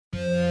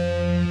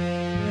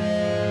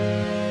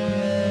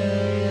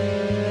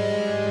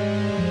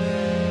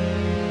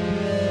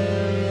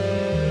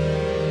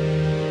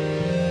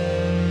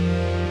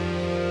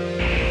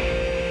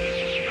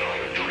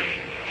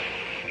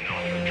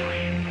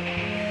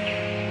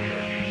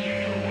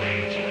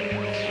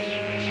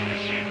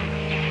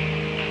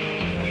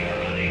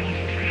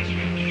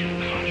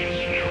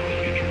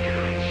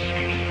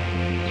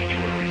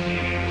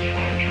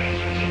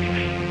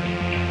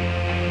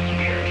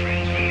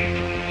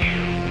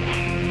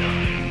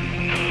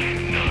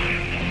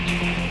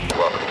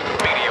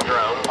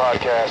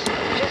podcast.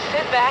 Just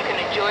sit back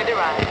and enjoy the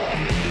ride.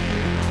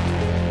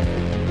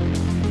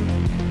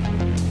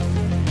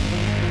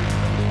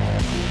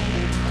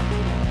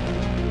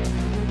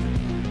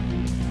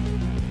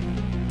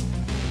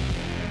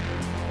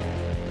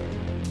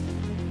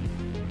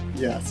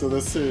 Yeah, so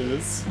this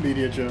is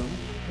Media Joan,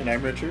 and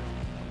I'm Richard.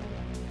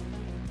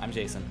 I'm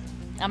Jason.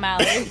 I'm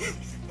Allie.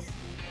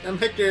 I'm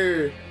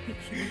Hector.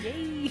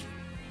 Yay.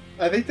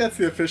 I think that's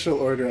the official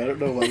order. I don't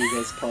know why you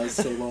guys paused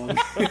so long.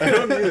 I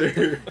don't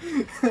either.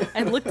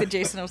 I looked at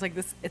Jason. I was like,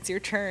 "It's your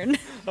turn."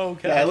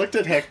 Okay. Yeah, I looked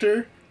at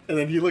Hector, and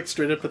then he looked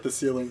straight up at the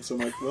ceiling, so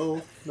I'm like,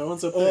 well, no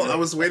one's up there. Oh, I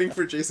was waiting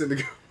for Jason to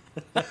go.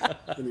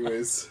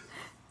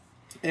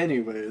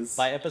 Anyways.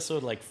 By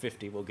episode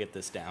 50, we'll get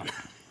this down.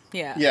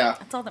 Yeah. Yeah.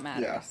 That's all that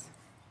matters.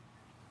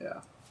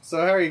 Yeah. So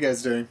how are you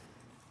guys doing?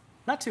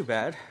 Not too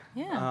bad.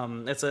 Yeah.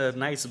 It's a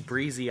nice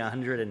breezy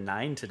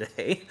 109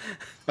 today.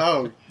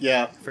 Oh,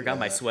 yeah. Forgot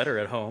my sweater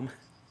at home.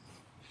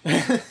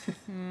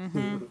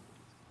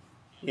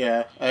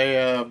 Yeah,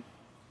 I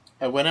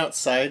went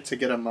outside to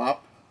get a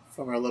mop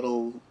from our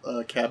little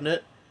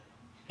cabinet,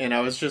 and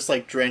I was just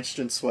like drenched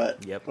in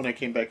sweat when I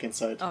came back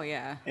inside. Oh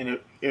yeah. And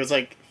it was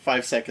like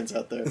 5 seconds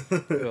out there.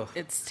 Ugh.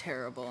 It's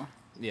terrible.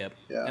 Yep.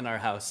 Yeah. And our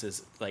house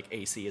is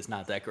AC is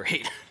not that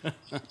great.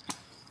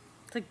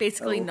 It's like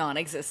basically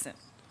non-existent.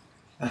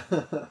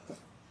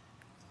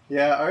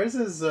 Yeah, ours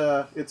is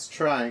it's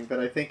trying, but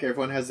I think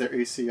everyone has their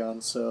AC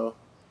on, so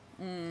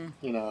you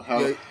know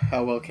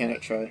how well can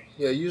it try?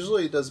 Yeah,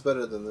 usually it does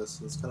better than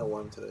this. It's kind of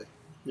warm today.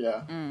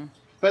 Yeah,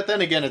 but then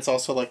again, it's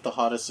also like the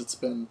hottest it's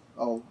been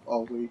all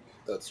week.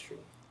 That's true.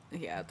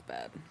 Yeah, it's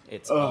bad.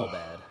 It's all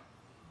bad.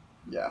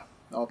 Yeah,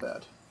 all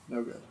bad,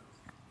 no good.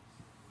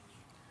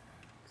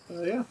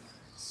 Yeah,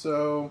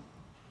 so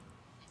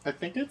I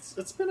think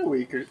it's been a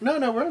week or no,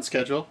 we're on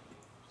schedule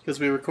because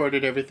we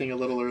recorded everything a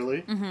little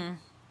early. Mm-hmm.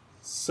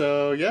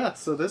 So yeah,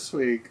 so this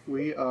week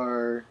we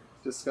are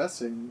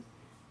discussing.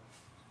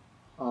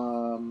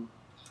 And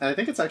I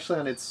think it's actually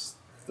on its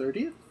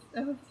 30th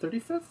and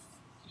 35th.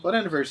 What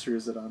anniversary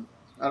is it on?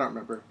 I don't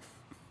remember.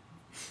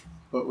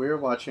 But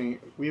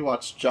we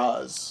watched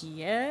Jaws.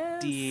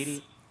 Yes.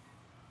 Dee-dee.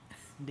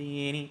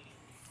 Dee-dee.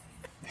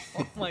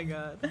 Oh my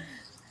god.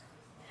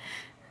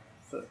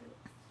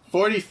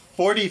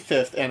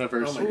 45th Oh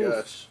anniversary. my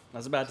gosh. I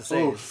was about to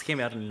say, Oof. this came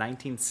out in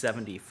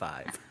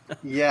 1975.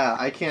 Yeah,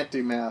 I can't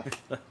do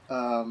math.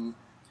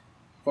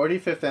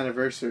 45th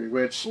anniversary,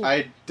 which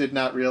I did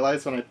not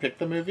realize when I picked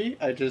the movie.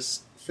 I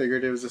just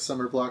figured it was a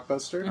summer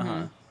blockbuster.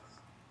 Uh-huh.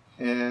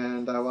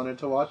 And I wanted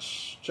to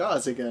watch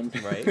Jaws again.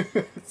 Right?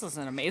 This is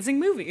an amazing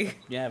movie.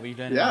 Yeah, we've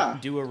done Yeah.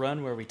 do a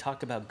run where we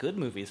talk about good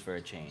movies for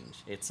a change.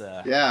 It's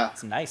Yeah.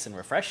 it's nice and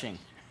refreshing.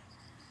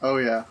 Oh,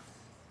 yeah.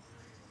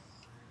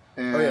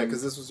 And Oh yeah,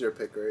 because this was your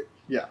pick, right?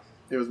 yeah,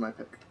 it was my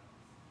pick.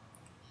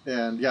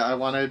 And yeah,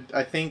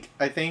 I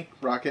think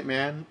Rocket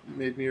Man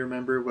made me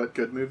remember what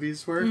good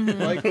movies were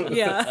like.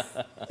 Yeah.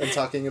 And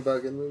talking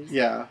about good movies.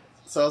 Yeah.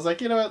 So I was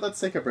like, you know what, let's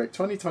take a break.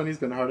 2020's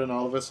been hard on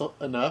all of us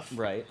enough.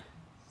 Right.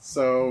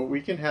 So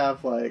we can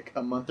have like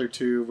a month or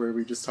two where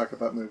we just talk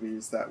about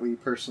movies that we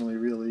personally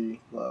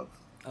really love.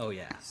 Oh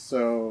yeah.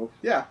 So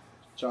yeah,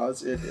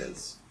 Jaws it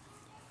is.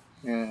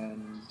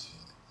 And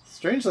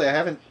strangely,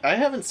 I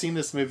haven't seen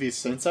this movie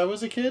since I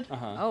was a kid,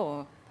 Uh-huh.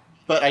 Oh.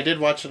 but I did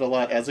watch it a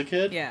lot as a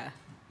kid. Yeah.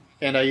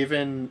 And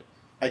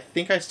I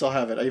think I still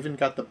have it. I even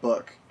got the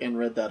book and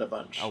read that a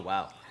bunch. Oh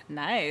wow.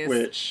 Nice.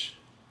 Which,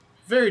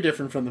 very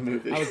different from the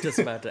movie. I was just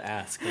about to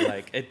ask.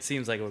 It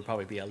seems like it would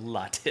probably be a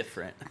lot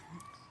different.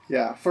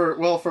 Yeah, for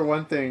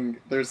one thing,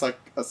 there's like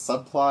a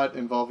subplot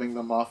involving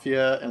the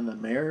mafia and the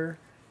mayor.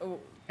 Oh.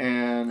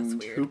 And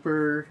That's weird.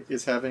 Hooper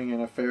is having an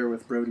affair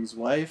with Brody's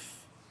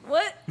wife.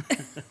 What?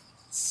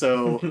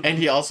 So, and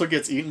he also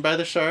gets eaten by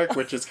the shark,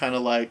 which is kind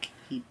of like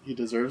he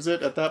deserves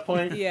it at that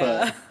point.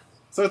 Yeah. But,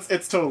 so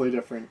it's totally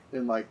different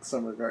in like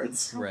some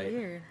regards. Right.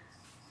 Weird.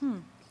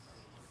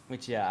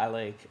 Which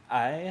I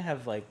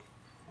have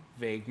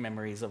vague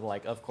memories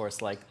of course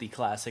the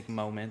classic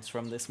moments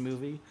from this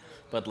movie,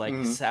 but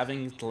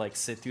having to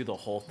sit through the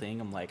whole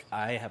thing, I'm like,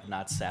 I have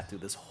not sat through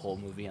this whole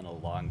movie in a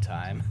long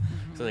time.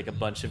 So a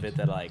bunch of it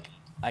that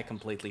I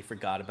completely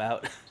forgot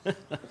about.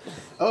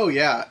 Oh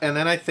yeah, and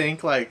then I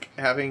think when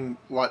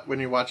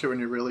you watch it when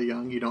you're really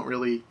young, you don't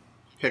really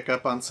pick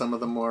up on some of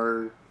the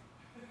more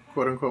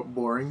quote unquote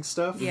boring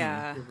stuff.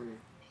 Yeah.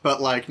 But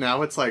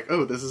now it's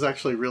oh, this is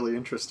actually really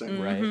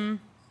interesting. Right.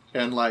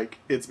 And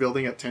it's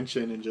building up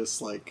tension in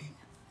just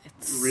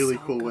It's really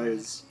so cool good.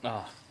 ways.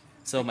 Oh,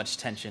 so much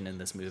tension in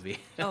this movie.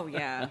 Oh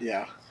yeah.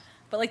 Yeah.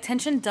 But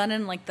tension done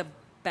in the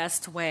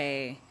best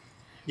way.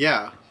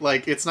 Yeah,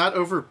 it's not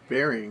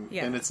overbearing,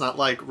 Yeah. and it's not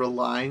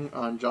relying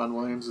on John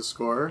Williams'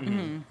 score,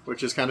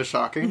 which is kind of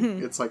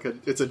shocking. It's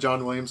it's a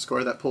John Williams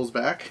score that pulls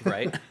back.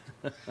 Right.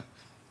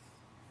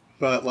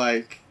 But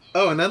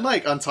and then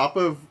on top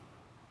of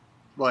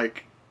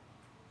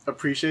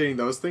appreciating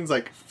those things,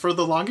 for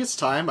the longest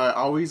time I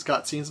always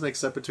got scenes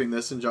mixed up between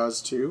this and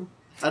Jaws 2.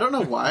 I don't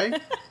know why.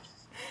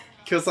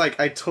 Because, like,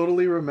 I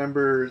totally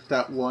remember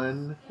that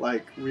one,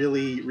 like,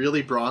 really,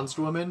 really bronzed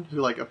woman who,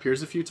 like,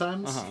 appears a few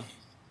times.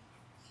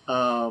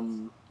 I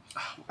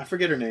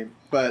forget her name,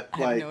 but, I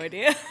like... have no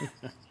idea.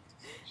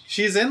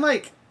 She's in,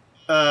 like...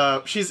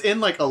 she's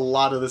in, like, a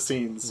lot of the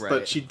scenes, Right.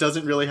 but she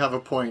doesn't really have a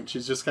point.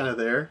 She's just kind of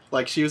there.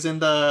 Like, she was in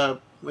the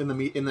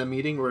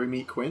meeting where we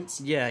meet Quint.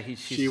 Yeah,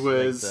 she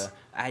was Like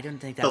I don't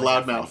think that the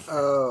was that loudmouth. funny.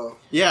 Oh.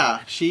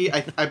 Yeah,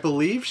 I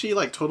believe she,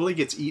 like, totally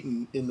gets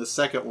eaten in the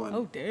second one.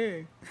 Oh,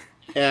 dang.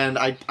 And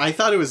I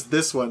thought it was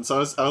this one, so I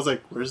was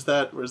like, where's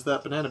that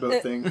banana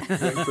boat thing?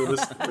 Waiting for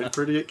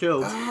her to get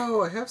killed.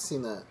 Oh, I have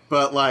seen that.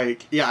 But,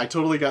 like, yeah, I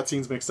totally got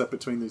scenes mixed up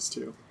between these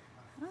two.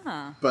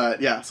 Huh. But,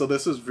 yeah, so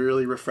this was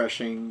really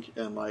refreshing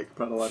and, like,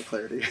 brought a lot of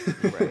clarity.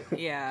 Right.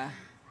 Yeah.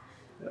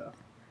 Yeah.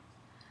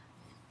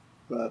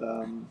 But,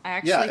 I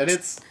actually yeah, and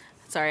it's...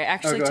 Sorry, I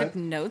actually go took ahead.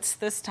 notes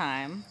this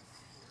time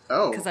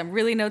Oh. because I'm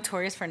really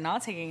notorious for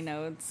not taking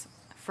notes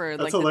for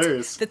That's like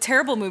hilarious. the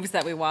terrible movies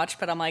that we watch.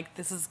 But I'm like,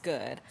 this is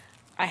good.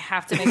 I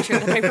have to make sure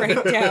that I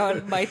write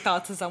down my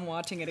thoughts as I'm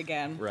watching it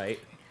again. Right.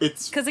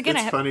 It's 'Cause again,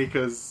 it's funny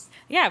because...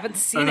 Yeah, I haven't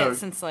seen know. it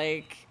since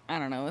like, I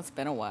don't know, it's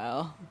been a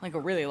while. Like a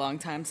really long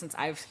time since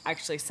I've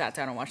actually sat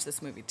down and watched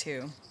this movie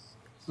too.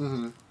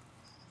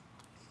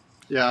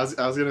 Yeah, I was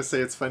going to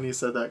say it's funny you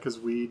said that because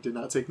we did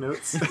not take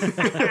notes.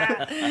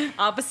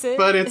 Opposite.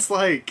 But it's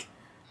like...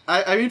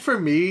 I mean, for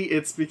me,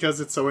 it's because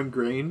it's so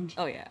ingrained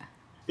Oh yeah.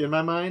 in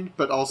my mind,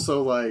 but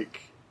also,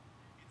 like...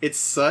 It's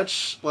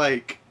such,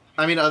 like...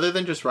 I mean, other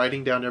than just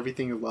writing down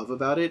everything you love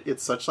about it,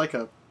 it's such, like,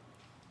 a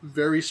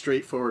very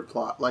straightforward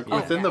plot. Like, Oh,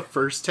 within yeah. the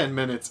first 10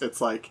 minutes,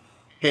 it's like,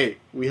 hey,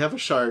 we have a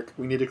shark,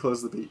 we need to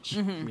close the beach.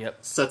 Yep.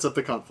 Sets up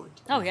the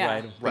conflict. Oh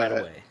yeah. Right But,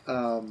 away.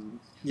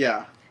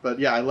 Yeah, but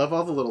yeah, I love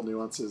all the little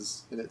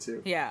nuances in it,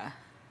 too. Yeah.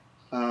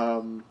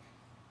 So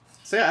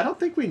yeah, I don't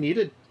think we need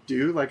to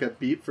do, like, a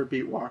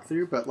beat-for-beat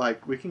walkthrough, but,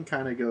 like, we can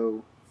kind of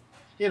go,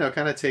 you know,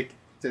 kind of take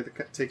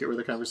it where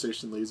the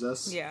conversation leads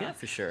us. Yeah. Yeah,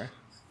 for sure.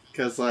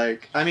 Because,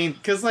 like,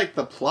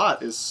 the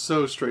plot is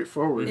so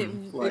straightforward. It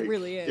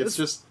really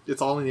is.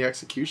 It's all in the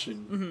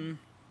execution.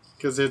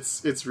 Because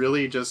it's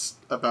really just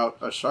about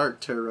a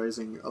shark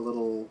terrorizing a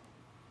little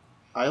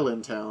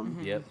island town.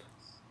 Yep.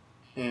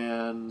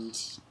 And,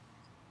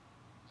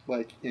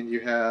 like, and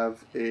you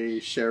have a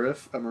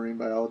sheriff, a marine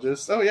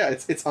biologist. Oh, yeah,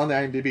 it's on the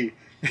IMDb.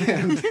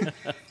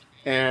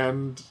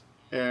 and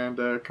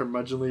a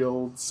curmudgeonly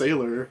old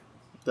sailor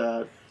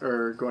that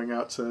are going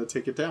out to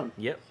take it down.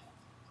 Yep.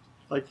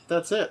 Like,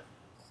 that's it.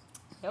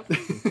 Yep.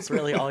 It's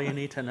really all you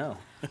need to know.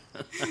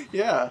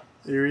 Yeah,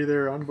 you're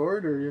either on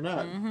board or you're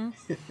not.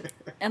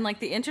 And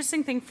like the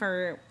interesting thing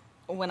for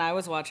when I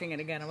was watching it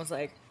again, I was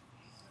like,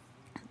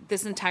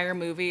 this entire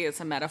movie is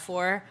a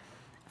metaphor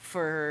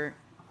for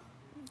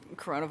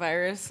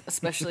coronavirus,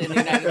 especially in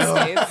the United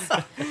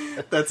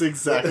States. That's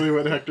exactly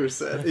what Hector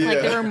said.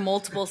 Like there were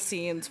multiple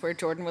scenes where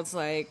Jordan was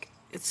like,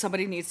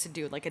 somebody needs to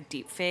do like a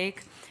deep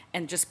fake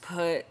and just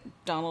put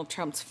Donald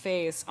Trump's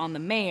face on the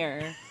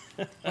mayor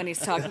when he's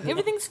talking.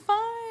 Everything's fine.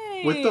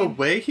 With the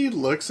way he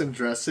looks and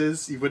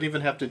dresses, you wouldn't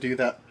even have to do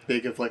that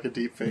big of like a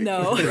deep fake.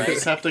 No. You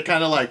just have to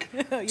kind of like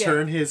Yeah.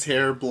 turn his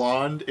hair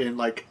blonde and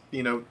like,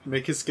 you know,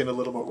 make his skin a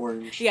little more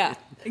orange. Yeah,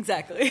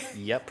 exactly.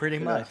 Yep, pretty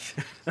much.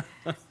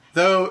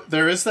 Though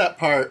there is that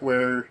part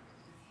where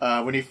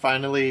when he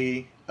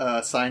finally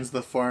signs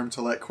the form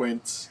to let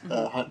Quint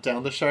hunt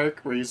down the shark,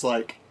 where he's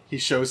like, he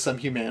shows some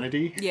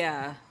humanity,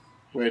 Yeah.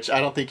 which I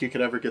don't think you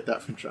could ever get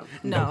that from Trump.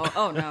 No.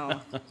 Oh no.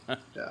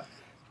 Yeah.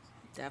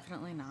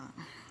 Definitely not.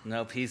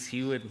 Nope,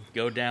 he would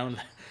go down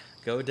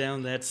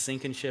that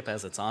sinking ship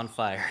as it's on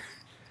fire.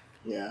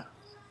 Yeah.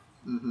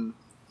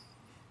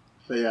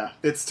 But yeah,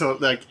 it's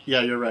like,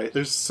 yeah, you're right.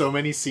 There's so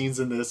many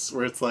scenes in this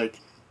where it's like,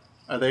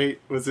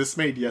 was this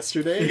made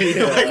yesterday?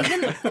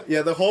 Like,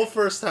 Yeah, the whole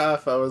first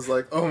half, I was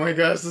like, oh my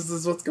gosh, this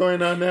is what's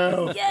going on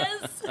now.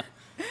 Yes.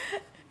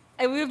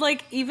 And we would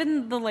like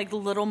even the like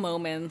little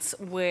moments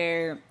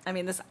where I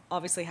mean this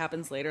obviously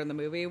happens later in the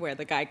movie where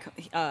the guy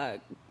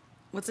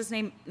what's his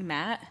name,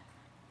 Matt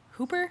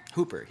Hooper?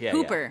 Hooper, yeah.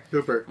 Hooper.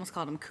 Hooper. Almost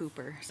called him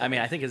Cooper. I mean,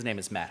 I think his name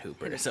is Matt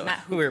Hooper, It is so Matt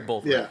Hooper. we're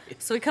both Yeah.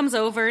 right. So he comes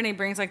over and he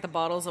brings like the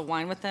bottles of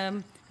wine with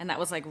him, and that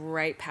was like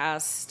right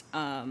past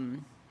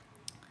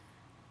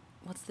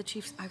what's the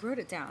chief's? I wrote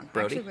it down.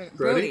 Brody? Actually,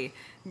 Brody?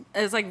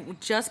 It was like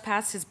just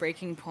past his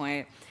breaking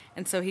point,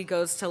 and so he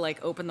goes to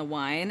like open the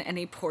wine, and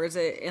he pours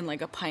it in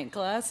like a pint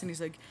glass, and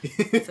he's like,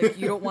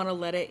 you don't want to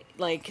let it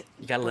like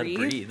You gotta let it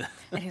breathe.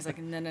 And he's like,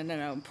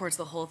 no, pours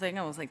the whole thing.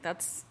 I was like,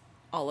 that's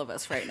all of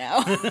us right now.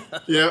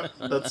 Yep,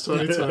 that's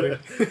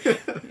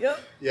 2020. Yep.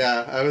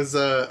 Yeah, I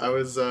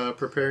was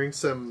preparing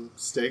some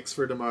steaks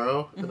for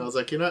tomorrow, and I was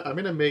like, you know what? I'm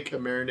gonna make a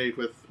marinade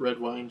with red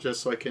wine just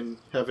so I can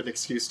have an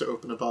excuse to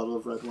open a bottle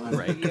of red wine.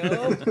 Right.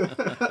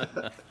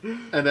 Yep.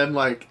 And then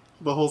like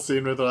the whole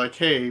scene where they're like,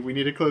 hey, we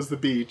need to close the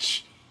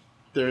beach.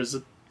 There's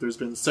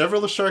been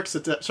several shark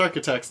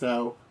attacks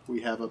now. We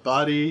have a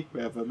body.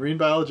 We have a marine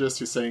biologist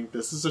who's saying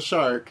this is a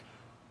shark.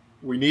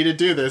 We need to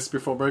do this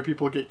before more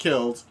people get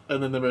killed.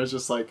 And then the mayor's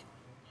just like,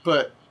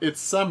 but it's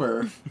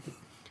summer.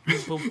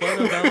 But what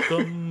about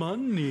the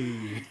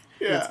money?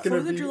 Yeah. It's gonna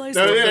Fourth of be July No,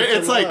 stuff.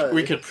 it's like July.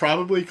 we could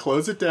probably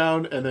close it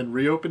down and then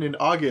reopen in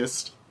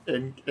August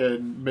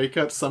and make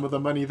up some of the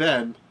money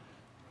then.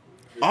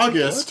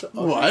 August?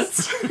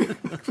 What?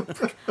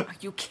 Are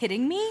you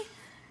kidding me?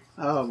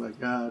 Oh my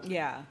god.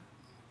 Yeah.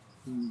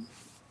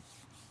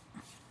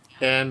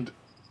 And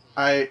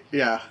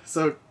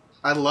so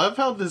I love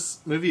how this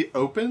movie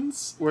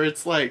opens where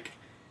it's like,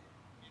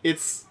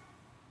 it's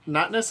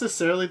not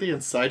necessarily the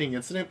inciting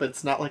incident, but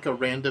it's not like a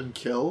random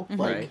kill. Like,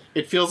 Right.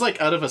 it feels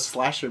like out of a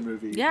slasher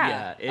movie.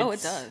 Yeah. Oh, it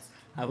it's- does.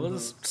 I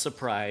was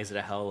surprised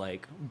at how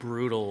like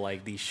brutal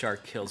like these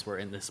shark kills were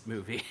in this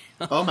movie.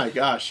 Oh my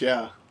gosh,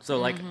 yeah. So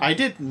like I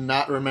did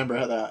not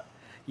remember that.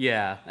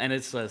 yeah, and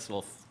it's just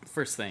well,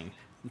 first thing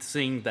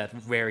seeing that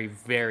very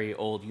very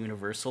old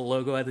Universal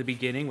logo at the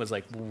beginning was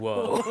like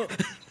whoa.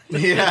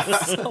 Yeah.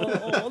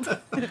 So old.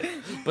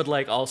 But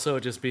like also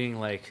just being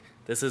like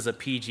this is a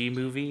PG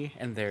movie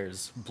and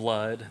there's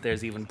blood,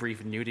 there's even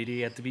brief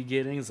nudity at the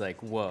beginning. It's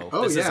like whoa,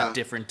 Oh, this is yeah. a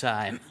different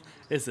time.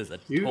 This is a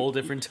You- whole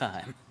different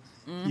time.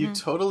 You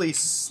totally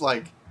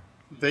like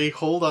they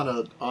hold on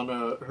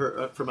a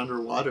her from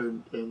underwater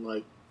and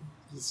like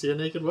you see a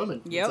naked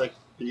woman. Yep. It's like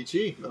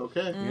PG.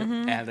 Okay.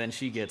 And then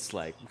she gets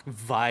like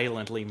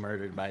violently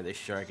murdered by this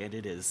shark, and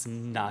it is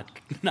not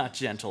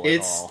gentle at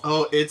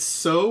all. It's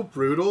so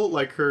brutal.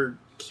 Like her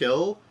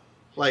kill,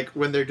 like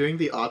when they're doing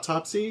the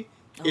autopsy,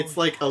 it's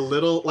like a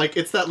little like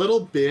it's that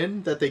little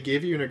bin that they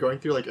give you when you're going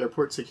through like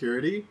airport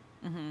security.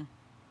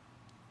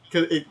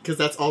 Because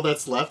that's all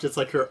that's left. It's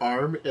like her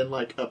arm and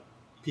like a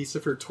piece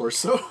of her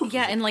torso.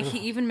 Yeah, and like he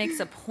even makes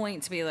a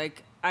point to be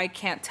like, I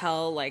can't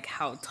tell like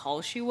how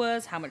tall she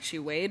was, how much she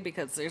weighed,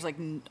 because there's like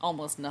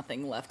almost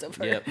nothing left of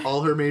her. Yep.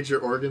 All her major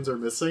organs are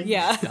missing.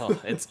 Yeah. Oh,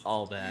 it's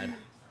all bad.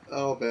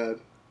 Oh, bad.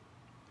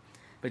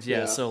 But yeah,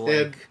 Yeah. so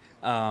And- like,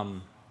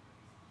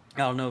 I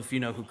don't know if you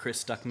know who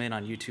Chris Stuckman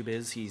on YouTube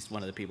is. He's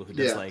one of the people who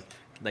does Yeah.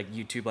 like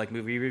YouTube like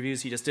movie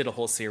reviews. He just did a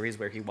whole series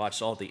where he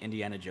watched all the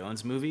Indiana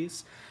Jones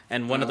movies,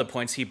 and one of the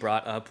points he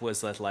brought up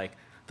was that like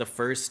the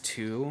first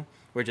two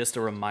were just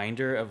a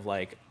reminder of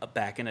like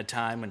back in a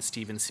time when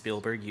Steven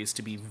Spielberg used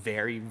to be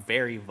very,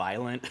 very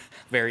violent,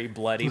 very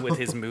bloody with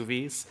his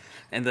movies,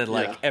 and then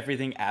like Yeah.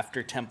 everything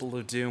after Temple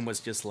of Doom was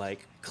just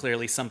like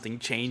clearly something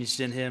changed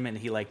in him, and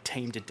he like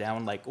tamed it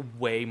down like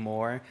way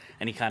more,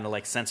 and he kind of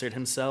like censored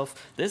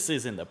himself. This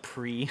is in the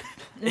pre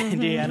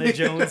Indiana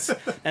Jones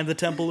and the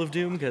Temple of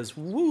Doom, because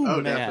woo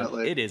Oh, man,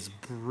 definitely. it is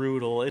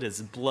brutal, it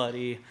is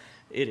bloody.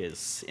 It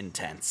is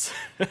intense,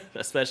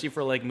 especially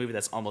for like a movie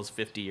that's almost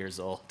 50 years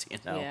old, you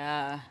know?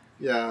 Yeah.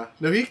 Yeah.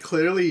 No, he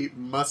clearly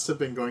must have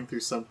been going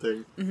through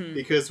something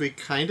because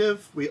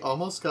we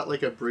almost got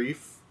like a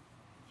brief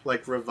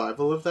like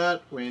revival of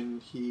that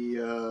when he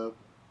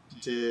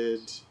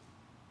did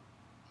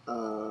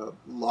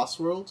Lost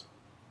World,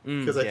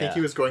 because I think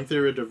he was going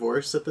through a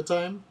divorce at the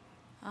time,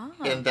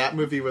 and that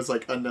movie was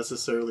like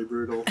unnecessarily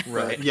brutal.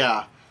 Right. But,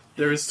 yeah,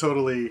 there is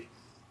totally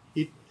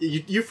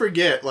you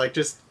forget like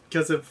just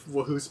because of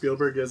who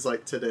Spielberg is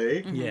like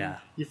today. Yeah.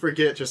 You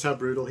forget just how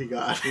brutal he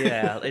got.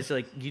 Yeah, it's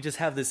like you just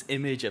have this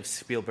image of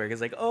Spielberg.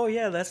 It's like, oh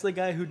yeah, that's the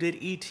guy who did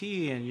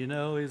E.T. and you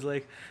know he's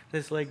like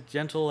this like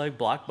gentle like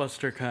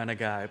blockbuster kind of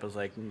guy. But it's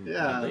like,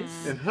 Yeah, really?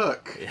 and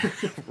Hook.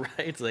 Right?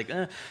 It's like,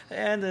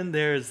 and then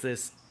there's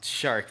this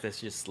shark that's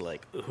just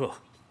like,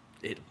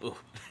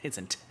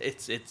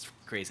 it's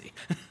crazy.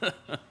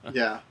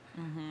 Yeah.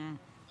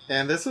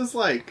 And this is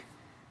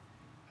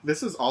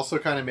also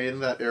kind of made in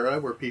that era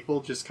where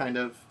people just kind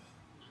of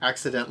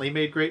accidentally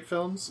made great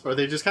films, or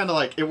they just kind of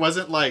like, it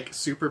wasn't like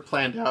super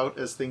planned out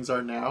as things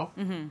are now.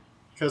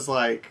 Because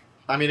like,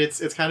 I mean,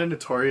 it's kind of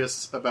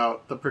notorious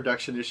about the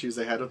production issues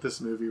they had with this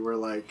movie where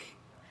like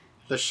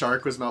the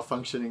shark was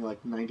malfunctioning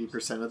like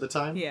 90% of the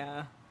time.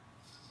 Yeah.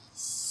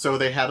 So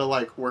they had to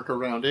like work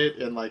around it,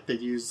 and like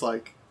they'd use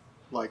like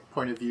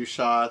point of view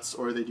shots,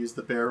 or they'd use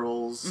the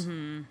barrels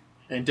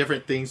and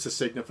different things to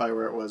signify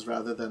where it was,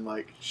 rather than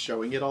like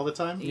showing it all the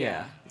time.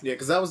 Yeah. Yeah,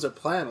 because that was their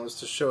plan, was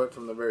to show it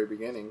from the very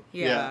beginning.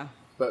 Yeah.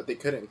 But they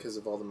couldn't because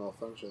of all the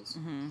malfunctions.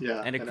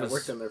 Yeah. And And it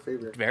worked in their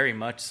favor. very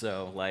much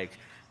so. Like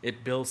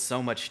it builds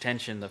so much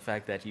tension. The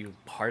fact that you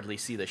hardly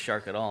see the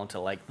shark at all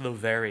until like the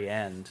very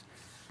end,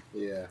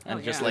 Yeah. and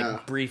Oh, just yeah. like Yeah.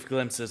 brief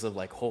glimpses of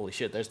like, holy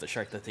shit, there's the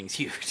shark. That thing's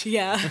huge.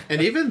 Yeah.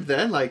 And even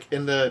then, like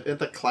in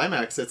the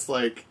climax, it's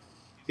like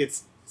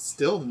it's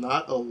still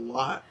not a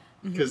lot,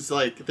 because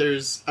like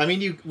there's, I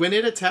mean, when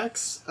it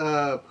attacks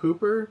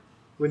Hooper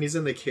when he's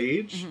in the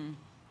cage,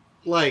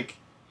 like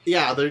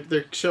yeah,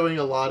 they're showing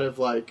a lot of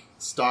like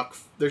stock.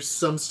 There's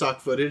some stock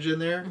footage in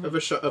there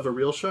of a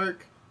real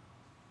shark,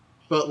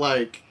 but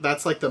like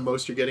that's like the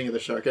most you're getting of the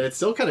shark, and it's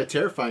still kind of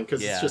terrifying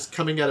because Yeah. it's just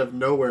coming out of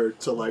nowhere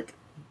to like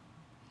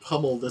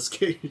pummel this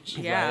cage.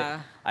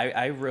 Yeah.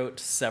 I wrote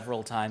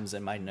several times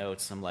in my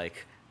notes. I'm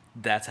like,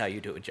 that's how you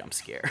do a jump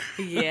scare.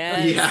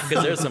 Yes. Yeah.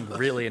 Because there's some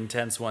really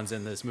intense ones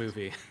in this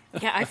movie.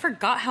 Yeah, I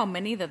forgot how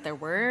many that there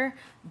were,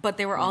 but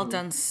they were all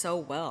done so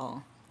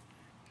well.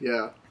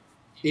 Yeah.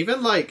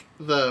 Even like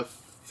the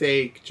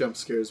fake jump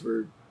scares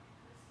were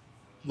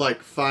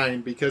like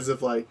fine because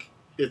of like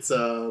it's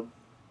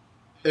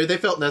they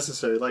felt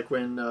necessary, like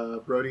when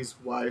Brody's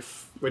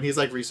wife, when he's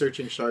like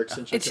researching sharks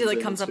and And she like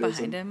in comes up and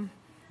behind him.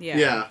 Yeah.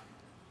 Yeah,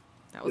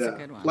 That was a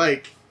good one.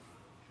 Like,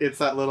 it's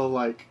that little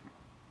like,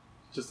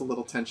 just a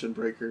little tension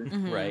breaker.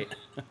 Right.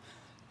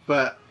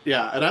 But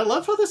yeah, and I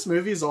love how this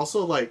movie is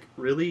also like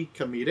really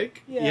comedic.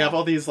 Yeah. You have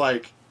all these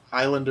like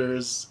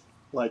islanders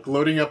like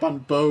loading up on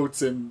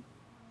boats and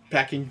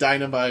packing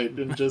dynamite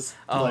and just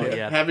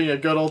having a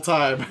good old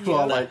time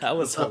while like that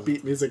was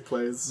upbeat music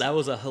plays. That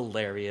was a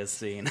hilarious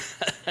scene.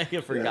 I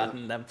had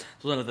forgotten them.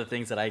 It's one of the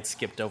things that I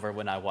skipped over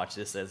when I watched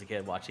this as a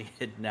kid. Watching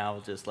it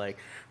now, just like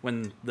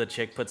when the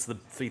chick puts the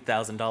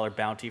 $3,000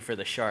 bounty for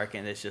the shark,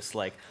 and it's just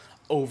like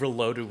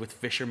overloaded with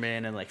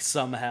fishermen, and like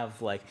some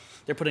have like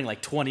they're putting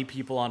like 20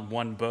 people on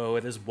one boat,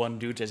 and there's one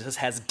dude that just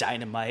has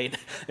dynamite,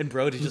 and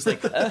Brody's just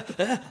like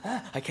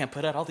I can't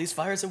put out all these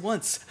fires at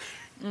once.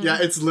 Yeah,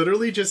 it's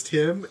literally just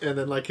him and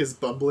then like his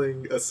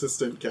bumbling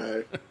assistant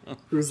guy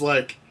who's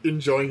like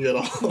enjoying it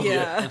all.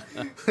 Yeah.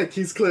 Like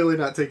he's clearly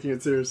not taking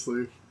it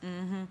seriously.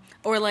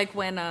 Or like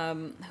when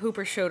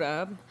Hooper showed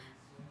up,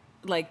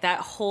 like that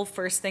whole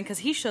first thing, because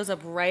he shows up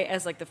right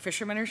as like the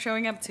fishermen are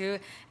showing up too,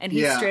 and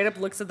he straight up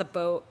looks at the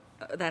boat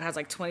that has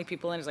like 20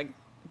 people in, and he's like,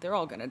 they're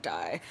all gonna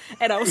die.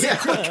 And I was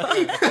like,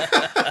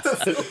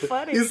 that's so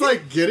funny. He's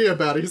like giddy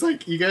about it. He's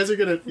like, you guys are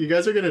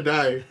gonna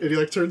die. And he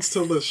like turns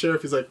to the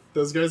sheriff. He's like,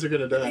 those guys are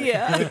gonna die.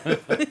 Yeah.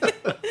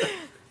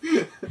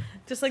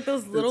 Just like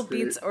those little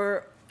beats,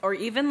 or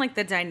even like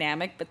the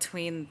dynamic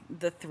between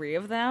the three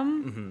of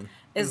them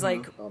is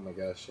like, Oh my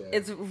gosh, yeah.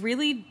 it's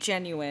really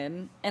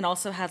genuine, and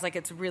also has like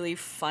its really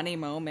funny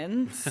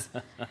moments,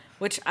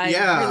 which I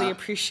really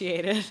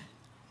appreciated.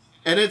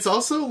 And it's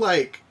also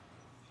like,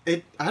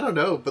 I don't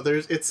know, but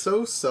it's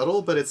so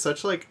subtle, but it's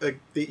such like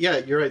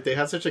you're right. They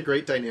have such a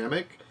great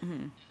dynamic,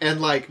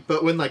 and like,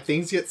 but when like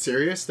things get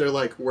serious, they're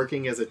like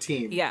working as a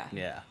team. Yeah.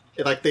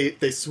 And, like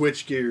they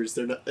switch gears.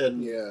 They're not,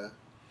 and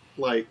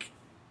like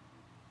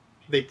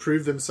they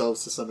prove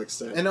themselves to some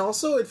extent. And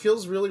also, it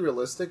feels really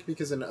realistic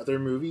because in other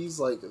movies,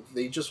 like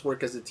they just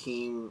work as a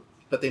team,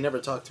 but they never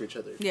talk to each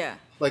other. Yeah.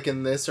 Like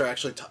in this, they're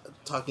actually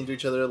talking to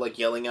each other, like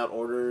yelling out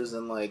orders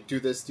and like do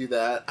this, do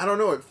that. I don't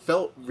know. It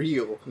felt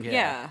real.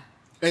 Yeah.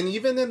 And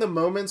even in the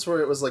moments where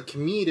it was like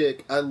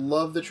comedic, I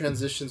love the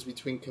transitions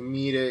between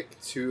comedic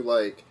to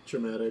like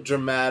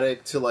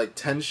dramatic to like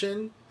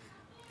tension.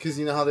 Because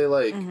you know how they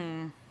like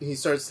he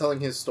starts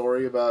telling his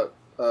story about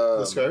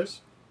the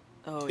scars.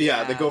 Oh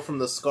yeah, they go from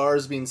the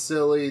scars being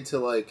silly to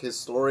like his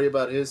story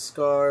about his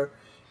scar,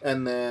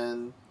 and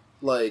then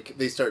like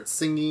they start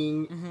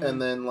singing,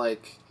 and then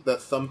like the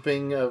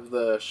thumping of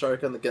the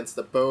shark against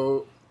the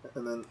boat.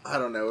 And then I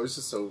don't know, it was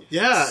just so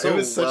it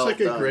was such well like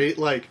done. a great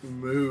like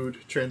mood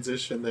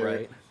transition there,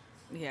 Right.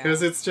 Yeah.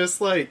 Because it's just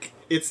like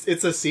it's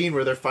a scene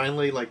where they're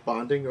finally like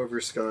bonding over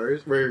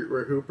scars, where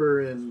Hooper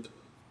and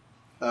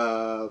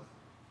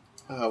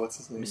what's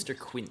his name, Mr.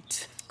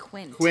 Quint.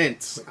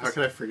 Quint. How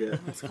could I forget?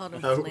 Let's call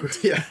him How-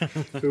 Flint. yeah,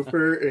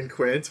 Hooper and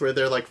Quint, where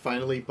they're like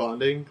finally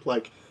bonding,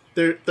 like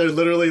they're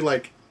literally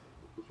like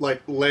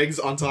legs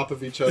on top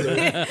of each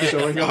other,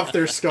 showing off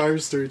their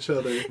scars to each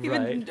other.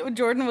 Even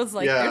Jordan was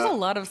like, Yeah. there's a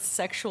lot of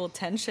sexual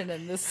tension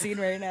in this scene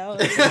right now.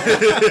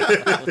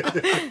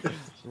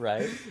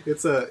 Right.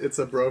 It's a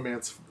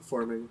bromance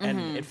forming.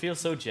 And it feels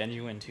so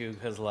genuine too,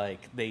 because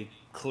like they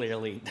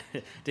clearly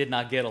did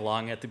not get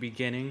along at the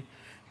beginning.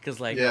 Because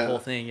like the whole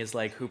thing is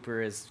like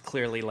Hooper is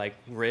clearly like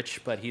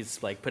rich, but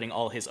he's like putting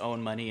all his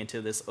own money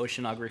into this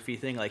oceanography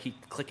thing. Like he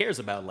cares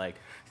about like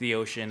the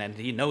ocean, and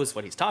he knows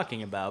what he's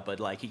talking about. But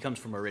like he comes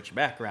from a rich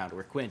background,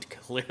 where Quint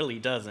clearly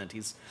doesn't.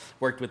 He's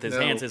worked with his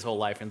hands his whole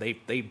life, and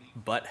they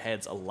butt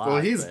heads a lot.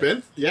 Well, he's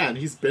been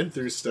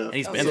through stuff. And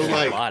he's been So, through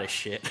like, a lot of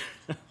shit.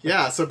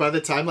 yeah, so by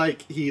the time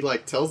like he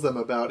like tells them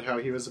about how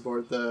he was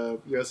aboard the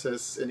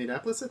USS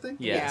Indianapolis, I think.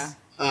 Yes.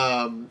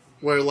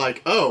 Where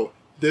like, oh,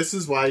 this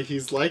is why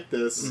he's like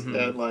this,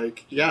 and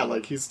like, yeah,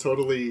 like he's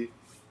totally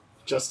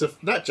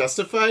not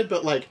justified,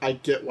 but like I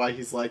get why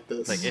he's like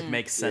this. Like it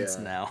makes sense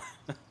Yeah. now.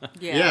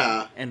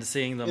 Yeah. And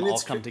seeing them And all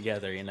it's come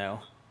together, you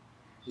know.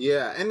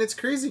 Yeah, and it's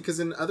crazy because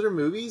in other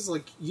movies,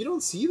 like, you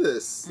don't see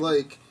this.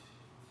 Like,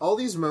 all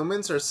these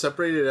moments are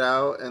separated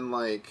out, and,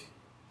 like,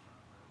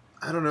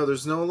 I don't know,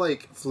 there's no,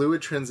 like,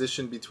 fluid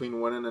transition between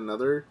one and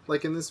another,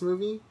 like, in this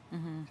movie.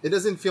 It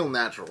doesn't feel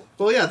natural.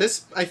 Well, yeah,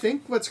 I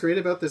think what's great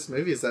about this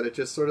movie is that it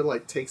just sort of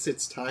like takes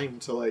its time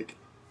to like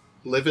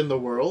live in the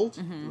world. Because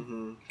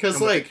And with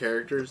the like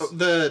characters.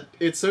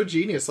 it's so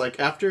genius. Like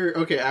after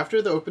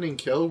the opening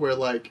kill, where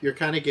like you're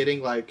kind of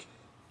getting like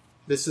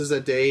this is a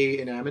day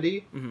in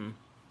Amity,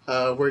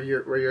 where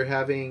you're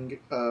having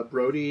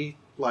Brody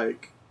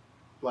like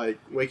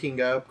waking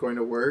up, going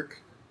to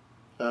work,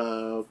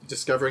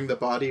 discovering the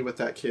body with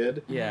that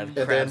kid. Yeah, And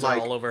crabs then, are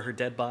like, all over her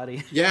dead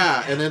body.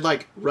 Yeah, and then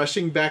like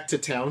rushing back to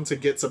town to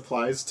get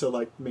supplies to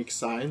like make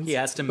signs. He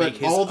has to But make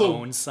his all the-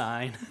 own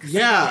sign.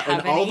 Yeah,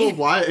 and have all any. the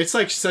while, it's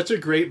like such a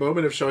great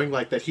moment of showing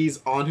like that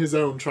he's on his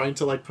own trying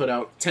to like put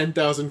out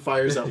 10,000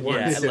 fires at once.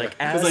 Yeah, and, like,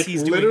 Because, as like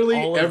he's doing literally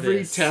all of every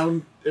this-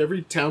 town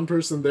every town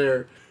person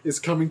there is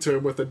coming to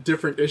him with a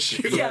different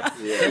issue. Yeah.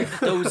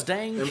 Those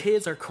dang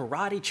kids are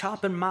karate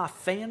chopping my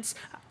fence.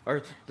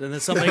 Or then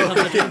somebody comes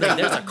up and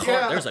there's a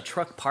car, there's a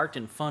truck parked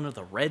in front of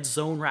the red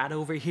zone right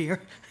over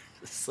here.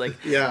 It's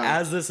like,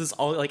 as this is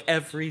all, like,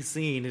 every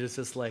scene, it's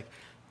just like,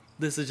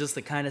 this is just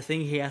the kind of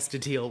thing he has to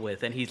deal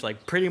with, and he's,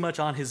 like, pretty much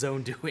on his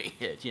own doing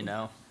it, you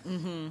know?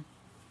 Mm-hmm.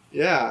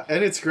 Yeah,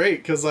 and it's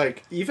great, because,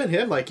 like, even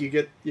him, like, you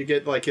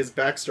get, like, his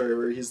backstory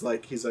where he's,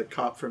 like, he's a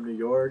cop from New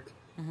York,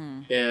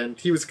 and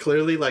he was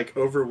clearly, like,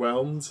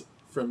 overwhelmed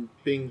from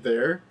being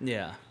there.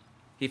 Yeah.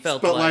 He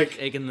felt But,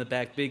 like, like, in the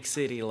back big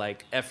city,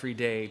 like, every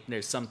day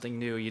there's something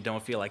new, you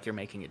don't feel like you're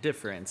making a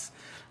difference.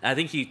 I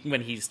think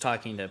when he's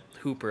talking to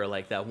Hooper,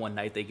 like, that one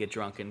night they get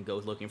drunk and go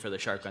looking for the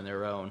shark on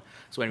their own.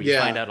 So when we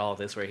find out all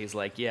this, where he's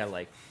like, yeah,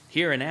 like,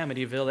 here in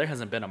Amityville, there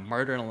hasn't been a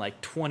murder in,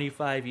 like,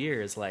 25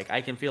 years. Like, I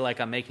can feel like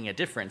I'm making a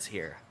difference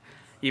here.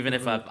 Even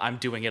if I'm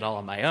doing it all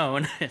on my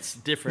own, it's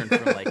different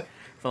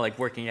from, like,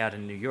 working out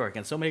in New York.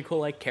 And so many cool,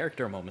 like,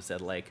 character moments that,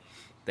 like,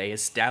 they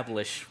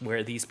establish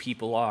where these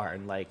people are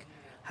and, like,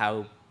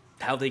 how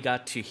they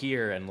got to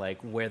here and, like,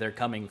 where they're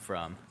coming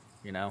from,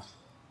 you know?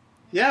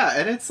 Yeah,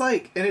 and it's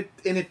like, and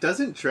it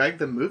doesn't drag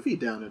the movie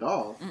down at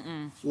all.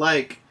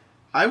 Like,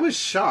 I was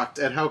shocked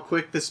at how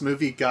quick this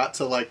movie got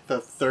to, like,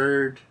 the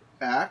third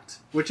act,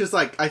 which is,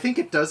 like, I think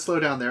it does slow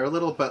down there a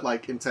little, but,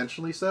 like,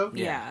 intentionally so.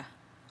 Yeah.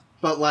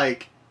 But,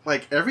 like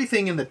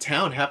everything in the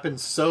town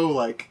happens so,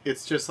 like,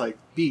 it's just, like,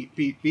 beat,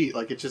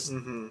 like, it just,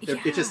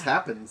 it just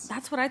happens.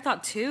 That's what I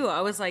thought too.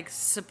 I was like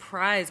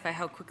surprised by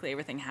how quickly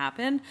everything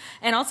happened,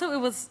 and also it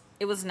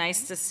was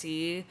nice to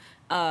see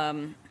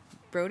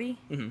Brody.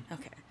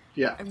 Okay.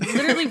 Yeah. I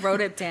literally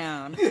wrote it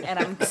down, and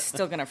I'm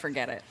still gonna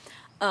forget it.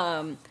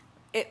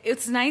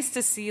 It's nice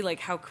to see like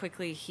how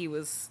quickly he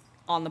was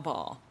on the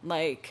ball.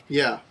 Like,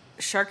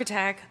 shark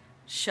attack,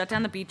 shut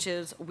down the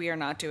beaches. We are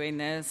not doing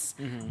this.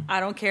 I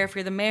don't care if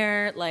you're the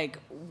mayor. Like,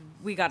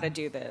 we got to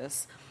do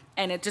this,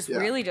 and it just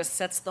really just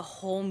sets the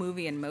whole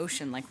movie in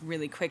motion like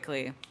really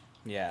quickly.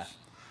 Yeah.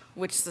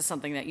 Which is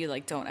something that you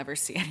like don't ever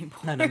see anymore.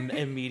 And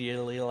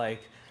immediately,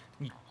 like,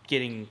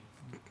 getting,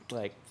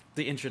 like,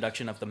 the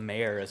introduction of the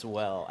mayor as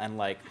well, and,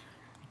 like,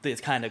 the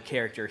kind of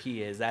character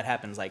he is, that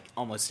happens, like,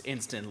 almost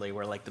instantly,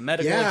 where, like, the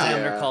medical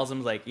examiner calls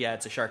him, like, yeah,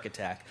 it's a shark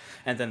attack.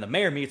 And then the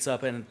mayor meets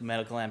up, and the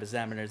medical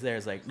examiner is there,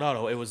 is like,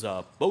 no, it was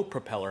a boat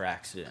propeller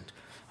accident.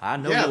 I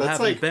know you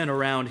haven't been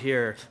around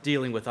here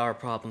dealing with our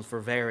problems for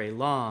very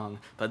long,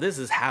 but this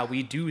is how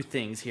we do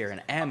things here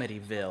in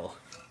Amityville.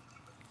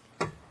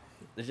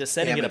 They're just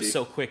setting it up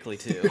so quickly,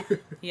 too.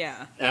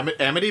 Yeah.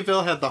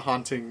 Amityville had the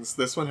hauntings.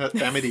 This one has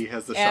Amity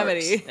has the sharks.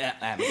 Amity.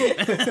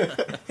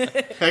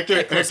 Amity.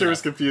 Hector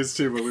was confused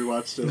too when we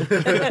watched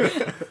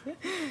it.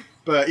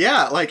 But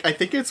yeah, like, I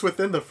think it's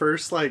within the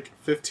first, like,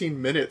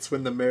 15 minutes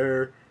when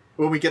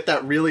when we get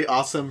that really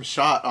awesome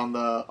shot on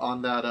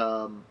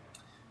that,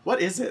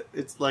 what is it?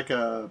 It's like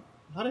not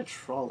a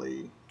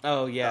trolley.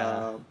 Oh,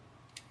 yeah.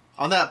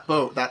 On that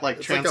boat, that, like,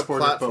 It's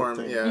transporter like a platform,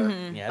 boat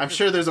thing. Yeah, I'm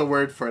sure there's a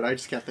word for it. I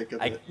just can't think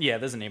of it. Yeah,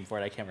 there's a name for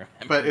it. I can't remember.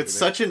 But it's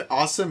either. such an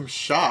awesome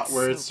shot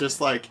where it's just,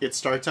 like, it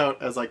starts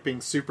out as, like,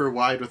 being super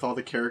wide with all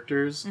the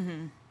characters.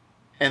 And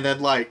then,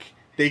 like,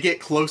 they get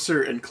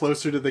closer and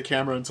closer to the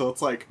camera until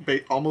it's, like,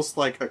 almost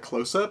like a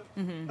close-up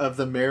of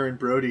the mayor and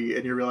Brody.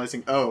 And you're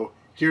realizing, oh,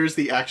 here's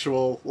the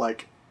actual,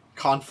 like,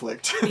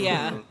 conflict.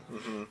 Yeah.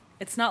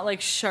 It's not like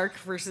shark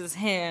versus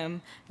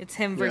him. It's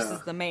him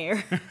versus the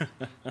mayor.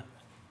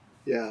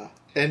 Yeah,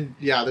 and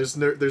there's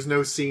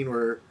no scene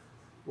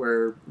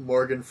where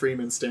Morgan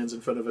Freeman stands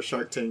in front of a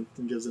Shark Tank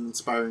and gives an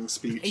inspiring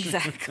speech.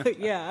 Exactly.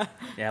 Yeah.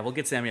 Yeah, we'll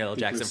get Samuel L.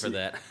 Jackson for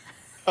that.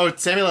 Oh,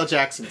 Samuel L.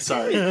 Jackson.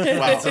 Sorry.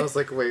 Wow. So I was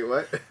like, wait,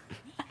 what?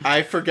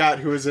 I forgot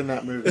who was in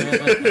that movie.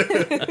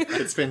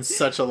 It's been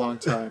such a long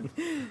time.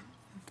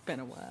 It's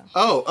been a while.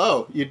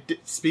 Oh!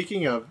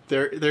 Speaking of,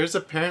 there's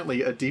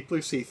apparently a Deep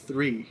Blue Sea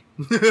 3.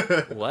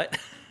 What?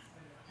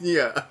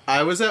 Yeah.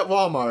 I was at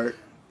Walmart,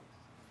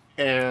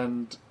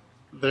 and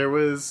there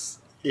was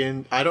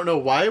I don't know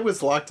why it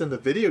was locked in the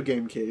video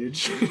game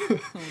cage. Oh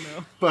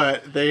no.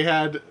 But they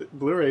had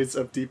Blu-rays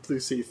of Deep Blue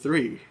Sea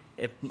 3.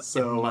 It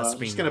So must I'm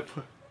be. just gonna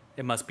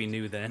It must be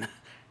new then.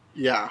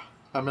 Yeah,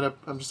 I'm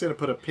just gonna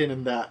put a pin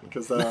in that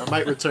because I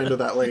might return to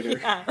that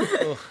later.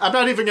 I'm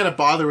not even gonna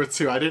bother with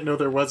 2. I didn't know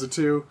there was a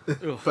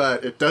 2,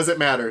 but it doesn't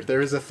matter. There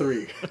is a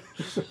 3.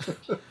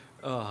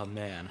 Oh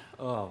man.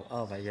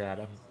 Oh my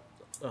god.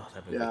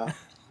 That movie. Yeah.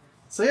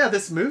 So yeah,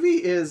 this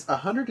movie is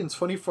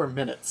 124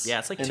 minutes. Yeah,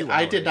 it's like 2 and hours.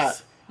 I did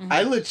not.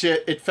 I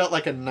legit. It felt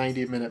like a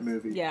 90-minute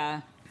movie. Yeah.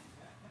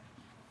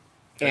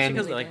 And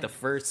because like the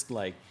first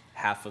like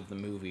half of the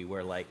movie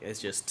where like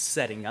it's just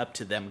setting up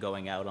to them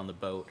going out on the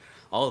boat,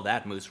 all of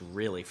that moves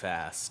really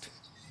fast.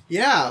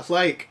 yeah,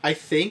 like I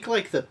think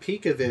like the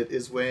peak of it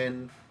is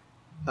when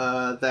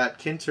that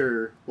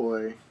Kinter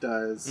boy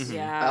dies.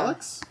 Yeah.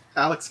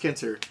 Alex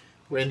Kinter.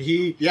 When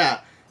he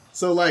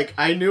So like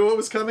I knew what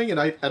was coming, and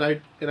I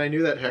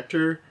knew that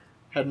Hector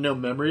had no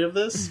memory of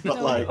this, but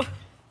No. like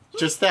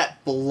just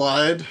that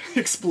blood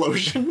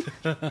explosion.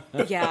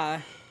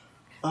 Yeah.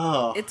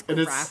 Oh, It's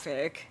and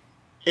graphic.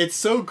 It's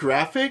so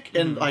graphic,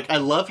 and Mm-hmm. like I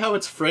love how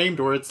it's framed,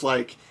 where it's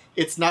like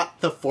it's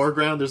not the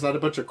foreground. There's not a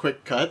bunch of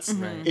quick cuts.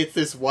 Right. It's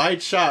this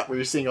wide shot where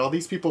you're seeing all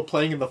these people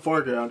playing in the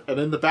foreground, and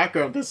in the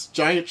background, this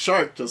giant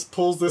shark just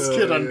pulls this Oh,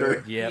 kid yeah.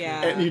 under, Yep.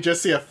 Yeah. and you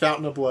just see a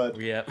fountain of blood.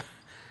 Yep.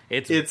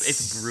 It's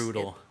It's-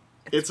 brutal.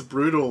 It's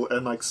brutal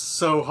and like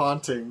so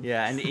haunting.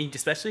 Yeah, and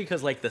especially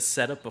because like the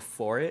setup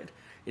before it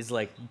is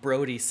like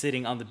Brody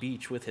sitting on the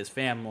beach with his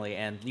family,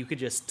 and you could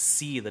just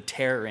see the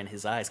terror in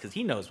his eyes because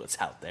he knows what's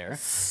out there.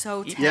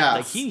 So tense. Yeah.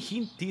 Like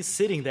he's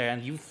sitting there,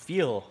 and you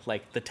feel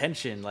like the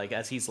tension, like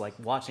as he's like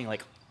watching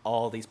like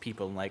all these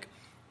people, and like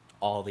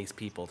all these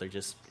people, they're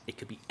just, it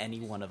could be any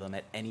one of them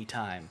at any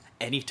time,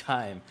 and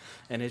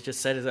it just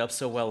set it up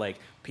so well. Like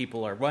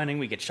people are running,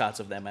 we get shots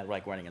of them at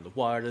like running in the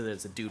water.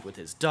 There's a dude with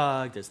his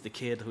dog. There's the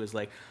kid who is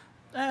like,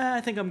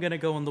 I think I'm gonna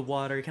go in the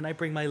water. Can I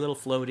bring my little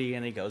floaty?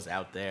 And he goes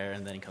out there,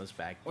 and then he comes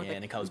back in,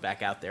 and comes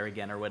back out there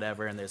again, or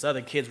whatever. And there's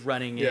other kids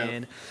running Yeah.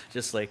 in,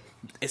 just like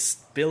it's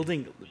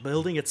building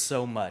it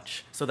so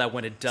much so that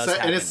when it does So-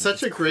 happen, and it's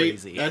such a great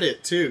crazy.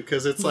 edit too,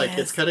 because it's like Yes.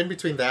 it's cutting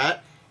between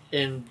that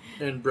and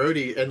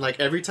Brody, and like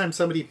every time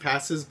somebody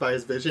passes by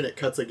his vision, it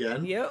cuts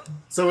again. Yep.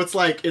 So it's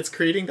like it's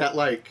creating that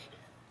like,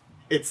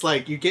 it's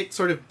like you get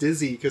sort of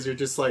dizzy because you're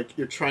just like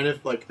you're trying to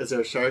like, is there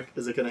a shark?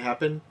 Is it going to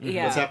happen?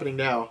 Yeah. What's happening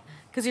now?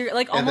 Because you're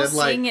like And almost then,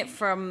 like- seeing it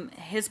from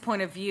his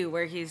point of view,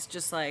 where he's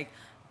just like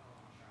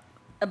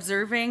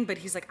observing, but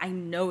he's like, I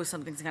know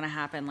something's gonna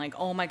happen. Like,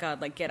 oh my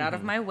god, like get out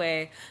of my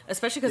way.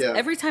 Especially because Yeah.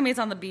 every time he's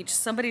on the beach,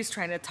 somebody's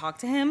trying to talk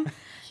to him,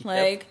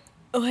 like,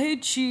 oh hey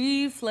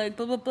chief, like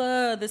blah blah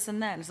blah, this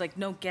and that. And it's like,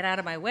 no, get out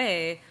of my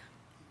way.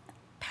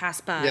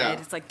 Pass by. Yeah.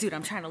 It's like, dude,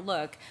 I'm trying to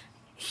look.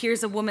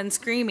 Here's a woman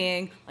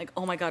screaming, like,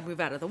 oh my god,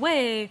 move out of the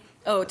way.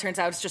 Oh, it turns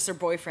out it's just her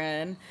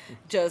boyfriend.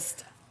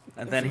 Just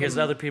And then here's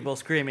other people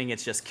screaming.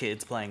 It's just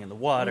kids playing in the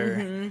water.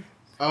 Mm-hmm.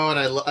 Oh, and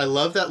I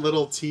love that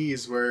little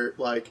tease where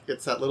like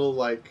it's that little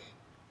like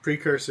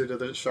precursor to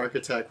the shark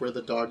attack where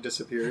the dog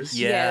disappears.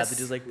 Yeah, Yes. they're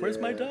just like, "Where's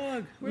my Yeah.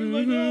 dog? Where's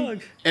my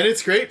dog?" And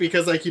it's great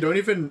because like you don't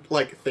even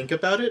like think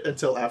about it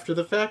until after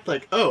the fact.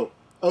 Like, oh,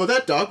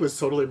 that dog was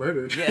totally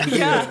murdered. Yeah.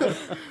 yeah.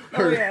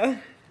 oh Or- yeah.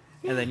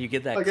 And then you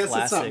get that I guess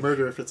classic. it's not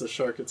murder if it's a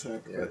shark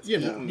attack, Yeah, but it's you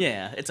know, eaten.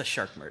 Yeah, it's a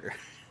shark murder.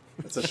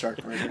 it's a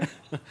shark murder.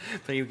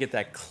 But you get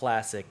that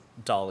classic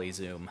dolly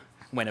zoom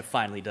when it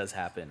finally does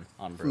happen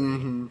on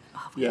Brody.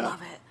 Oh, we Yeah.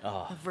 love it.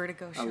 Oh. The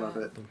vertigo shot. I love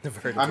it. The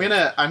vertigo.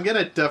 I'm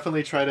gonna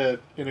definitely try to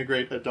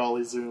integrate a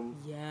dolly zoom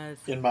Yes.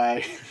 in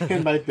my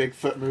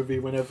Bigfoot movie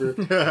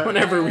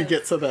whenever we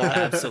get to that.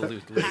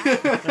 Absolutely.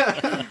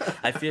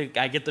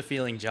 I get the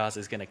feeling Jaws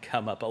is going to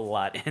come up a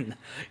lot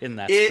in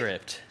that It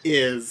script.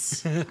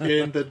 is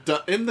in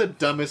the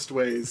dumbest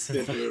ways.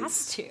 It is.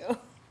 Has to.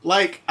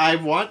 Like I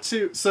want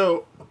to.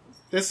 So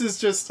this is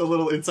just a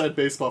little inside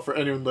baseball for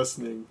anyone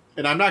listening,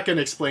 and I'm not going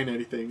to explain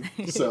anything.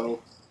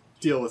 So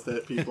deal with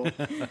it, people.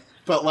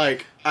 But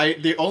like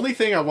the only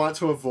thing I want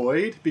to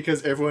avoid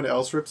because everyone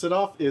else rips it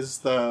off is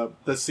the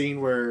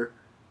scene where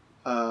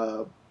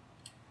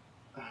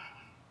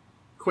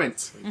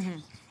Quint.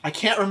 I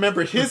can't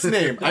remember his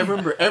name. I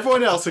remember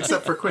everyone else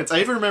except for Quint. I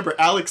even remember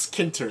Alex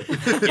Kinter.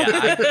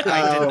 Yeah,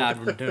 I did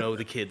not know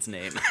the kid's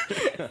name.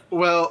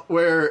 Well,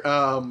 where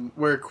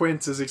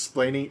Quint is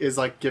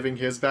like giving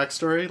his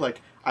backstory.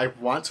 Like I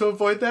want to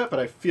avoid that, but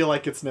I feel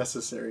like it's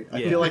necessary. I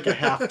Yeah. feel like I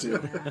have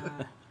to.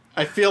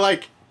 I feel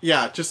like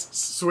just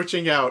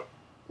switching out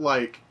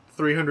like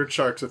 300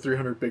 sharks with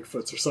 300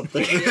 Bigfoots or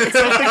something.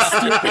 Something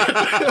stupid.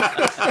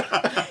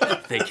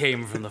 They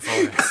came from the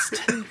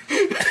forest.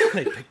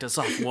 They picked us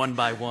off one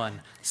by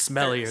one,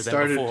 smellier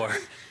Started- than before.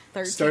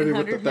 Started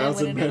with 1,300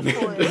 1,000 men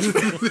men. went into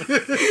the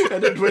forest.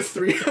 Ended with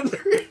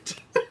 300.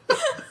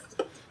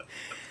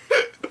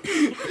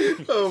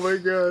 Oh my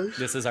gosh.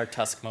 This is our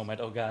Tusk moment,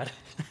 oh god.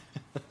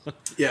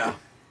 Yeah.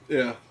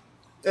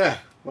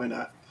 Why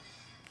not?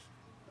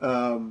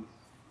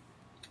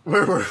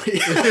 Where were we?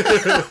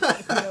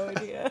 No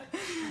idea.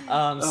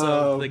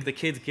 So like the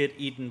kids get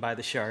eaten by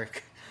the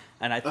shark,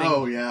 and I think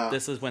Oh, yeah.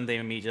 this is when they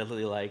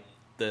immediately like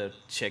the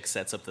chick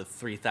sets up the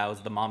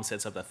mom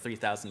sets up the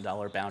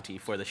 $3,000 bounty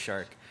for the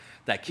shark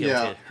that killed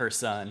Yeah. her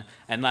son,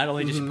 and not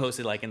only did she post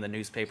it like in the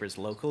newspapers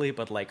locally,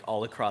 but like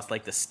all across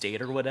like the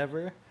state or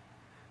whatever.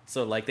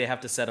 So like they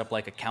have to set up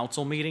like a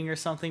council meeting or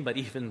something, but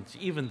even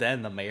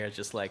then the mayor's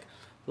just like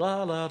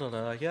la la la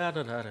la yeah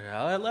da da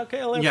da. Okay,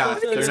 Yeah,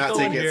 they're not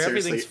taking it seriously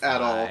everything's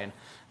at all. fine.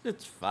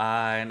 It's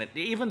fine.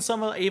 Even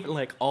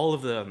like all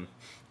of the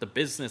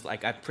business,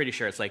 like I'm pretty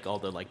sure it's like all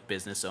the like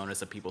business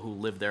owners, the people who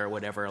live there or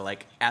whatever, are,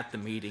 like at the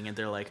meeting, and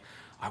they're like,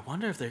 I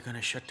wonder if they're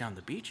gonna shut down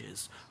the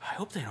beaches. I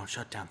hope they don't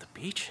shut down the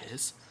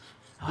beaches.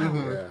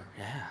 Yeah.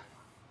 Yeah.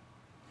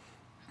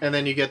 And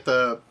then you get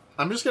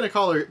I'm just going to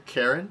call her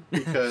Karen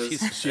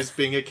because she's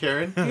being a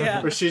Karen.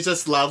 Yeah. Where she's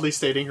just loudly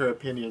stating her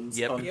opinions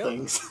Yep. on Yep.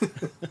 things.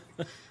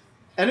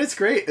 And it's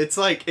great. It's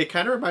like, it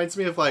kind of reminds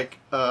me of like,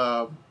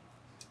 I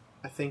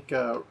think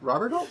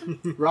Robert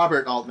Altman?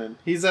 Robert Altman.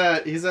 He's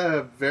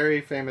a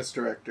very famous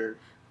director.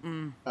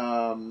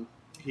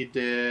 He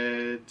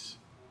did,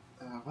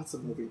 what's the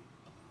movie?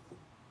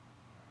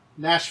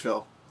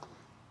 Nashville,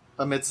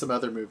 amid some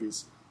other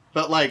movies.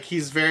 But like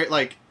he's very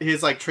like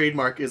his like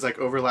trademark is like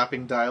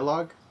overlapping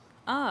dialogue.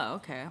 Oh,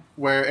 okay.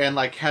 And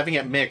like having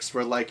it mixed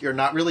where like you're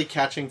not really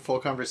catching full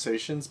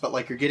conversations, but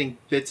like you're getting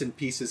bits and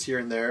pieces here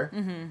and there.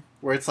 Mm-hmm.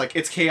 Where it's like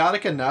it's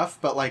chaotic enough,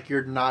 but like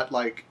you're not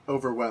like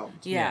overwhelmed.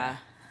 Yeah.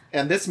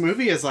 And this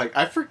movie is like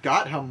I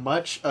forgot how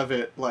much of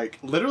it like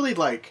literally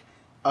like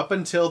up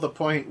until the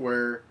point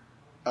where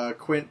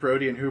Quint,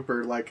 Brody, and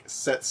Hooper like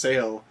set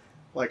sail,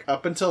 like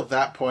up until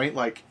that point,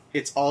 like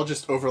it's all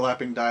just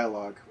overlapping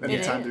dialogue.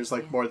 Anytime there's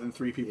like more than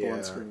 3 people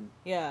on screen.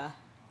 Yeah.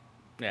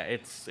 Yeah,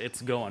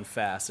 it's going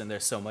fast, and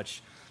there's so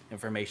much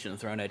information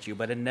thrown at you,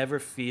 but it never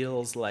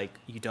feels like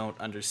you don't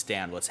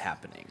understand what's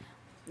happening.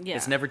 Yeah.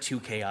 It's never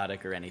too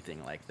chaotic or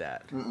anything like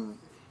that. Mm-mm.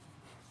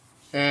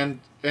 And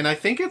I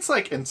think it's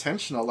like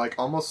intentional, like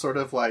almost sort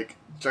of like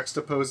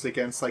juxtaposed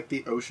against like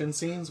the ocean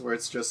scenes where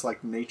it's just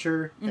like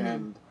nature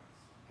and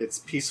it's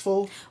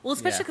peaceful. Well,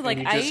 especially 'cause, like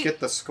and you just get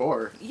the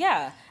score.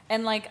 Yeah,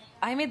 and like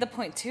I made the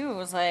point too. It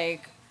was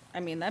like, I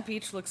mean, that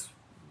beach looks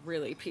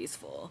really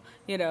peaceful.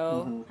 You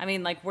know, I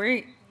mean, like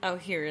we're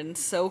out here in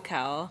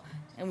SoCal,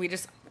 and we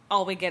just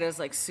all we get is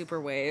like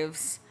super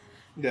waves.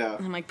 Yeah.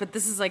 And I'm like, but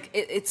this is like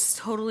it's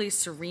totally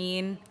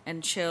serene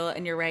and chill,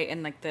 and you're right.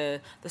 And like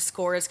the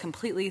score is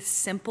completely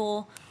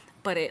simple,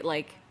 but it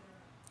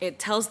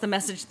tells the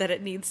message that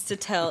it needs to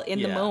tell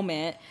in the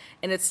moment,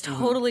 and it's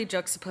totally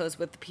juxtaposed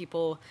with the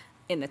people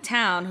in the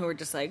town who are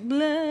just like,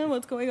 blah,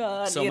 what's going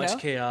on? So you much know?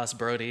 Chaos.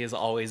 Brody is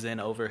always in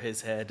over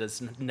his head.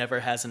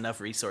 Never has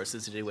enough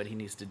resources to do what he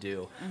needs to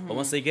do. But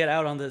once they get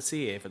out on the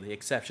sea, for the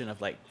exception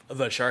of like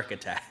the shark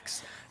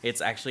attacks,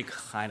 it's actually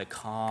kind of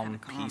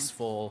calm,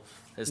 peaceful.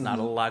 There's not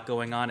a lot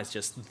going on. It's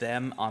just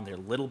them on their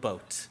little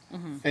boat.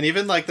 And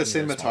even like the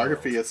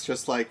cinematography, it's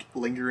just like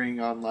lingering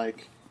on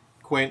like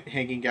Quint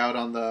hanging out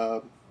on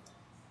the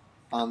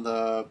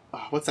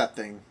what's that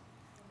thing?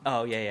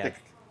 Oh yeah.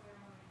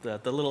 The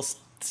little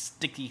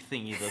sticky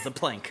thingy, the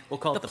plank. We'll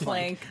call it the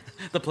plank.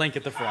 The plank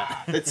at the front.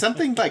 It's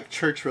something like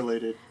church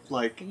related,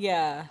 like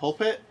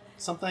pulpit,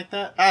 something like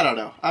that. I don't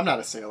know. I'm not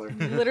a sailor.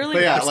 Literally,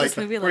 but yeah, watch like this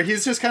movie, where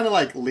he's just kind of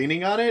like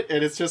leaning on it,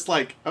 and it's just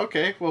like,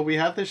 okay, well, we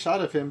have this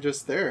shot of him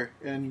just there,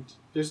 and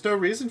there's no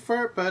reason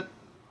for it, but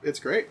it's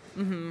great.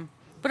 Mm-hmm.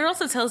 But it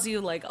also tells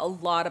you like a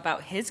lot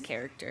about his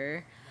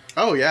character.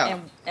 Oh yeah,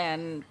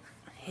 and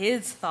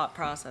his thought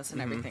process and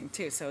everything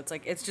too. So it's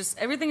like it's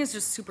everything is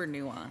just super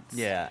nuanced.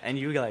 Yeah, and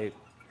you like.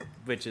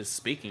 Which is,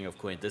 speaking of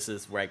Quint, this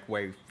is like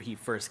where he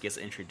first gets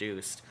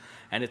introduced,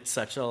 and it's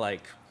such a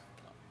like,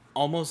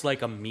 almost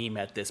like a meme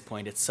at this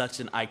point. It's such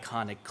an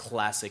iconic,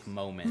 classic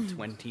moment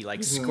when he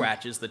like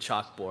scratches the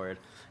chalkboard.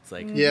 It's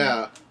like,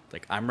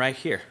 like I'm right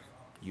here.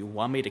 You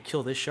want me to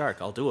kill this shark?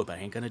 I'll do it, but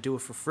I ain't gonna do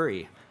it for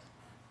free.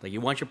 Like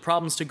you want your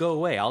problems to go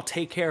away? I'll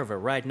take care of it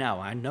right now.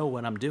 I know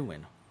what I'm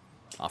doing.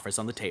 Offers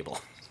on the table.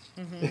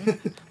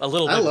 A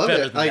little bit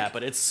better than that,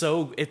 but it's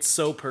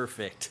so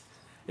perfect.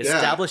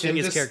 Establishing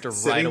his character right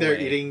sitting there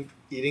away.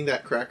 eating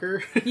that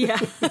cracker. Yeah.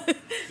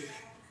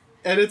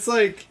 And it's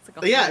like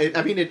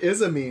I mean, it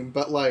is a meme,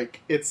 but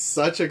like it's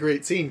such a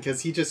great scene because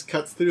he just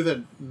cuts through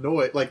the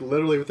noise, like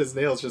literally with his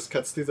nails, just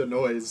cuts through the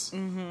noise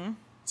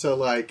to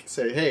like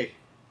say, "Hey,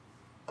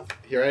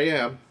 here I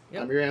am.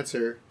 Yep. I'm your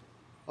answer.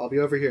 I'll be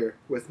over here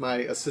with my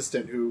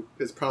assistant who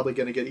is probably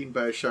going to get eaten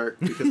by a shark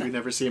because we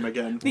never see him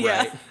again."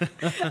 Yeah.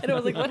 And I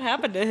was like, "What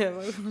happened to him?"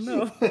 I don't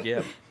know.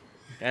 Yep.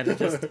 And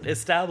just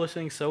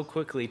establishing so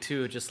quickly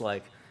too, just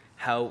like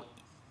how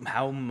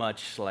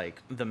much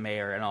like the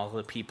mayor and all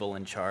the people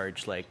in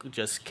charge like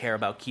just care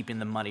about keeping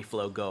the money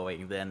flow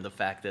going than the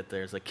fact that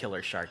there's a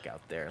killer shark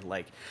out there.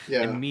 Like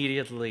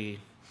immediately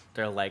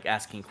they're like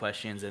asking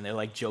questions and they're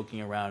like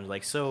joking around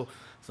like, so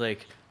it's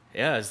like,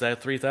 yeah, is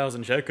that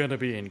 3,000 check gonna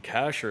be in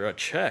cash or a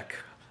check?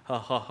 Ha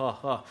ha ha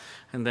ha.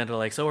 And then they're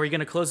like, so are you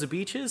gonna close the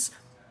beaches?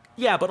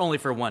 Yeah, but only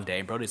for one day.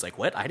 And Brody's like,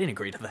 what? I didn't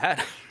agree to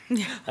that.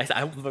 We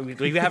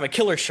have a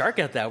killer shark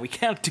at that. We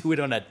can't do it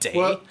on a day.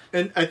 Well,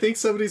 and I think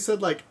somebody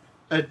said, like,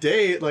 a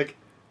day, like,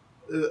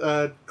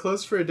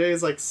 closed for a day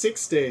is like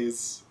 6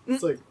 days.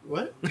 It's like,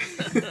 what?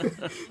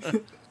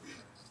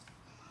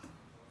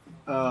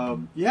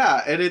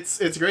 Yeah, and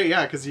it's great,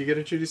 yeah, because you get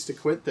introduced to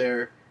Quint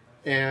there.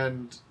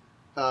 And,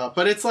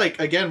 but it's like,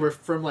 again, we're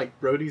from, like,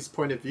 Brody's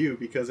point of view,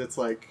 because it's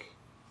like,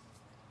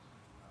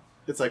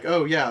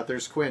 oh yeah,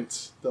 there's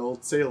Quint, the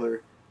old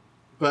sailor,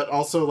 but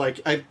also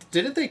like,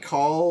 didn't they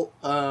call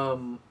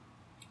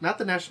not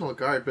the National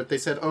Guard, but they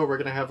said, oh, we're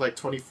gonna have like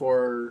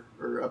 24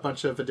 or a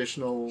bunch of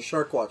additional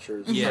shark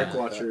watchers, shark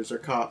watchers or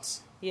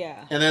cops.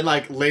 Yeah, and then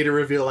like later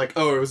reveal like,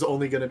 oh, it was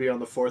only gonna be on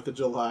the 4th of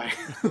July.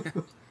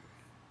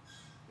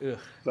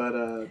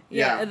 But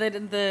yeah, and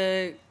then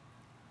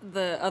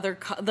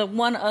the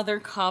one other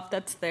cop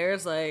that's there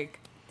is like,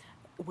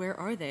 where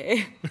are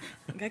they?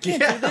 Like, I can't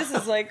do this.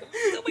 It's like,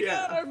 oh my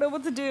god, I don't know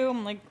what to do.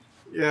 I'm like,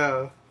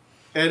 yeah.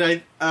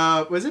 And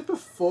I was it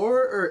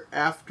before or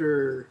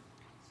after?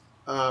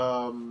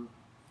 No,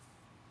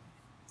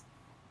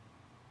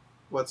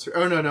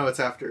 it's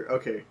after.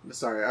 Okay,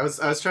 sorry. I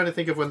was trying to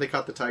think of when they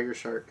caught the tiger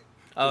shark.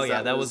 Oh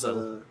yeah, that was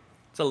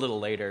It's a little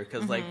later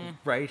because like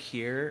right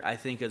here, I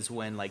think is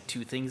when like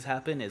two things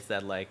happen. Is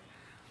that like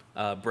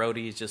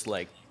Brody just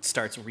like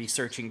starts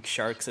researching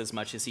sharks as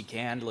much as he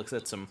can, looks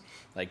at some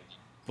like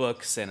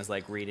books and is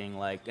like reading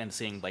like and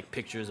seeing like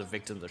pictures of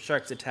victims of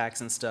sharks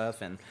attacks and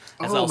stuff. And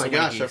Oh my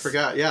gosh, I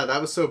forgot. Yeah, that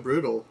was so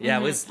brutal. Yeah,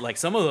 it was like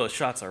some of those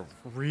shots are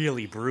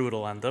really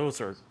brutal, and those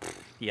are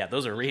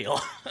real.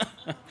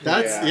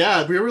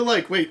 We were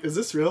like, wait, is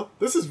this real?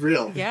 This is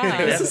real.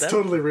 Yeah. This is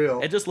totally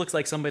real. It just looks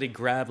like somebody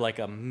grabbed like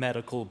a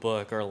medical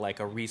book or like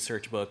a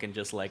research book and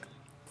just like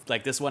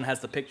this one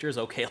has the pictures.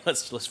 Okay,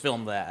 let's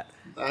film that.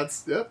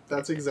 That's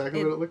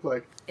exactly what it looked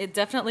like. It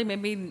definitely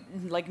made me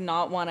like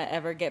not want to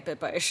ever get bit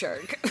by a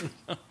shark.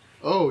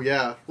 Oh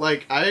yeah,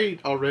 like I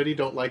already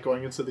don't like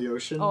going into the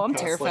ocean. Oh, I'm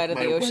past, terrified like,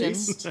 of the my ocean.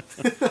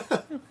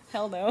 waist.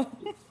 Hell no.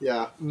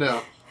 Yeah,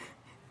 no.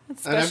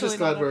 And I'm just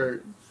glad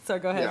we're. So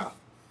go ahead. Yeah.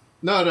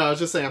 No, I was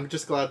just saying. I'm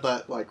just glad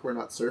that like we're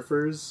not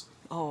surfers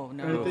Oh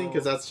no. or anything,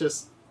 because that's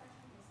just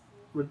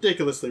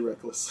ridiculously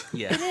reckless.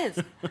 Yeah. It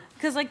is.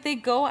 Because, like, they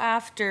go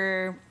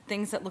after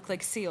things that look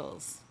like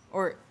seals.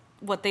 Or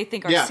what they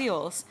think are Yeah.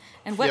 seals.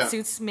 And Yeah.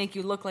 wetsuits make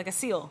you look like a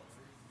seal.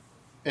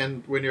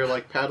 And when you're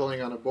like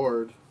paddling on a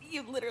board,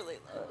 You literally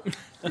look.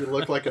 you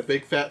look like a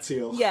big fat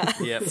seal. Yeah.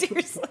 Yep.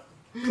 Seriously.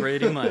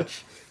 Pretty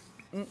much.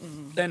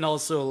 And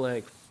also,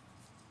 like,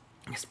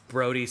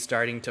 Brody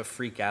starting to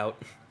freak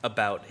out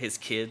about his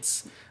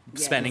kids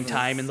spending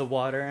time in the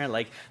water. And,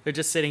 like, they're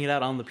just sitting it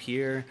out on the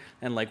pier,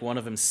 and, like, one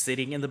of them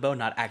sitting in the boat,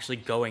 not actually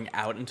going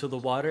out into the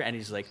water. And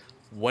he's like,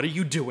 what are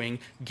you doing?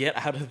 Get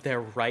out of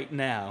there right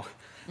now.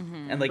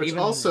 And, like, Which even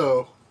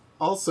also,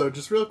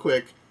 just real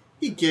quick,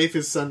 he gave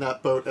his son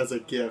that boat as a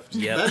gift.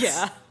 Yep.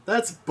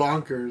 That's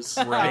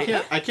bonkers.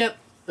 Right. I can't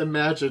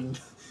imagine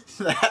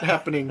that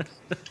happening.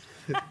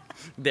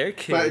 their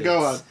kids But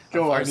go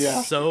on, are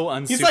yeah. so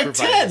unsupervised. He's like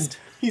 10!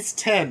 He's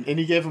 10, and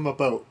he gave him a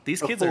boat.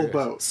 These a kids full are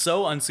boat.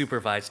 so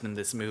unsupervised in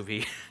this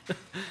movie.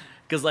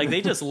 Because, like,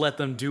 they just let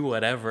them do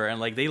whatever. And,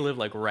 like, they live,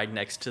 like, right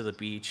next to the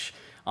beach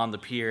on the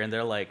pier. And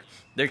they're, like,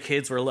 their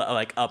kids were,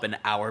 like, up an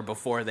hour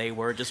before they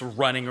were just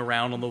running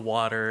around on the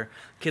water.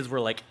 Kids were,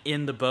 like,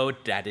 in the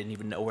boat. Dad didn't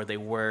even know where they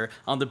were.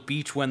 On the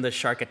beach when the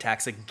shark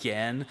attacks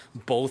again,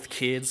 both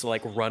kids,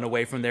 like, run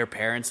away from their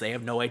parents. They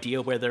have no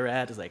idea where they're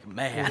at. It's like,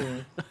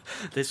 man,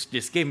 this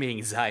just gave me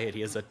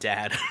anxiety as a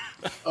dad.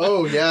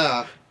 Oh,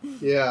 yeah.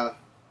 Yeah.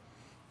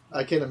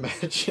 I can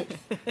imagine.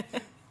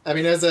 I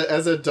mean, as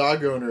a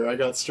dog owner, I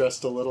got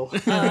stressed a little.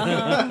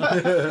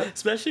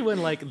 Especially when,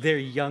 like, their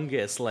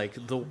youngest, like,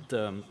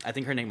 the I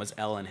think her name was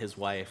Ellen, his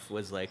wife,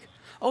 was like,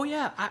 oh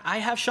yeah, I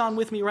have Sean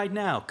with me right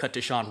now. Cut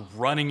to Sean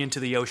running into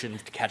the ocean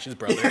to catch his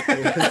brother.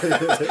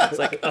 It's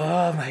like,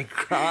 oh my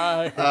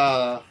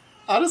god.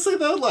 Honestly,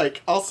 though,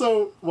 like,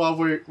 also, while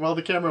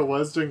the camera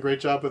was doing a great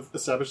job with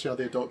establishing all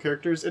the adult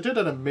characters, it did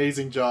an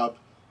amazing job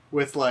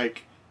with,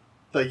 like,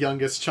 the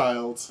youngest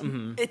child.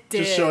 It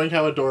did. Just showing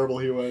how adorable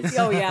he was.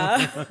 Oh,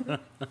 yeah.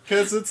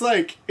 Because it's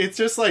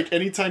just like,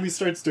 anytime he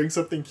starts doing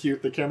something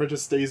cute, the camera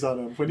just stays on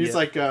him. When he's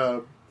like,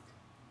 well,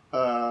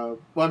 I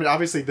mean,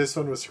 obviously this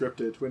one was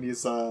scripted, when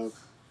he's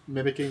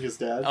mimicking his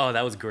dad. Oh,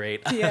 that was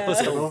great. Yeah.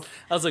 that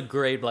was a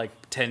great, like,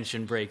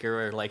 tension breaker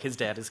where, like, his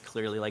dad is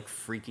clearly, like,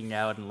 freaking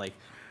out and, like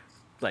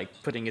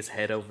putting his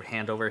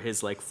hand over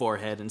his, like,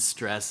 forehead in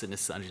stress, and his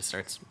son just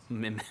starts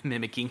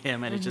mimicking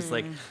him, and it's just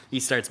like he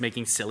starts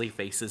making silly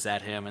faces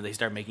at him, and they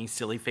start making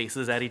silly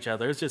faces at each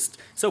other. It's just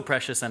so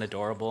precious and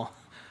adorable.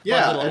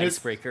 Yeah, Fun little and it's-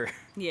 icebreaker.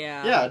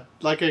 Yeah. Yeah,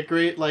 like a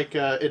great, like,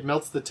 it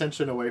melts the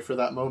tension away for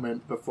that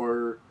moment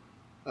before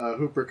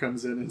Hooper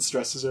comes in and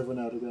stresses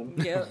everyone out again.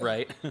 Yeah.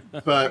 Right.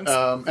 But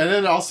and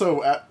then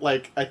also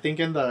like, I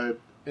think in the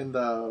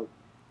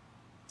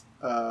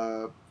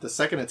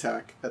second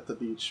attack at the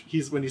beach,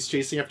 when he's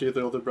chasing after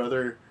the older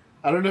brother,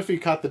 I don't know if he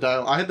caught the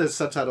dial. I had the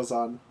subtitles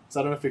on, so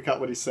I don't know if he caught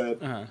what he said.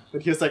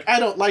 But he was like, I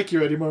don't like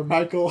you anymore,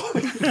 Michael.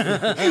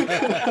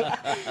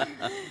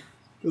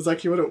 It was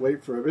like he wouldn't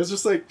wait for him. It was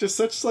just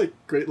such like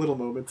great little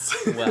moments.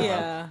 Wow.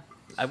 Yeah.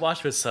 I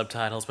watched with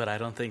subtitles, but I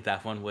don't think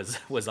that one was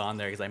on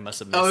there because I must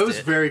have missed Oh, it was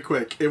very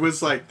quick. It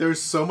was like there was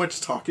so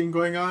much talking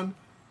going on.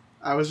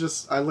 I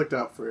looked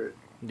out for it.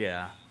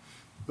 Yeah.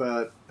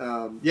 But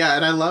yeah,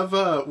 and I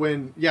love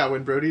when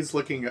Brody's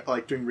looking at,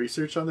 like, doing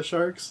research on the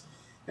sharks,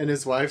 and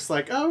his wife's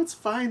like, "Oh, it's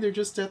fine. They're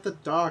just at the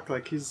dock.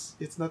 Like,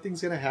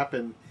 nothing's gonna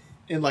happen."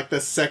 And like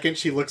the second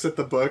she looks at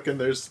the book and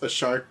there's a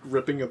shark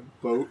ripping a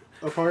boat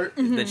apart,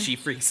 Then she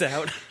freaks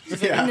out.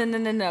 yeah,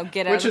 No.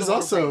 Get out which of is the water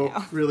also right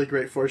now. really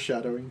great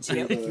foreshadowing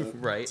to the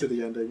Right. to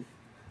the ending.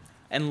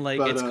 And, like,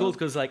 But, it's cool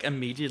because, like,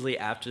 immediately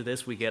after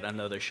this, we get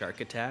another shark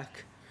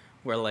attack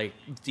where, like,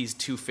 these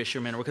two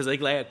fishermen, because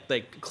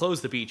they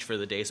close the beach for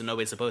the day, so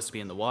nobody's supposed to be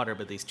in the water,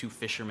 but these two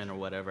fishermen or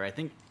whatever, I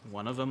think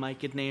one of them might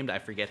get named, I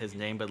forget his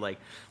name, but, like,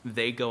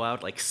 they go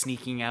out, like,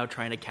 sneaking out,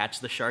 trying to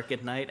catch the shark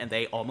at night, and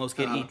they almost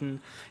get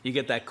eaten. You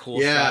get that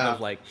cool Yeah. shot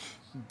of, like,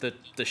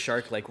 the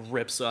shark like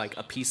rips like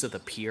a piece of the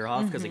pier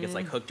off because it gets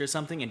like hooked or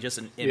something, and just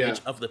an image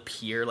of the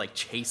pier like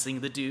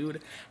chasing the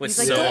dude was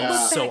He's so like, "Don't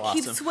look so back,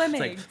 awesome. keep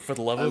swimming." It's like, for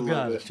the love I of love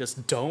God, it.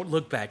 just don't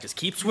look back. Just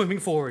keep swimming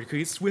forward.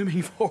 Keep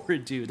swimming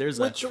forward, dude. There's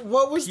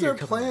What was pier their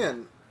coming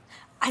plan?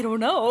 I don't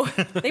know.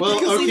 They Well,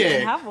 probably okay.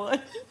 didn't have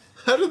one.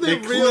 How did they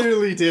They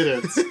clearly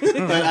didn't.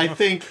 But I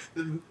think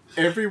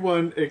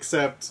everyone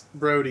except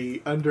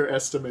Brody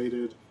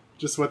underestimated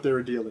just what they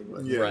were dealing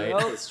with. Yeah, Right.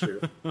 that's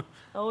true.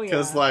 Oh yeah.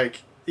 Because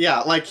like he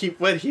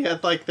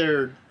had like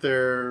their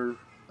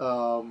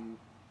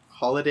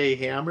holiday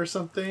ham or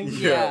something.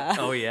 yeah.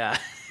 Oh yeah.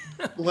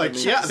 Like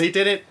they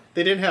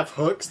didn't have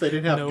hooks, they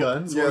didn't have Nope.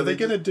 guns. Yeah, What are they they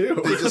gonna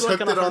do? They just Like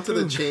hooked on it a onto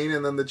the harpoon. chain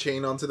and then the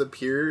chain onto the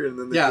pier and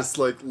then they Yeah. just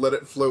like let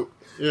it float.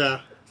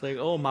 Yeah. It's like,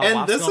 oh, my And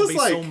wife's this gonna is be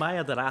so like-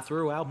 mad that I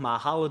threw out my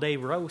holiday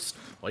roast.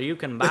 Well, you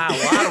can buy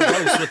a lot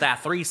of roast with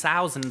that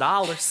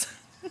 $3,000.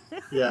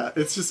 Yeah.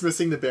 It's just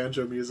missing the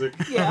banjo music.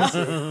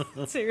 Yeah.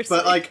 Seriously.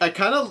 But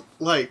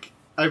like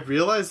I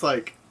realized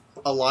like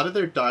a lot of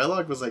their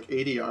dialogue was like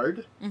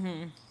ADR'd.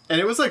 Mm-hmm. And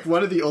it was like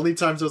one of the only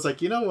times I was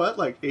like, you know what?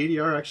 Like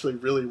ADR actually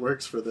really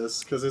works for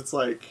this because it's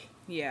like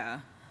yeah.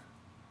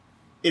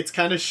 it's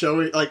kind of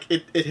showing like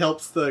it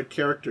helps the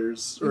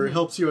characters or it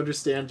helps you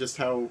understand just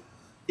how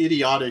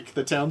idiotic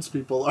the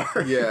townspeople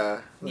are.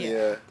 Yeah.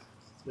 Yeah.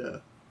 Yeah.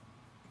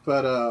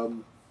 But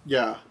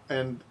yeah,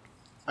 and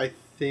I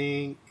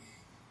think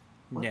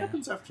what Yeah.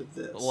 happens after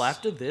this? Well,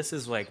 after this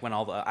is like when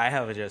I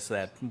have it just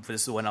that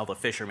this is when all the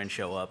fishermen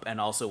show up, and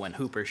also when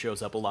Hooper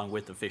shows up along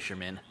with the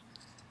fishermen.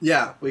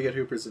 Yeah, we get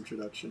Hooper's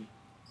introduction.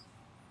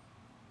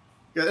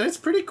 Yeah, and it's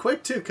pretty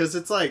quick too, because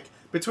it's like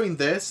between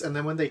this and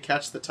then when they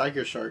catch the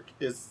tiger shark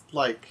is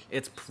like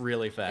It's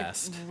really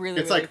fast. It's really.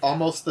 it's really like fast.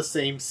 almost the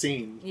same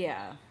scene.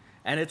 Yeah.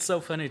 And it's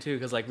so funny too,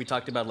 because like we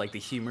talked about like the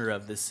humor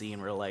of this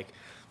scene, where like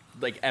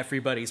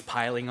everybody's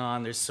piling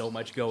on. There's so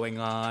much going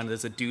on.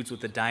 There's the dudes with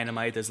the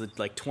dynamite. There's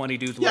like 20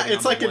 dudes Yeah, living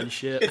it's on like the one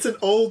ship. it's an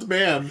old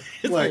man,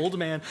 It's like an old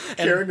man and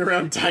carrying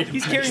around dynamite.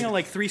 he's carrying on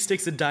like 3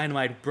 sticks of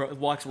dynamite.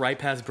 Walks right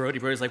past Brody.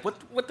 Brody's like,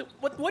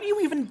 what are you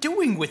even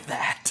doing with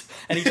that?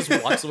 And he just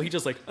walks away. He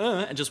just like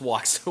and just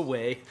walks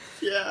away.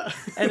 Yeah,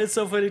 And it's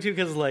so funny too,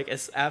 because like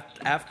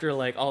after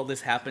like all this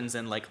happens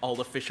and like all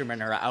the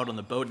fishermen are out on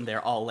the boat and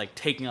they're all like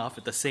taking off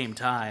at the same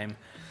time,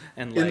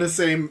 and like in the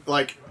same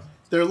like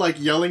they're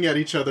like yelling at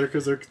each other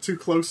because they're too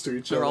close to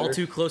each other. they're all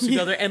too close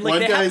together, and like One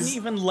they guy's- haven't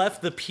even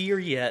left the pier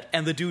yet,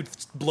 and the dude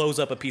blows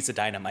up a piece of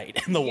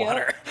dynamite in the Yep.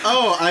 water.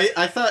 Oh,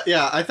 I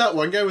thought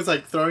one guy was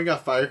like throwing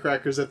off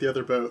firecrackers at the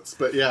other boats,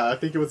 but yeah, I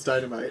think it was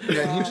dynamite.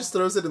 Yeah, and he just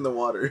throws it in the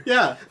water.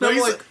 Yeah, no, I'm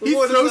he's like, he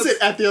what is throws this?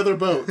 it at the other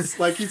boats,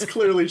 like he's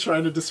clearly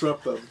trying to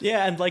disrupt them.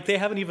 Yeah, and like they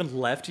haven't even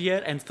left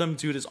yet, and some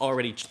dude is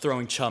already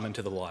throwing chum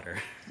into the water.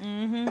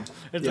 Mm-hmm. And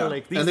Yeah, they're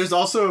like, these and there's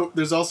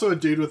also a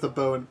dude with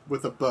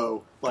a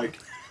bow, like,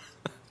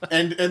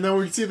 and then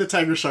we see the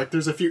tiger shark.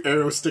 There's a few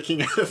arrows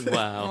sticking out of it.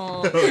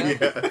 wow, Oh,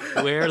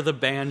 yeah. where are the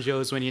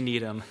banjos when you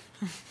need them?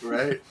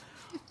 Right?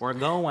 We're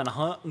going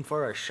hunting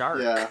for a shark.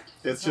 Yeah,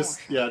 it's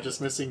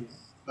just missing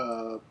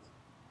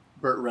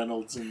Burt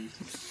Reynolds and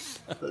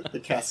the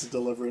cast of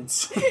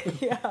Deliverance.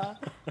 Yeah.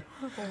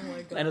 Oh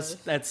my god. And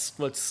that's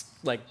what's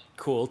like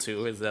cool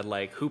too, is that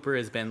like Hooper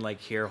has been like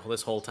here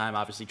this whole time,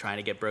 obviously trying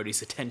to get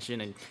Brody's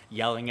attention and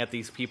yelling at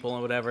these people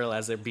and whatever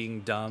as they're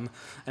being dumb,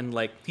 and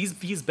like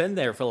he's been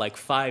there for like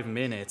 5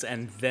 minutes,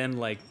 and then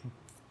like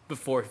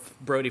before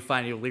Brody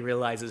finally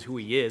realizes who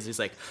he is, he's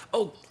like,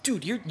 "Oh,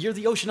 dude, you're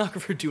the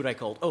oceanographer dude I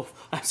called. Oh,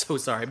 I'm so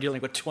sorry. I'm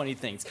dealing with 20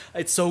 things.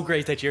 It's so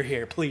great that you're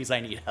here. Please,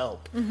 I need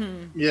help."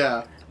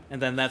 Yeah,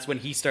 And then that's when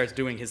he starts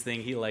doing his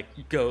thing. He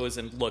like goes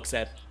and looks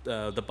at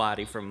the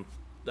body from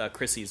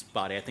Chrissy's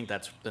body. I think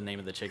that's the name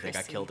of the chick that got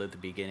Chrissy. killed at the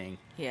beginning.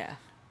 Yeah.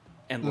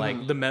 And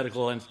like the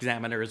medical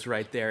examiner is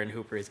right there, and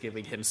Hooper is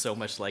giving him so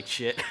much like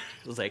shit.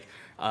 It was like,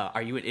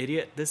 "Are you an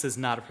idiot? This is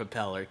not a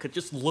propeller. Could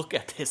just look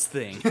at this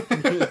thing."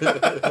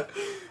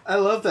 I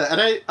love that, and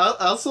I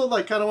also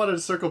like kind of wanted to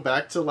circle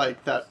back to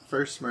like that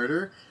first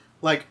murder.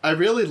 Like, I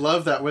really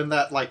love that when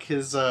that like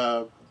his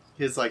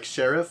like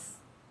sheriff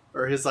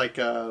or his like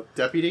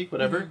deputy,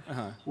 whatever,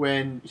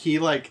 when he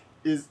like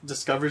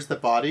discovers the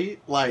body,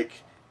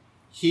 like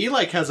he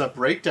like has a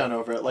breakdown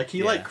over it. Like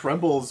he like Yeah.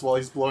 crumbles while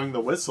he's blowing the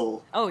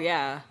whistle, Oh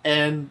yeah.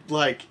 and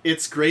like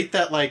it's great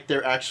that like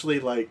they're actually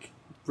like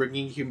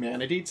bringing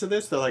humanity to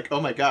this. They're like,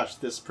 oh my gosh,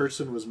 this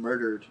person was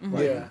murdered.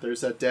 Like, Yeah.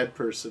 there's a dead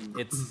person.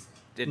 It's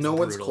No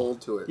one's brutal.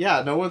 cold to it.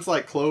 Yeah, no one's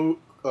like cold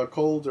or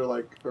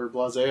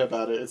blasé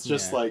about it. It's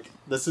just Yeah. like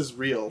this is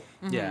real.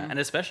 Yeah, and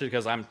especially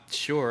because I'm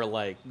sure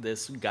like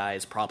this guy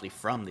is probably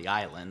from the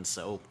island,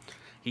 so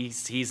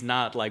he's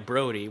not like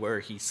Brody where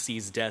he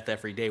sees death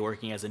every day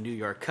working as a New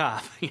York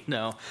cop. You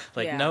know,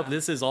 like Yeah. nope,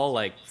 this is all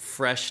like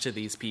fresh to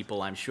these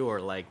people. I'm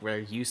sure like we're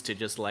used to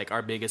just like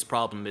our biggest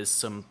problem is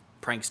some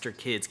prankster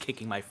kids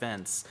kicking my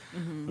fence.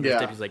 And this Yeah.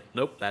 deputy's like,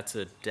 nope, that's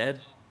a dead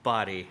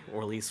body,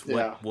 or at least what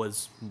Yeah.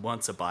 was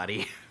once a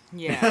body.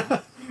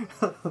 Yeah.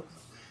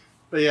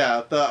 But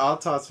yeah, the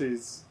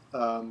autopsy's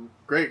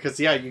great because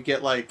you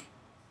get like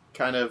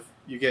kind of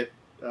you get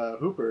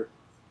Hooper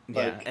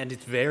Like, and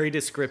it's very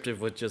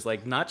descriptive with just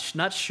like not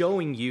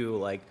showing you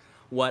like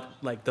what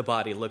like the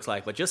body looks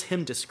like, but just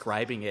him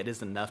describing it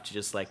is enough to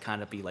just like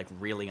kind of be like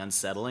really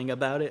unsettling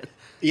about it.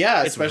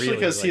 yeah, It's especially really,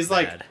 because like, he's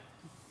like bad.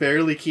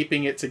 barely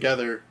keeping it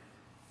together.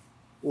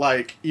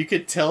 Like, you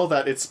could tell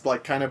that it's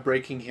like kind of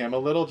breaking him a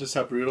little, just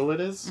how brutal it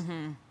is.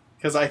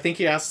 Because I think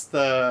he asked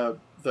the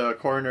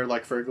coroner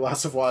like for a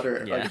glass of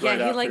water. Yeah. Like, Yeah, right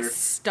he after. like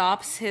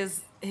stops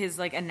his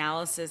like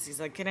analysis. He's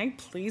like, "Can I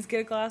please get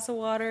a glass of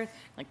water?"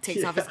 Like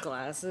takes off his Yeah.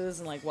 glasses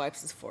and like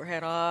wipes his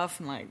forehead off.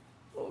 And like,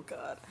 oh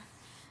god.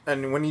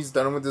 And when he's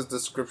done with his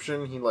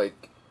description, he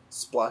like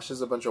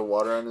splashes a bunch of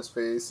water on his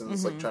face and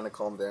is like trying to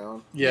calm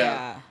down.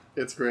 Yeah,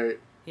 it's great.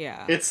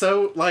 Yeah. It's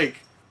so like,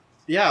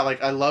 yeah,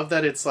 like I love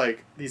that it's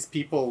like these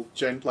people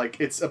like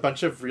it's a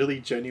bunch of really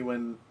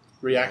genuine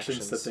reactions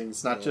to Reactions,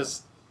 things, not yeah.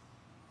 just.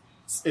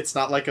 It's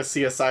not like a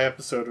CSI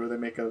episode where they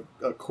make a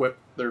quip.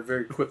 They're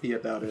very quippy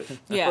about it,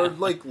 yeah. Or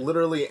like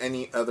literally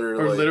any other.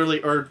 or like,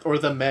 literally, or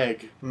the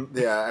Meg.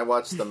 Yeah, I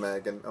watched the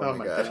Meg and oh,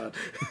 my god.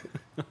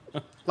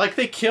 Like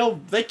they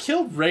killed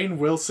Rainn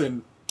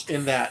Wilson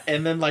in that,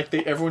 and then like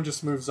everyone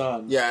just moves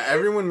on. Yeah,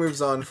 everyone moves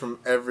on from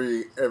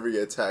every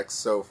attack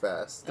so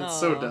fast. It's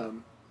so Aw.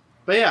 dumb.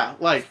 But yeah,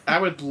 like I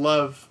would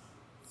love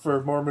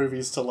for more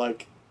movies to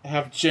like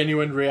have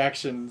genuine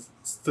reactions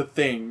to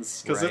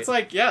things, because it's Right.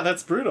 like, yeah,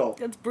 that's brutal.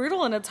 It's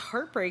brutal and it's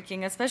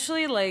heartbreaking,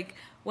 especially like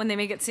when they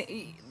make it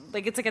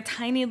like it's like a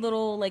tiny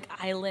little like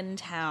island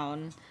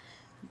town.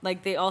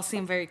 Like they all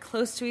seem very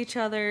close to each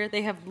other.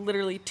 They have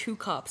literally 2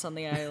 cops on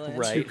the island.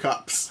 Right. Two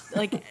cops.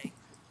 Like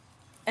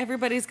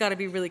everybody's got to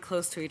be really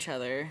close to each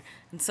other,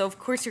 and so of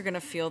course you're gonna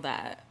feel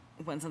that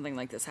when something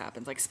like this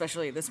happens, like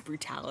especially this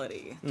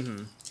brutality.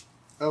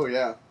 Oh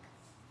yeah.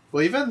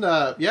 Well, even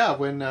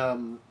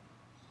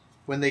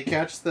when they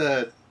catch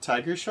the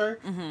tiger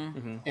shark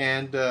and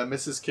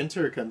Mrs.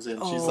 Kinter comes in,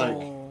 she's like,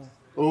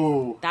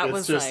 "Oh, That it's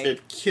was just like-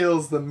 it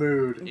kills the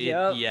mood."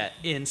 Yep. Yeah,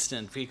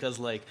 instant, because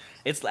like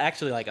it's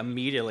actually like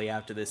immediately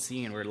after this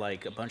scene where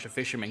like a bunch of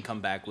fishermen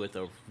come back with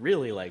a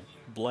really like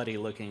bloody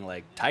looking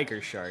like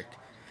tiger shark.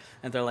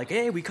 And they're like,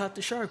 "Hey, we caught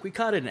the shark, we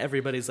caught it." And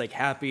everybody's like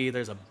happy.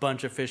 There's a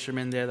bunch of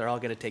fishermen there. They're all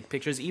gonna take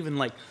pictures. Even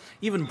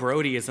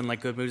Brody is in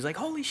like good mood. He's like,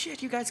 "Holy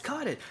shit, you guys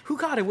caught it! Who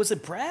caught it? Was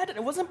it Brad?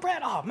 It wasn't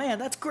Brad. Oh man,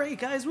 that's great,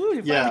 guys! Woo,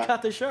 you finally Yeah.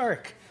 caught the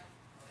shark."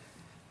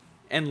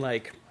 And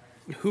like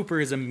Hooper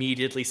is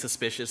immediately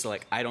suspicious.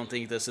 Like, I don't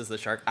think this is the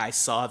shark. I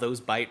saw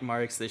those bite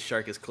marks. This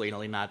shark is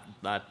clearly not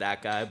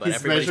that guy. But He's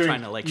everybody's measuring,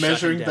 trying to like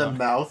measuring shut him the down.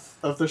 mouth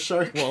of the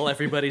shark. Well,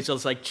 everybody's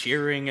just like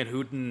cheering and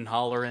hooting and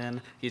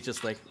hollering. He's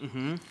just like,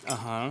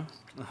 no,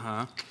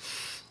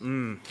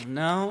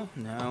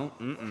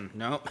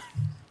 no.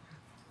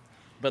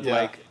 But Yeah.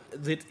 like,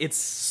 it's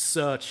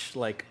such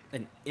like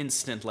an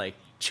instant like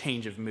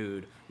change of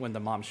mood when the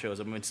mom shows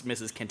up, when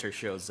Mrs. Kinter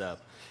shows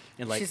up,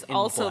 and like She's in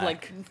also black.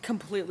 like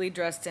completely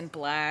dressed in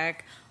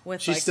black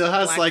with She like still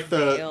has black like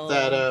veil.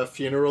 that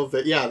funeral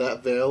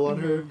that veil on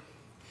her,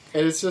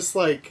 and it's just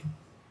like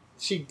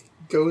she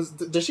goes.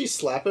 Does she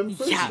slap him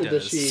first? Yeah. or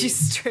does she? She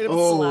straight up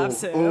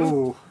slaps him.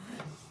 Oh,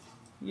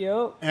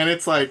 Yep. and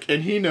it's like,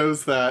 and he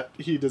knows that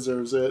he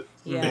deserves it.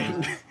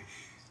 Yeah.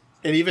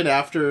 And even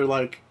after,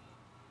 like,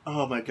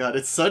 oh my god,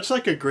 it's such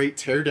like a great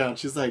teardown.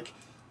 She's like,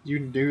 you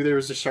knew there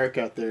was a shark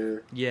out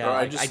there. yeah, Or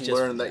I like, just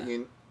learned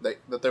that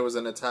that there was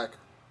an attack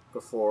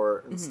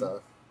before and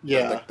stuff. Yeah.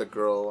 And, like the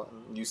girl,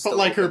 you still But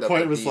like her opened up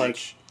point the was like,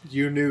 beach.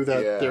 you knew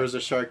that Yeah. there was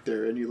a shark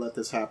there, and you let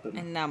this happen.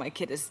 And now my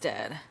kid is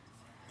dead.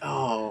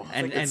 Oh,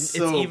 and like, and it's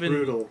it's so even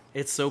brutal.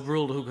 It's so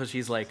brutal because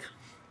she's like,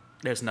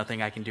 "There's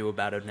nothing I can do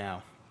about it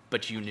now,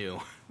 but you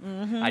knew.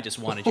 I just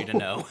wanted you to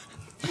know."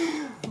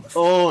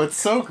 Oh, it's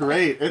so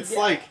great. It's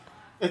like,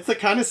 it's the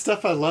kind of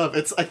stuff I love.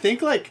 I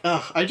think like,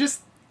 I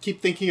just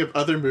keep thinking of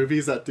other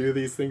movies that do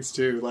these things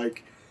too.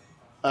 Like,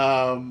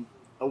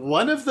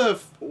 one of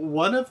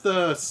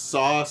the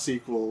Saw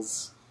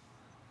sequels.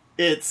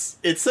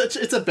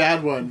 It's a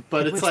bad one,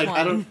 but it's Which like, I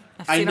one? don't.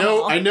 I've I seen 'em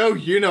know, all. I know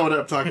you know what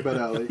I'm talking about,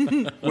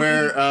 Allie.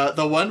 Where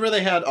the one where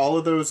they had all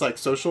of those like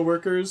social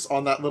workers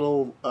on that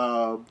little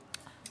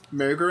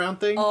merry-go-round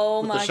thing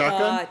Oh with my the shotgun.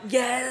 god.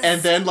 Yes.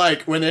 And then,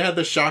 like, when they had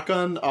the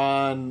shotgun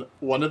on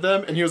one of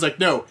them, and he was like,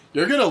 "No,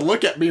 you're gonna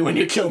look at me when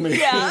you kill me."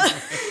 Yeah.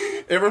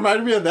 It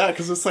reminded me of that,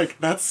 because it's like,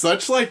 that's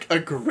such, like, a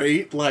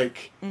great,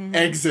 like,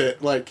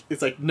 exit. Like,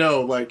 it's like,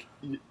 no, like,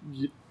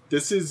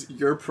 this is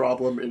your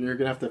problem, and you're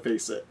gonna have to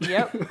face it.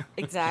 Yep.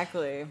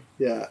 Exactly.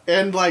 Yeah.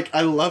 And, like,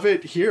 I love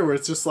it here, where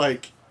it's just,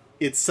 like,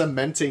 it's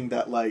cementing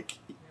that, like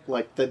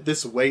that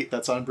this weight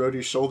that's on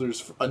Brody's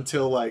shoulders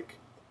until, like,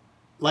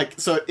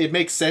 so it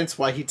makes sense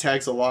why he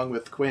tags along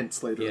with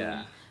Quint later Yeah.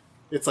 on.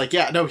 It's like,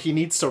 yeah, no, he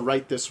needs to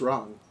right this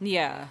wrong.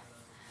 Yeah.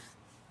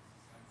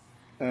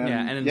 And,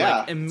 Yeah, and yeah,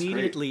 like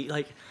immediately,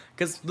 like,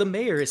 because the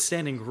mayor is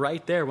standing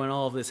right there when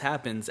all of this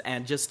happens,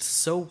 and just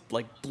so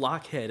like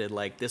blockheaded.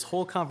 Like this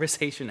whole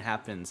conversation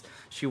happens.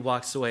 She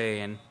walks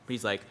away, and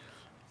he's like,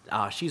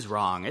 "Ah, she's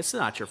wrong. It's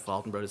not your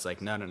fault." And Brody's like,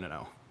 "No, no, no,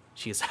 no.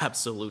 She is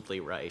absolutely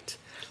right.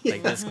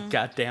 Like this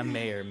goddamn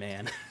mayor,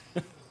 man."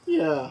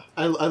 Yeah,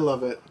 I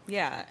love it.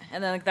 Yeah,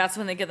 and then like that's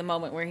when they get the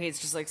moment where he's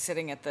just like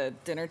sitting at the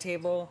dinner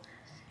table,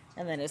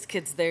 and then his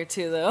kid's there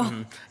too,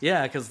 though.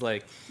 Yeah, because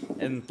like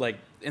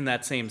in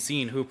that same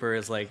scene, Hooper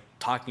is like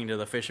talking to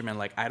the fisherman,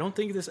 like, I don't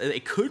think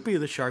it could be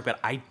the shark, but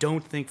I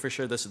don't think for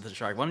sure this is the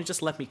shark. Why don't you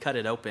just let me cut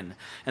it open?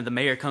 And the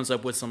mayor comes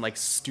up with some like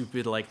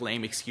stupid, like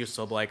lame excuse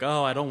of like,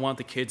 oh, I don't want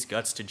the kid's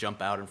guts to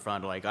jump out in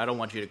front. Like, I don't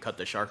want you to cut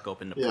the shark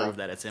open to prove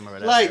that it's him or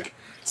whatever. Like,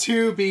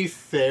 to be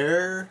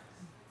fair,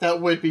 that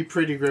would be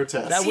pretty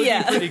grotesque. That would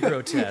be pretty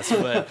grotesque,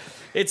 but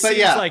it seems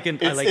like an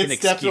it's excuse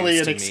definitely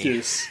an to me.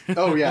 excuse.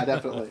 Oh yeah,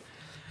 definitely.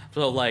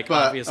 So, like,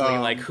 But, obviously,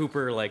 like,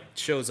 Hooper, like,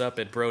 shows up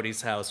at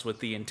Brody's house with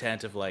the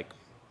intent of, like,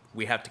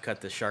 we have to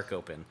cut this shark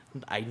open.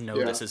 I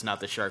know this is not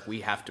the shark. We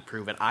have to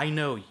prove it. I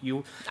know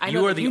you.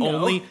 You are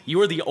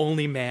the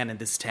only man in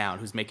this town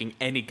who's making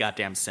any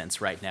goddamn sense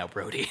right now,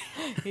 Brody.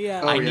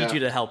 Yeah. I need you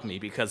to help me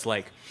because,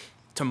 like,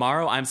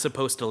 tomorrow I'm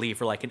supposed to leave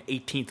for, like, an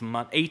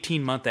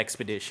 18-month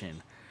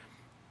expedition.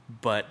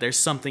 But there's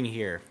something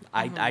here.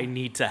 I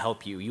need to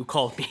help you. You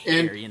called me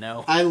here, you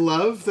know? I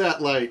love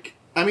that, like,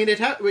 I mean, it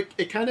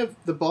kind of,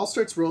 the ball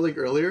starts rolling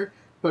earlier,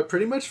 but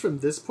pretty much from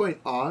this point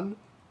on,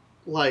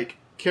 like,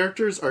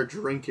 characters are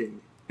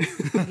drinking.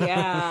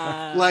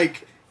 Yeah.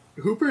 Like,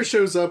 Hooper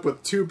shows up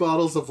with 2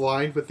 bottles of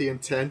wine with the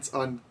intent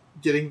on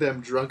getting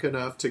them drunk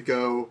enough to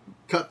go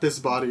cut this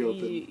body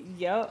open.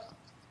 Yep.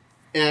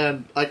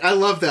 And, like, I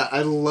love that.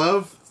 I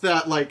love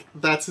that, like,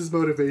 that's his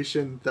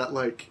motivation, that,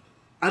 like,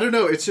 I don't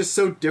know, it's just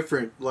so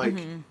different, like,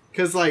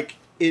 because, like,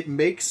 it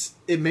makes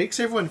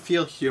everyone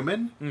feel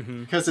human,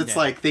 because it's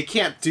like, they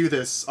can't do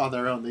this on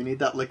their own. They need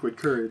that liquid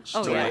courage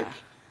to, like,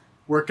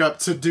 work up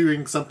to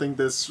doing something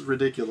this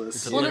ridiculous.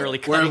 It's literally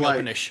cutting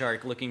open a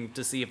shark, looking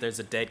to see if there's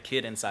a dead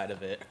kid inside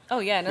of it. Oh,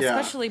 yeah, and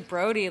especially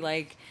Brody,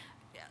 like,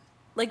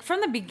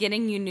 from the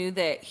beginning, you knew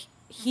that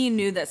he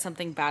knew that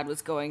something bad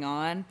was going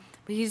on,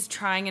 but he's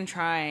trying and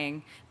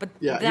trying. But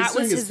that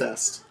was his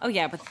best. Oh,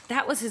 yeah, but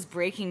that was his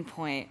breaking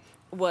point.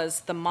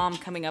 Was the mom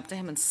coming up to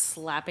him and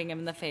slapping him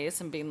in the face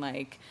and being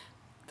like,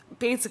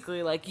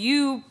 basically like,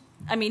 you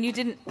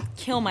didn't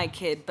kill my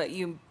kid, but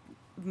you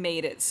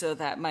made it so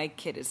that my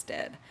kid is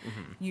dead.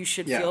 You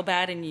should feel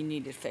bad and you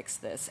need to fix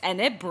this. And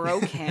it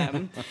broke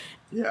him.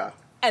 Yeah.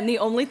 And the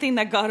only thing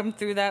that got him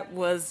through that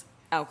was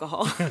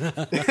alcohol.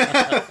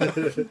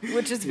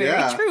 Which is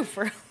very true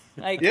for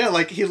like... Yeah,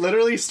 like he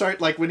literally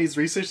like when he's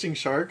researching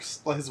sharks,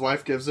 his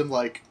wife gives him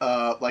like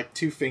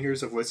 2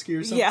 fingers of whiskey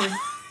or something. Yeah.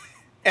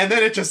 And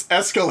then it just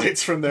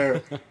escalates from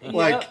there.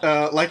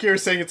 Like you were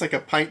saying, it's like a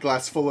pint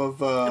glass full of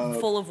wine.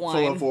 Full of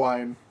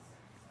wine.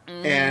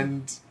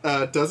 And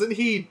doesn't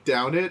he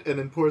down it and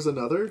then pours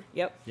another?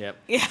 Yep. Yeah.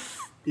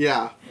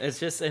 Yeah.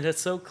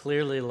 It's so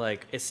clearly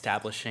like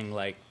establishing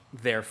like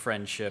their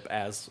friendship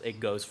as it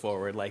goes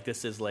forward. Like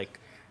this is like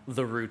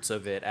the roots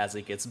of it as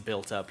it gets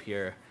built up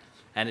here,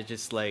 and it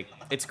just like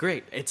it's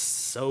great. It's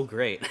so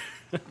great.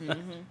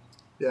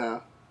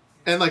 Yeah,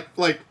 and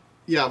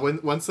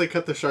once they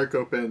cut the shark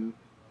open.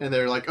 And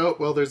they're like, oh,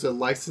 well, there's a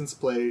license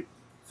plate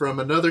from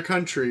another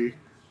country.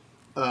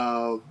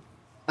 I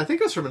think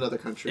it was from another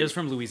country. It was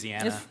from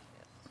Louisiana.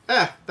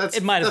 That's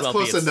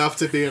close enough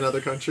to be another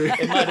country.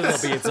 It might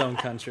as well be its own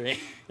country.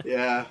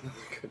 Yeah.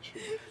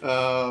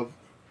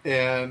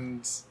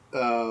 And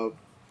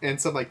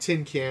some, like,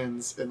 tin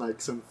cans and,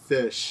 like, some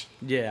fish.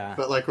 Yeah.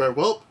 But, like,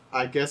 well,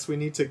 I guess we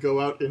need to go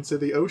out into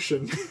the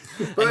ocean.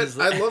 But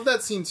I love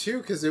that scene, too,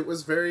 because it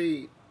was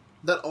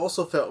that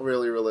also felt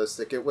really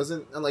realistic. It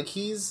wasn't, like,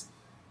 he's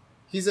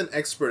an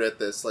expert at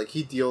this. Like,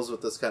 he deals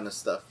with this kind of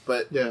stuff.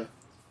 But,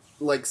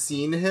 like,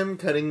 seeing him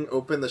cutting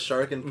open the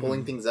shark and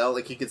pulling things out,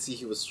 like, you could see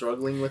he was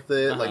struggling with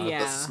it, like, with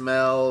the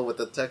smell, with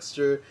the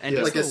texture.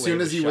 And like, as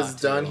soon as he was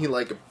done, he,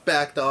 like,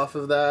 backed off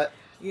of that.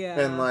 Yeah.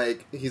 And,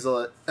 like,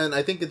 and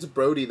I think it's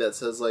Brody that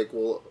says, like,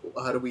 well,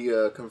 how do we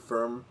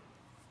confirm,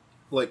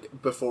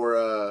 like,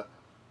 before,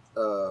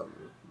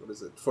 what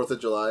is it, 4th of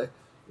July,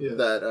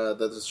 that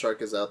the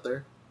shark is out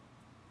there?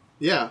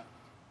 Yeah.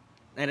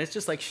 And it's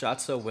just, like,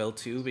 shot so well,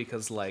 too,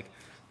 because, like,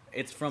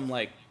 it's from,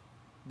 like,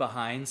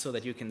 behind so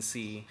that you can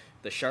see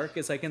the shark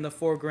is, like, in the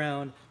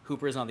foreground,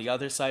 Hooper's on the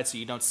other side, so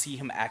you don't see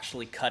him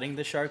actually cutting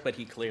the shark, but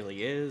he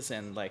clearly is,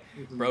 and, like,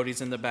 Brody's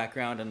in the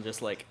background, and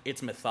just, like,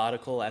 it's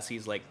methodical as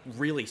he's, like,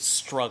 really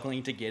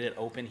struggling to get it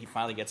open. He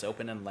finally gets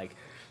open, and, like,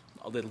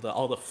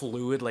 all the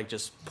fluid, like,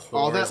 just pours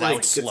all that, like,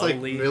 out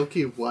slowly. It's, like,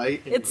 milky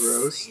white and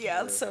gross.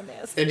 Yeah, it's so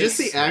nasty. And just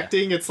the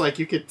acting, it's like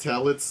you could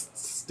tell it's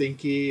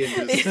stinky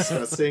and just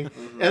disgusting.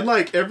 And,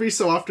 like, every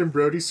so often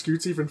Brody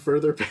scoots even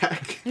further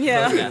back.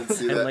 Yeah. I didn't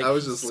see that. Like, I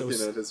was just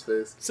looking at his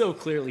face. So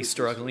clearly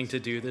struggling to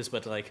do this,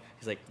 but, like,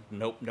 he's like,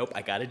 nope,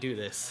 I gotta do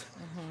this.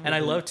 And I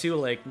love, too,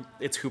 like,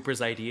 it's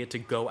Hooper's idea to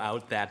go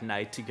out that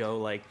night to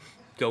go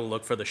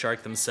look for the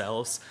shark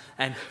themselves,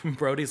 and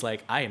Brody's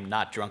like, I am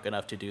not drunk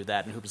enough to do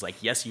that, and Hooper's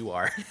like, yes you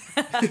are.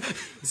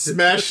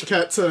 Smash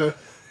cut to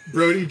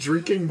Brody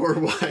drinking more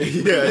wine. Yeah,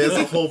 he has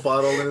a whole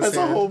bottle in his hand. That's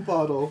a whole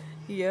bottle.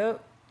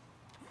 Yep.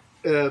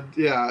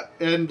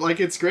 And like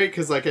it's great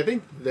because like I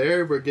think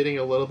we're getting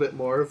a little bit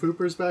more of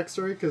Hooper's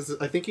backstory because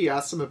I think he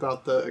asked him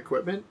about the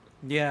equipment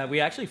Yeah, we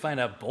actually find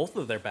out both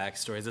of their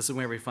backstories. This is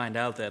where we find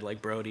out that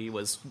like Brody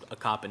was a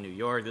cop in New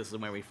York. This is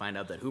where we find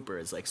out that Hooper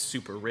is like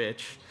super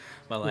rich,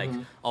 but like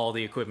all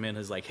the equipment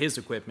is like his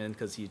equipment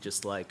because he's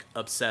just like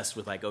obsessed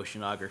with like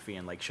oceanography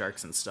and like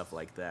sharks and stuff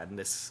like that. And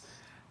this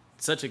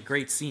such a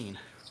great scene.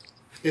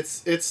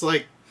 It's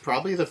like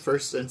probably the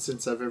first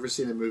instance I've ever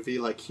seen a movie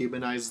like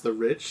humanize the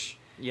rich.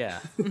 Yeah.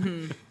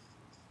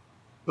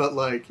 But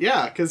like,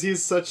 yeah, because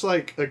he's such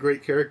like a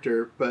great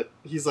character, but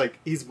he's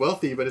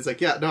wealthy, but it's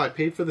like, yeah, no, I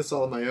paid for this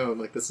all on my own.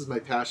 Like, this is my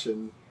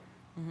passion.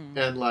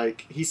 And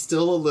like, he's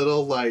still a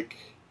little like,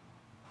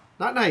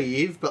 not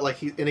naive, but like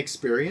he's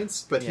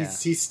inexperienced, but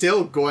he's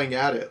still going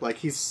at it. Like,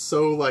 he's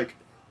so like,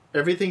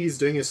 everything he's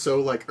doing is so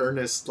like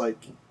earnest. Like,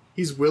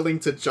 he's willing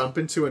to jump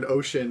into an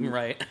ocean,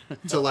 Right.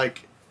 to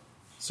like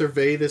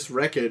survey this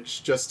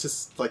wreckage just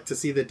to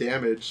see the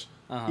damage.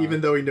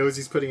 Even though he knows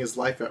he's putting his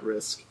life at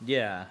risk.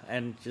 Yeah,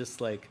 and just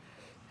like,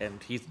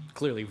 and he's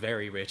clearly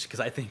very rich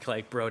because I think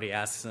like Brody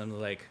asks him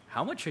like,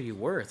 "How much are you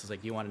worth?" It's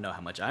like, "You want to know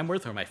how much I'm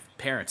worth or my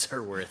parents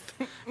are worth?"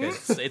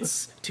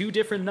 It's two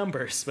different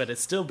numbers, but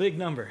it's still big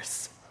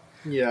numbers.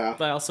 Yeah.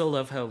 But I also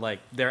love how like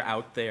they're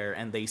out there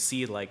and they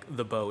see like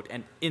the boat,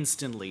 and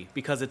instantly,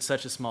 because it's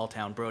such a small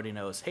town, Brody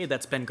knows, "Hey,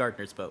 that's Ben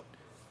Gardner's boat.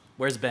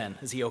 Where's Ben?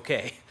 Is he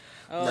okay?"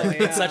 Oh, Like,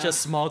 yeah. it's such a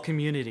small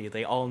community.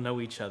 They all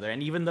know each other.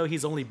 And even though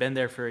he's only been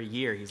there for a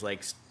year, he's,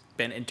 like,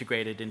 been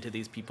integrated into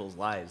these people's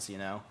lives, you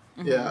know?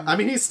 Yeah. I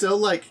mean, he's still,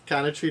 like,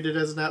 kind of treated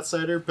as an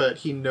outsider, but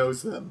he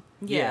knows them.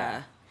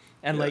 Yeah.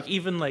 And, Yeah. like,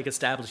 even, like,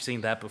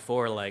 establishing that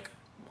before, like,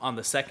 on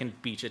the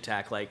second beach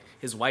attack, like,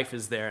 his wife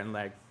is there and,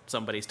 like,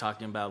 somebody's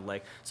talking about,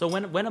 like, so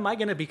when am I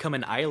going to become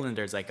an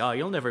islander? It's like, oh,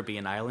 you'll never be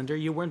an islander.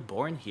 You weren't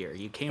born here.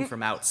 You came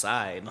from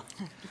outside.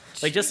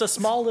 Like, just a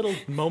small little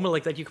moment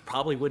like that you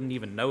probably wouldn't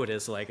even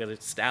notice. Like, it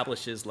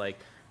establishes, like,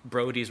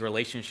 Brody's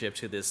relationship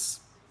to this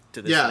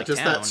Yeah, like,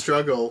 just town. that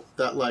struggle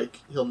that,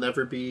 like, he'll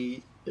never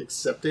be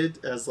accepted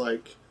as,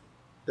 like,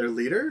 their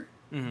leader.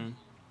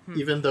 Mm-hmm.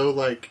 Even though,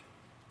 like,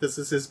 this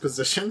is his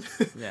position.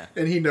 Yeah.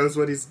 And he knows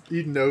what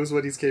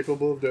he's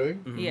capable of doing.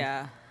 Mm-hmm.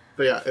 Yeah.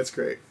 But yeah, it's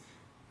great.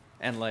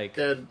 And, like,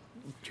 And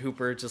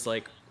Hooper just,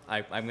 like,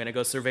 I'm going to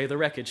go survey the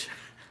wreckage.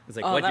 It's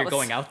like, Oh, what, that you're was-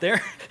 going out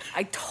there?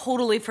 I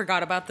totally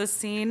forgot about this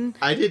scene.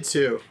 I did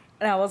too.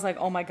 And I was like,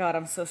 oh my god,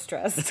 I'm so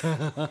stressed.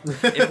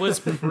 It was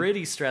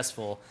pretty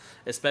stressful,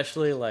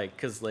 especially, like,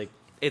 because, like,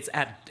 it's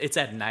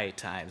at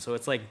nighttime, so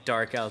it's, like,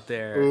 dark out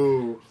there.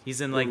 Ooh.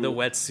 He's in, like, the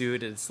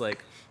wetsuit, it's, like,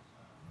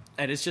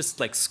 and it's just,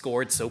 like,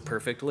 scored so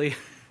perfectly.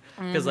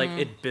 Because, like,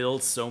 it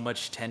builds so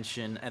much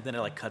tension, and then it,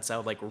 like, cuts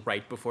out, like,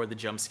 right before the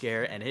jump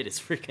scare, and it is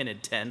freaking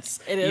intense.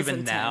 It is even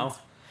intense. now.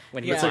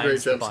 When he Yeah. It's a great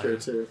finds the jump scare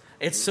body. too.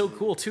 It's so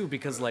cool, too,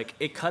 because, like,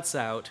 it cuts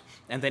out,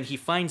 and then he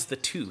finds the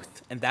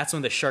tooth, and that's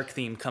when the shark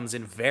theme comes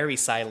in very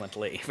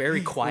silently,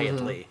 very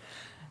quietly.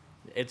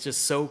 It's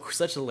just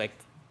such a, like,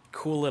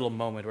 cool little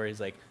moment where he's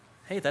like,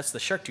 hey, that's the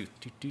shark tooth.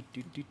 Do, do,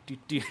 do, do, do,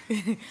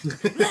 do.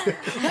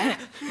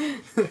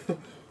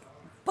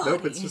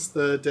 Nope, it's just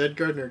the dead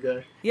gardener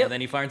guy. Yep. And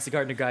then he finds the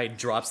gardener guy and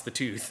drops the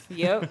tooth.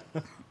 Yep.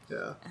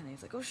 Yeah. And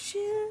he's like, oh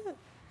shit.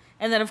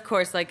 And then, of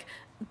course, like,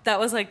 that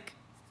was like,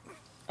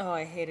 oh,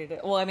 I hated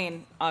it. Well, I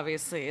mean,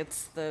 obviously,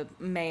 it's the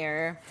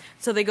mayor.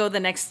 So they go the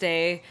next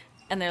day,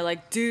 and they're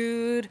like,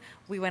 dude,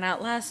 we went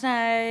out last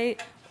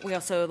night. We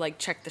also, like,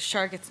 checked the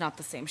shark. It's not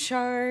the same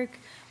shark.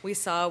 We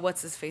saw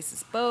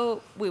what's-his-face's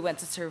boat. We went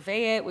to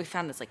survey it. We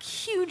found this, like,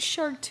 huge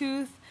shark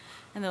tooth.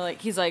 And they're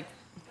like, he's like,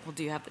 well,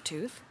 do you have the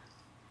tooth?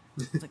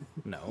 It's like,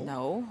 No.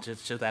 No.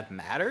 Does that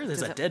matter?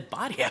 There's Does a it- dead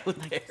body out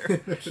there.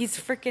 he's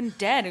freaking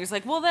dead. He was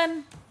like, well,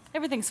 then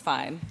everything's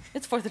fine.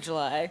 It's 4th of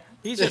July.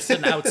 He's just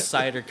an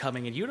outsider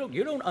coming in. You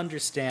don't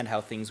understand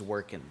how things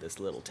work in this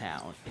little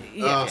town.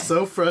 Yeah. Oh,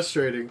 so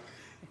frustrating.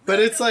 But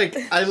it's like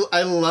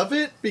I love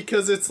it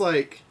because it's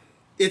like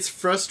it's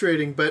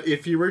frustrating, but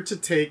if you were to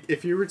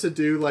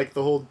do like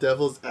the whole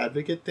devil's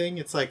advocate thing,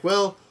 it's like,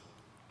 well,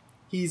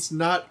 he's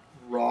not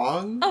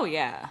wrong. Oh,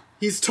 yeah.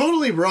 He's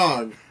totally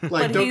wrong.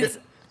 Like But don't he's-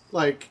 get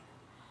like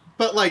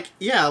but like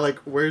yeah, like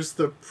where's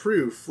the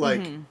proof?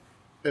 Like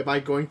am I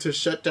going to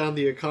shut down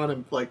the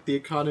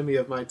economy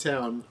of my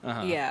town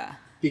Yeah.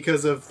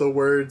 because of the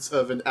words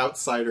of an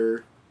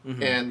outsider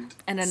and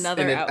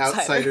another an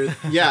outsider.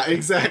 Yeah,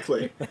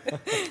 exactly.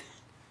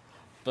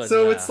 But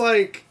So it's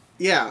like,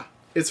 yeah,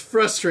 it's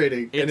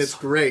frustrating and It's- it's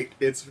great.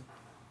 It's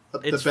the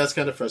It's- best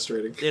kind of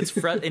frustrating. it's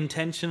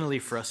intentionally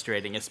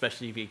frustrating,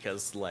 especially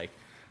because, like,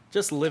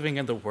 just living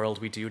in the world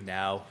we do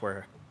now,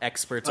 where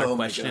experts are Oh my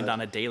questioned God.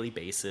 on a daily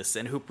basis,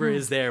 and Hooper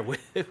is there with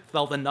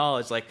all the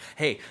knowledge, like,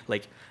 hey,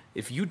 like,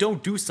 if you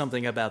don't do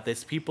something about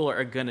this, people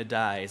are gonna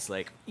die. It's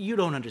like, you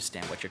don't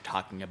understand what you're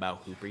talking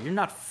about, Hooper. You're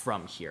not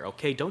from here,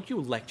 okay? Don't you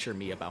lecture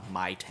me about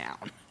my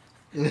town.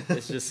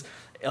 It's just,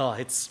 oh,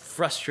 it's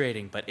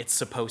frustrating, but it's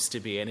supposed to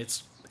be, and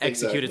it's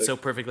executed Exactly. so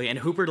perfectly. And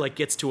Hooper, like,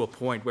 gets to a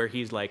point where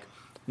he's like,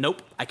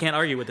 nope, I can't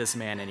argue with this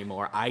man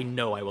anymore. I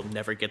know I will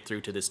never get through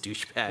to this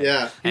douchebag.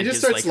 Yeah, he And just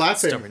he's, starts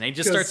laughing, stubborn. And he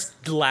just 'cause-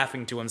 starts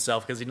laughing to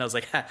himself because he knows,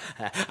 like,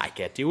 I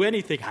can't do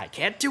anything. I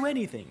can't do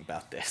anything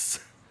about this.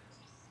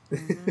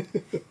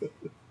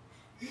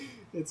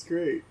 It's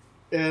great.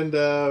 And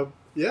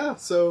yeah,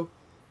 so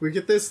we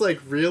get this like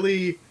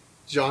really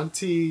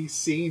jaunty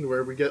scene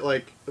where we get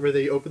like where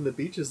they open the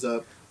beaches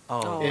up,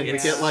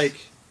 and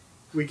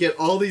we get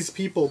all these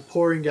people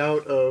pouring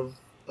out of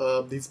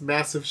these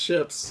massive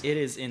ships. It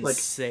is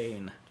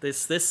insane.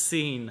 This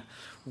scene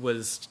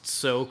was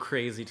so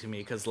crazy to me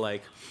because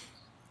like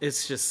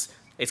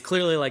it's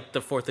clearly like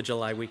the 4th of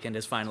July weekend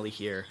is finally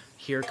here.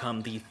 Here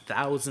come the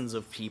thousands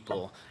of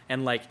people,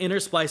 and like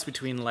interspliced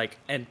between like,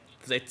 and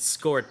it's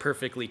scored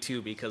perfectly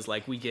too because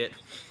like we get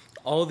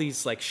all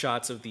these like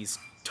shots of these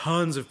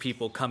tons of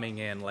people coming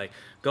in, like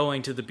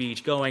going to the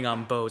beach, going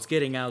on boats,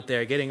 getting out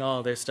there, getting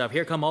all their stuff.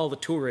 Here come all the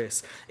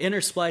tourists,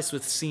 interspliced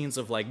with scenes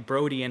of like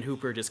Brody and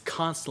Hooper just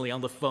constantly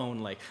on the phone,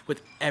 like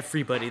with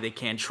everybody they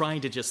can,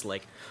 trying to just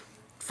like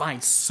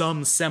find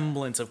some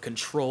semblance of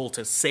control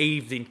to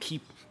save and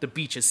keep the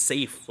beaches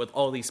safe with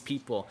all these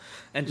people.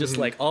 And just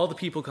like all the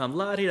people come,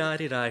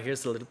 la-di-da-di-da,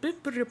 here's a little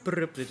bit,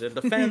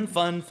 the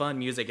fun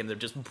music, and they're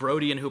just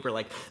Brody and Hooper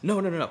like,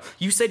 no,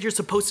 you said you're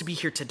supposed to be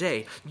here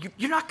today.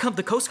 You're not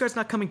the Coast Guard's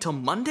not coming till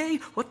Monday?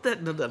 What the,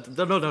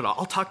 no,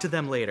 I'll talk to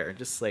them later.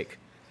 Just like,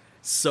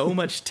 so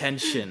much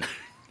tension.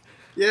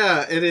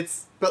 Yeah, and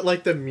but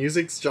like the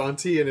music's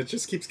jaunty and it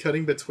just keeps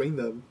cutting between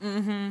them.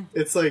 Mm-hmm.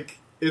 It's like,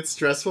 it's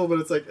stressful, but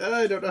it's like,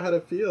 I don't know how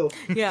to feel.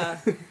 Yeah.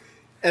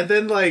 And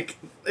then, like,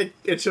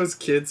 it shows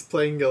kids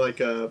playing, like,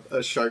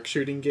 a shark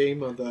shooting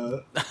game on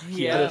at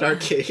an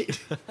arcade.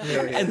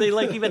 And they,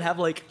 like, even have,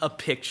 like, a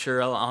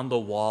picture on the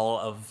wall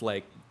of,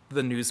 like,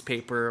 the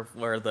newspaper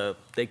where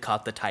they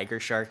caught the tiger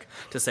shark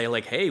to say,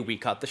 like, hey, we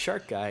caught the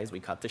shark, guys. We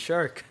caught the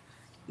shark.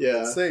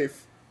 Yeah. It's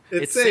safe.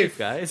 It's safe,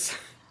 guys.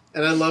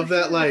 And I love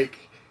that,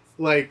 like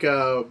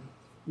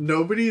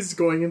nobody's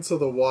going into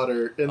the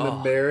water, and the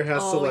mayor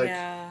has to,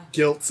 like,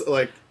 guilt,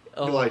 like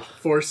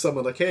force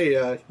someone, like,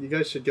 hey, you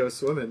guys should go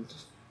swimming.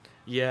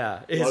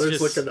 Yeah. Water's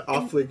looking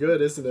awfully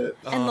good, isn't it?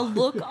 And the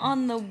look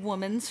on the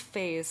woman's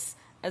face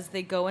as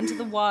they go into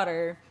the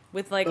water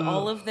with, like,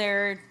 all of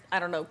their, I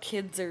don't know,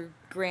 kids or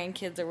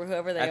grandkids or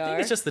whoever they are. I think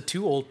it's just the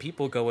two old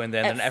people go in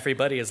there, and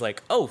everybody is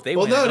like, oh, they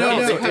went. No.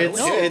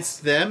 It's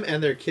them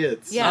and their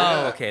kids.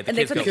 Yeah. Oh, okay. The and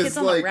kids they put go. the kids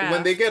on like, the raft.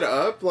 when they get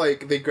up,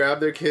 like, they grab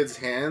their kids'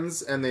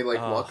 hands and they, like,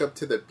 walk up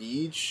to the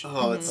beach.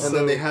 Oh, and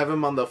then they have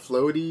them on the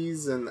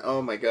floaties, and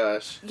oh my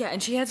gosh. Yeah,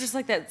 and she has just,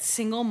 like, that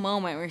single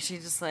moment where she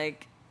just,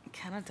 like,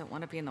 kind of don't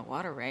want to be in the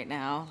water right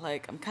now.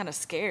 Like, I'm kind of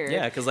scared.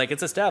 Yeah, because, like,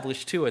 it's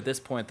established, too, at this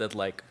point that,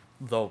 like,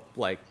 the,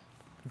 like,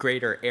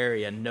 greater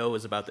area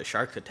knows about the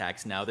shark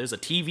attacks now. There's a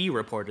TV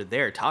reporter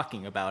there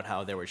talking about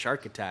how there were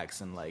shark attacks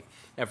and, like,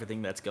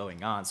 everything that's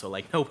going on. So,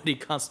 like, nobody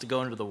wants to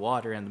go into the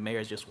water, and the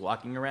mayor's just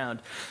walking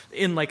around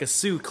in, like, a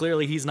suit.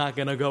 Clearly, he's not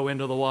going to go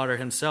into the water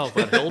himself,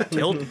 but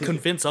he'll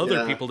convince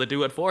other people to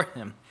do it for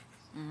him.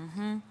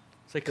 Mm-hmm.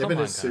 It's like, come on,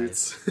 guys.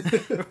 Suits.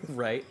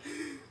 Right?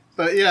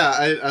 But,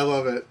 yeah, I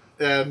love it.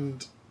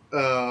 And,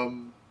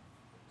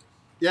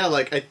 yeah,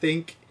 like, I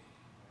think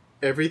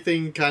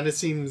everything kind of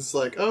seems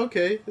like, oh,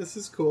 okay, this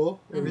is cool.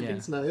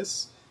 Everything's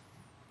nice.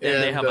 And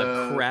they have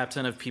a crap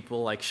ton of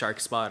people, like shark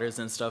spotters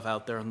and stuff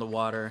out there in the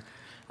water.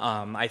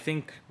 I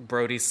think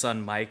Brody's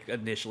son Mike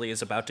initially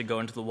is about to go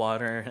into the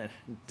water,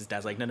 and his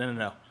dad's like,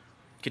 no.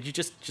 Could you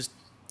just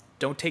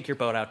don't take your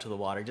boat out to the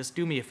water. Just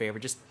do me a favor.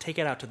 Just take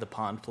it out to the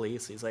pond,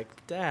 please. He's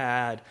like,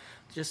 Dad,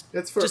 it's just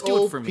old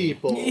do it for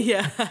people. Me.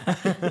 Yeah.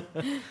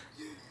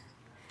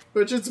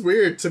 Which is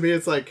weird to me.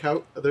 It's like,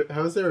 how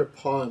is there a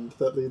pond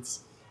that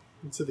leads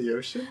into the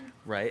ocean?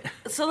 Right.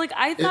 So, like,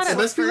 I thought it at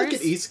must first, be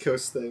like an East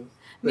Coast thing.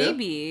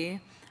 Maybe.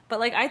 But,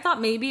 like, I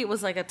thought maybe it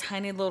was, like, a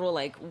tiny little,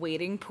 like,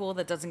 wading pool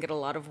that doesn't get a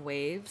lot of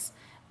waves.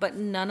 But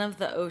none of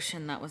the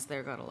ocean that was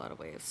there got a lot of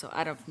waves. So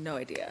I have no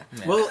idea.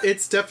 Yeah. Well,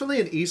 it's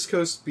definitely an East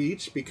Coast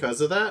beach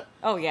because of that.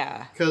 Oh,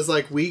 yeah. Because,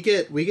 like, we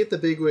get the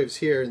big waves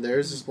here, and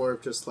theirs is more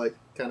of just, like,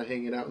 kind of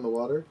hanging out in the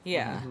water.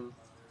 Yeah. Mm-hmm.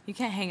 You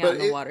can't hang out in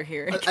the water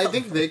here. I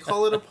think they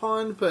call it a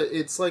pond, but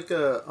it's like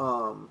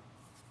a,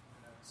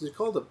 is it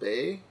called a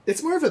bay?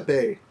 It's more of a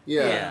bay.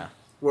 Yeah.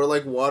 Where,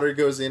 like, water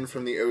goes in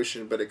from the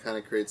ocean, but it kind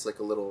of creates, like,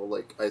 a little,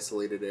 like,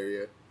 isolated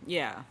area.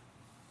 Yeah.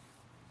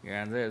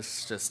 Yeah, and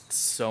there's just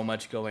so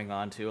much going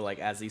on, too, like,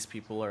 as these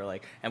people are,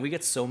 like... And we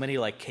get so many,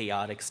 like,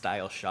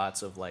 chaotic-style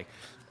shots of, like,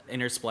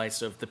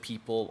 interspliced of the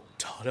people,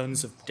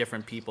 tons of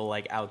different people,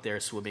 like, out there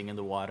swimming in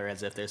the water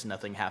as if there's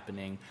nothing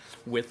happening,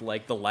 with,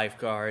 like, the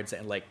lifeguards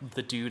and, like,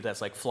 the dude that's,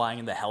 like, flying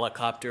in the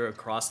helicopter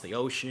across the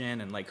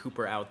ocean, and, like,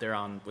 Hooper out there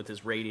with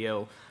his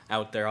radio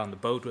out there on the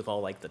boat with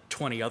all, like, the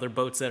 20 other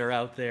boats that are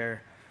out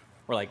there.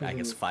 Or, like, I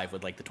guess 5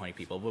 with, like, the 20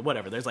 people, but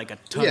whatever. There's, like, a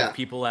ton of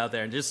people out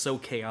there, and just so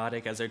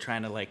chaotic as they're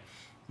trying to, like,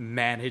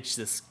 manage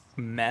this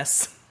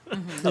mess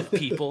of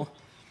people.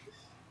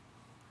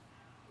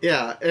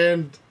 Yeah,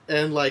 and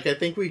like, I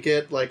think we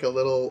get, like,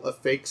 a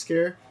fake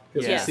scare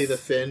because we see the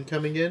fin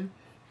coming in,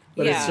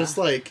 but it's just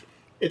like,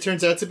 it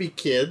turns out to be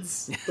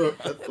kids.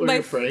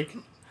 My Frank.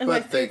 And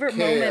my favorite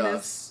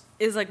moment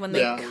is like when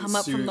they come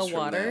up from the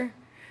water.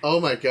 Oh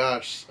my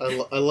gosh.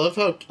 I love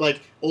how,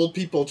 like, old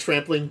people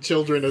trampling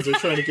children as they're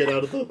trying to get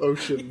out of the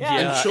ocean. Yeah.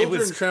 And it children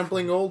was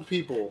trampling old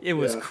people. it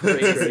was Yeah.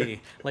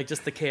 crazy. Like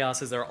just the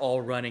chaos as they're all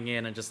running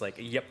in and just like,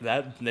 yep,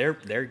 that they're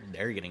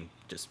getting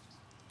just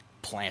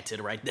planted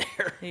right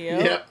there.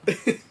 Yep.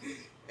 Yeah.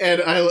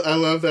 And I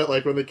love that,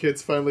 like, when the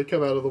kids finally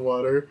come out of the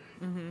water,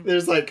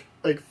 there's, like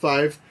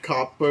 5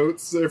 cop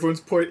boats.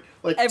 Everyone's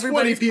Everybody's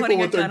 20 people pointing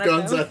a with their gun at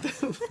guns them. at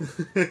them.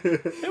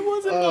 It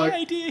wasn't my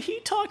idea. He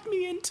talked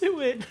me into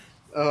it.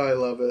 Oh, I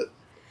love it.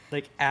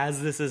 Like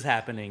as this is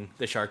happening,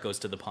 the shark goes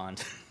to the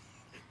pond.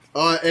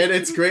 And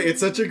it's great.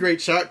 It's such a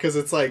great shot because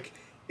it's like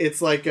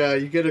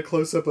you get a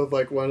close up of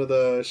like one of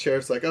the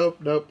sheriffs, like, oh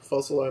nope,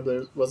 false alarm,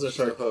 there wasn't a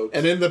shark. hoax.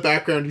 And in the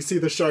background, you see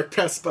the shark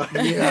pass by.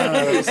 Yeah,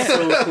 that was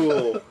so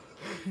cool.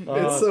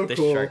 It's so the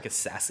cool. shark is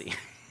sassy.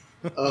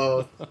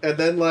 Oh, and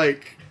then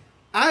like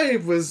I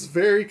was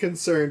very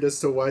concerned as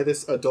to why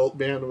this adult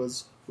man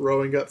was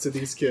rowing up to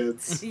these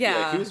kids.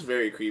 Yeah. He was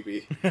very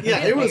creepy.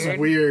 Yeah, it was Weird.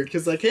 weird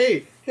because like,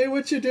 hey,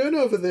 what you doing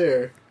over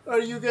there? Are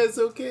you guys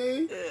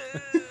okay?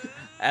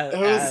 I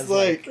was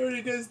like, Are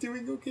you guys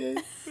doing okay?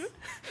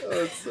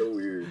 Oh, it's so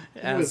weird.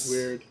 it was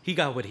weird. He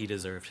got what he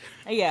deserved.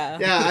 Yeah.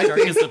 Yeah,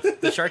 The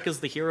shark, the shark is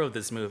the hero of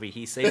this movie.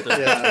 He saved us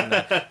Yeah. from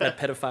that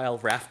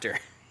pedophile rafter.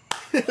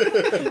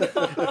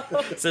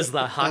 This is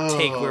the hot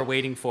take we're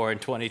waiting for in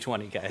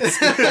 2020, guys.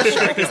 The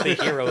shark is the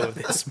hero of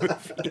this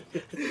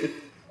movie.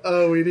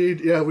 Oh, we need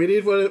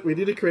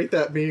to create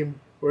that meme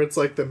where it's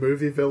like the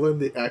movie villain,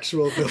 the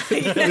actual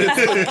villain, and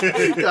it's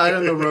like the guy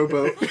on the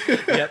rowboat.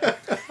 Yep.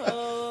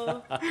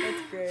 Oh,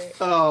 that's great.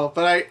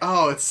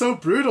 It's so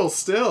brutal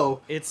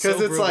still. It's so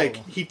because it's brutal.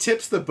 like he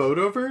tips the boat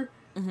over,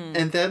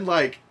 and then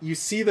like you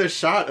see the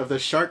shot of the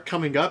shark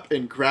coming up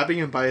and grabbing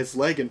him by his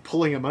leg and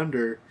pulling him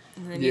under.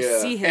 And then you Yeah.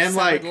 see his And,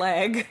 severed like,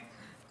 leg.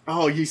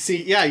 Oh, you see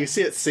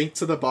it sink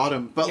to the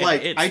bottom. But Yeah,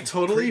 like it's I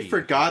totally pretty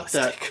forgot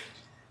realistic. that.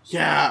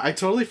 Yeah, I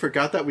totally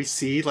forgot that we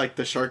see like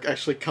the shark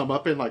actually come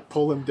up and like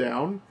pull him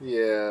down.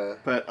 Yeah.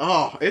 But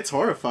it's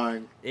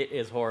horrifying. It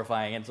is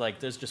horrifying. It's like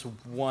there's just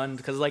one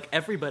because like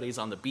everybody's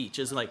on the beach.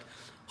 There's like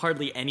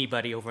hardly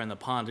anybody over in the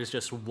pond. There's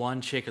just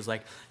one chick who's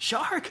like,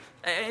 "Shark!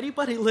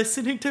 Anybody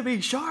listening to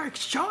me? Shark!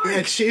 Shark!"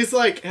 And she's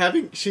like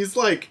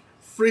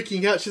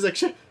freaking out. She's like,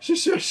 shark!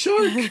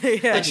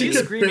 Yeah. And she she's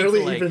could screaming barely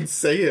for, like- even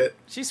say it.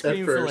 She's at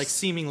screaming for like first.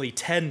 seemingly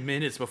 10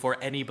 minutes before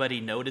anybody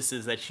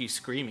notices that she's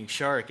screaming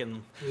shark.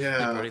 And Yeah.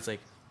 like, Brody's like,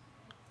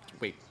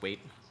 wait,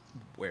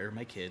 where are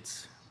my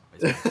kids?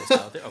 Is my kids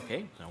out there?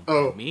 Okay, so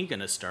Oh. me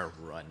gonna start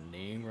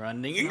running. Oh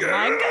my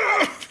god.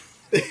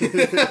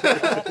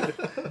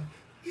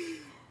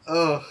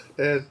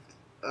 And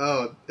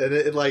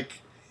it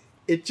like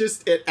it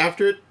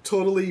after it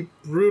totally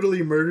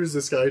brutally murders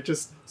this guy, it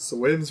just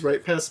swims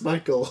right past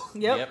Michael.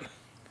 Yep.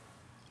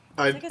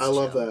 I think it's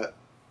love chill. that.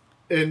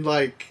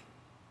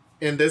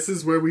 And this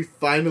is where we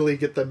finally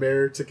get the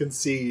mayor to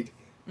concede.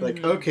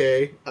 Like,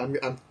 okay, I'm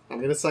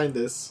gonna sign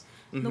this.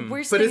 The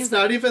worst But thing it's is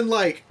not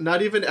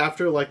even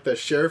after like the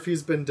sheriff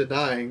he's been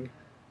denying,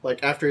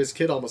 like after his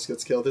kid almost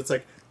gets killed. It's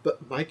like,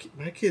 but my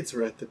kids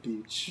were at the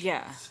beach.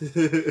 Yeah.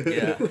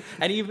 Yeah,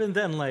 and even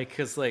then, like,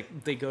 because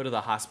like they go to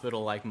the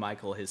hospital, like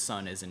Michael, his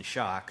son, is in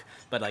shock,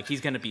 but like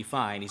he's gonna be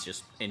fine. He's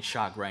just in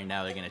shock right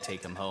now. They're gonna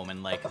take him home,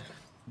 and like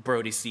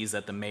Brody sees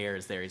that the mayor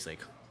is there. He's like,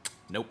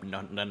 nope.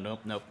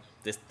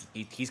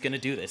 He's gonna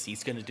do this.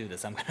 He's gonna do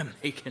this. I'm gonna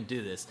make him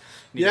do this.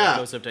 And he Yeah.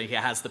 goes up to, he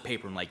has the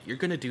paper. I'm like, you're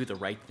gonna do the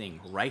right thing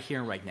right here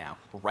and right now.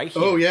 Right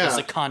here. Oh, yeah. There's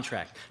a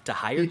contract to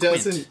hire He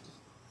Quint. doesn't.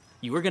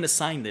 You were gonna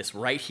sign this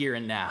right here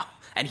and now.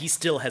 And he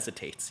still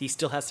hesitates. He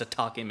still has to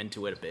talk him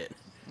into it a bit.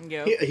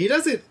 Yep. He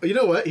doesn't. You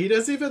know what? He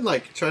doesn't even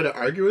like try to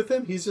argue with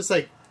him. He's just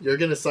like, "You're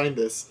gonna sign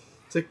this."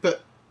 It's like,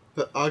 but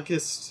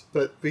August,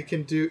 but we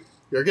can do.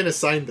 You're gonna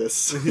sign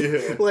this.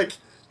 Yeah. Like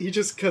he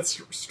just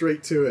cuts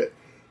straight to it,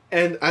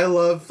 and I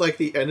love like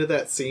the end of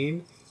that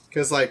scene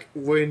because like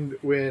when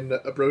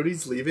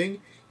Brody's leaving,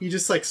 he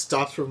just like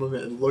stops for a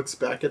moment and looks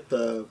back at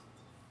the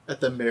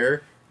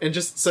mayor. And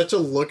just such a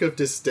look of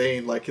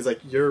disdain, like he's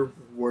like, "You're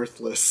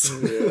worthless."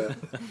 Yeah.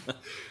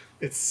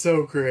 It's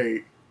so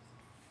great.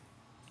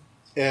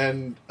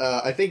 And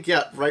I think,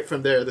 right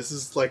from there, this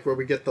is like where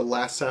we get the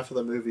last half of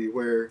the movie,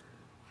 where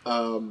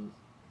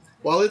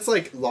while it's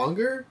like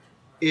longer,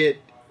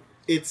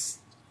 it's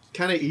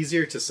kind of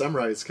easier to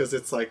summarize because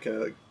it's like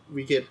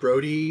we get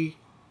Brody,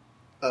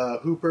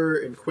 Hooper,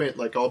 and Quint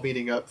like all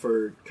meeting up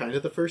for kind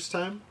of the first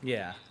time,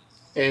 Yeah.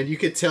 and you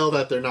could tell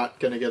that they're not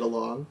gonna get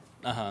along.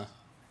 Uh-huh.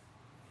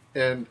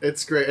 And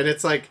it's great, and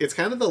it's like it's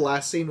kind of the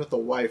last scene with the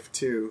wife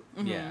too,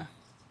 Yeah.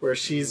 where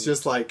she's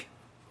just like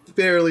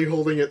barely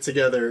holding it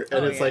together,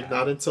 and Oh, it's like yeah.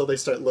 not until they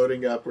start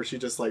loading up where she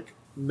just like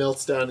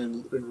melts down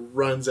and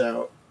runs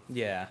out.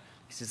 Yeah.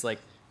 She's like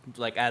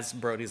as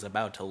Brody's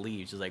about to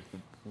leave, she's like,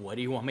 what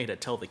do you want me to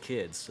tell the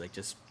kids? Like,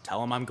 just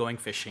tell them I'm going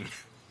fishing.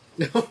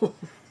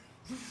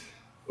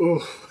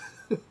 Ooh,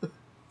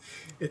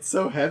 it's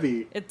so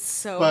heavy. It's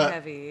so But-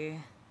 heavy.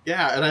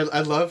 Yeah, and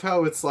I love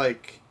how it's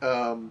like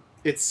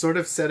it's sort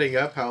of setting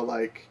up how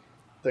like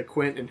the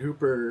Quint and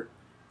Hooper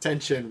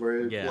tension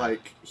where Yeah.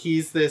 like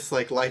he's this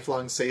like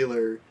lifelong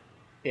sailor,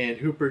 and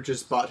Hooper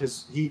just bought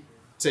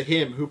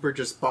Hooper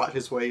just bought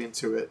his way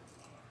into it.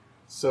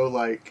 So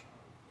like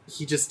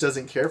he just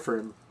doesn't care for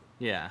him.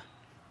 Yeah.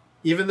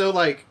 Even though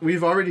like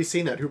we've already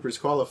seen that Hooper's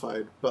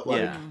qualified, but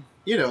like Yeah.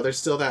 you know, there's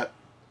still that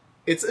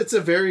it's a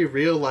very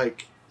real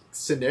like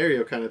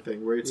scenario kind of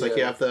thing where it's like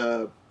you have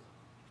the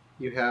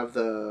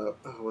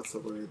what's the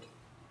word?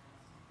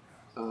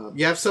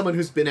 You have someone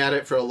who's been at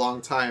it for a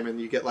long time, and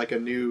you get like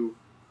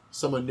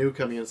someone new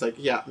coming in. It's like,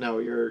 yeah, no,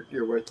 you're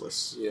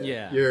worthless.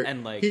 Yeah. You're,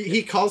 And like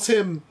he calls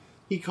him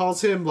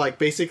like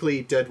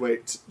basically dead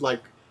weight.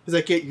 Like he's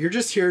like, you're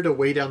just here to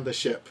weigh down the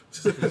ship,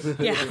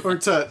 Yeah. or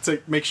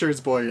to make sure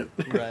it's buoyant.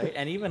 right,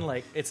 and even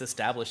like it's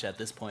established at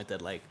this point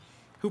that like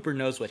Hooper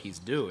knows what he's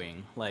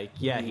doing. Like,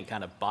 yeah, he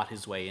kind of bought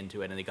his way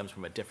into it, and he comes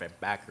from a different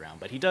background,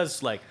 but he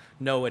does like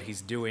know what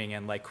he's doing.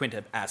 And like Quint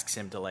asks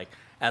him to like,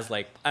 as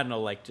like I don't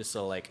know, like just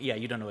so like, yeah,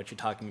 you don't know what you're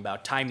talking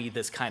about. Tie me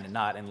this kind of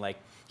knot, and like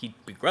he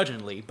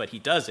begrudgingly, but he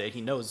does it.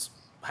 He knows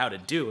how to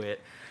do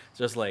it.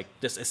 Just like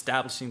just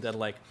establishing that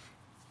like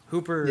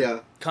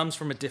Hooper comes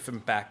from a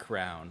different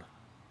background.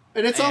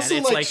 And it's And also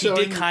it's like showing...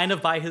 he did kind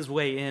of buy his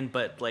way in,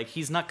 but like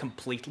he's not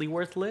completely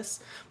worthless.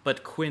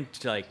 But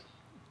Quint, like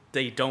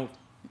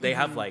they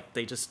have like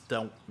they just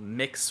don't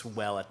mix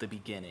well at the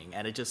beginning,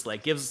 and it just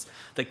like gives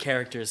the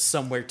characters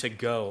somewhere to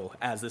go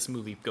as this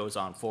movie goes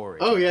on forward.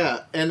 Oh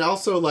yeah, and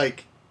also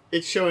like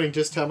it's showing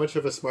just how much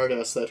of a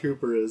smartass that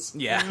Hooper is.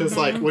 Yeah. Because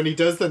like when he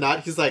does the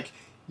knot, he's like,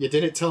 "You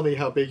didn't tell me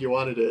how big you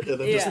wanted it," and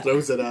then just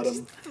throws it at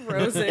him.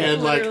 Throws it.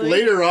 And like literally.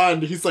 later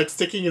on, he's like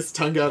sticking his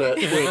tongue out at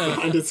Quint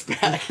behind his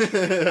back.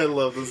 I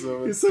love this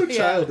moment. He's so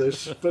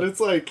childish, but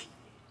it's like,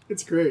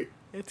 it's great.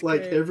 It's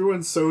like great.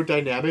 everyone's so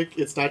dynamic.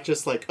 It's not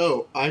just like,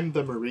 oh, I'm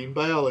the marine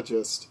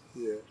biologist.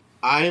 Yeah.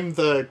 I'm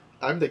the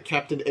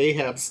Captain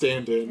Ahab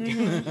stand-in.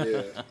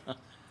 Yeah.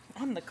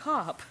 I'm the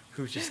cop.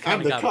 Who just I'm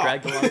kind of the got cop.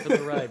 dragged along for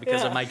the ride because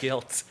Yeah. of my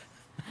guilt.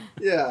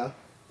 Yeah,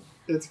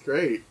 it's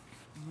great.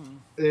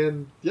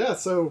 And yeah,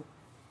 so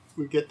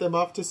we get them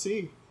off to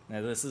sea.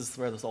 Now this is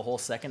where the whole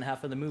second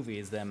half of the movie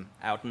is them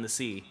out in the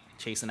sea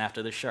chasing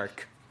after the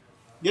shark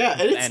Yeah,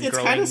 and and it's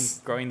growing kind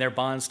of growing their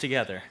bonds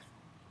together.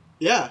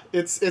 yeah,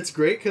 it's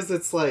great because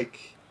it's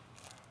like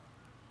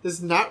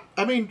there's not.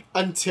 I mean,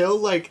 until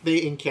like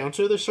they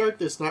encounter the shark,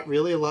 there's not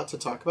really a lot to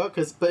talk about.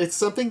 But it's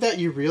something that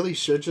you really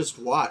should just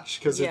watch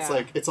because it's Yeah.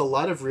 like it's a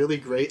lot of really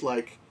great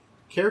like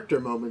character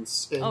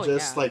moments and Oh,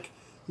 just yeah. like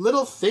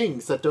little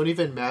things that don't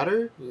even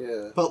matter,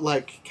 Yeah. but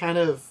like kind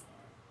of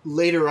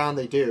later on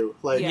they do.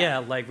 Like Yeah,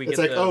 like we it's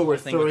get like the oh, we're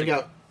whole thing with throwing the-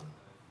 out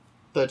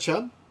the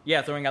chum.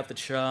 Yeah, throwing out the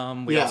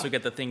chum. We Yeah. also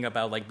get the thing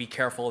about like be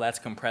careful, that's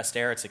compressed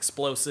air, it's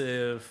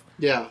explosive.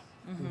 Yeah.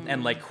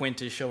 And like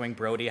Quint is showing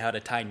Brody how to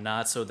tie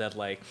knots so that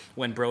like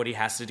when Brody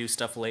has to do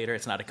stuff later,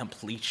 it's not a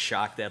complete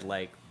shock that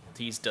like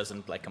he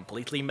doesn't like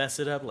completely mess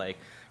it up. Like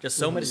just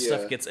so much Yeah.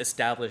 stuff gets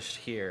established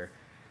here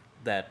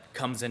that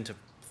comes into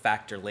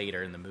factor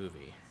later in the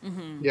movie.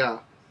 Yeah,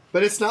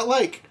 but it's not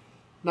like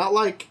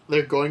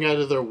they're going out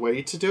of their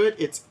way to do it.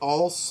 It's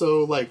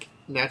also like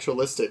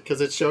naturalistic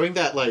because it's showing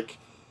that like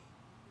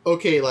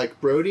okay,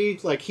 like Brody,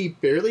 like he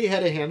barely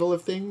had a handle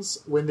of things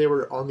when they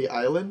were on the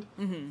island,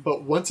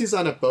 but once he's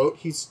on a boat,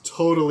 he's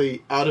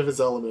totally out of his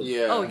element.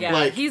 Yeah. Oh yeah,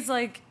 Like- he's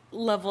like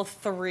level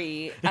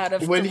 3 out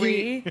of When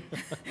 3.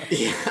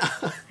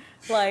 Yeah.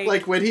 like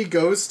Like when he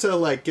goes to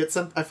like get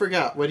some, I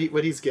forgot what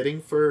he's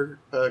getting for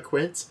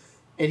Quint,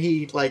 and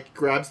he like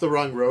grabs the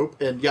wrong rope,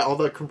 and yeah, all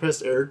the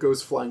compressed air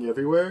goes flying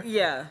everywhere.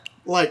 yeah.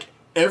 Like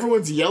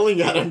everyone's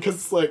yelling at him because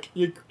it's like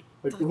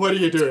what are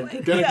you doing?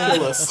 You're gonna Yeah.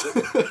 kill us.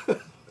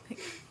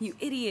 You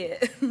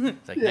idiot.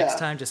 It's like Yeah. next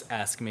time just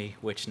ask me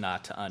which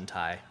knot to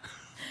untie.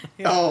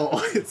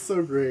 Oh, it's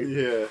so great.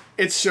 Yeah.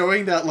 It's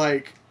showing that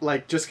like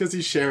just because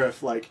he's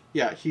sheriff, like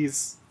yeah,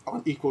 he's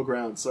on equal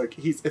ground. So like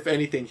he's if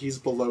anything, he's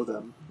below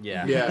them.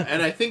 Yeah. Yeah,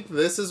 and I think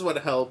this is what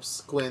helps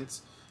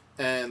Quint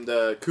and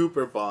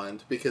Cooper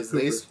bond because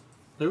they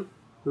Who?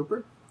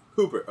 Hooper?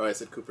 Hooper. Oh, I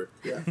said Cooper.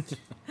 Yeah.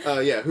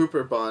 Yeah,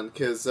 Hooper bond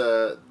because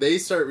they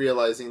start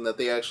realizing that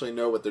they actually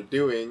know what they're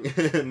doing,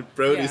 and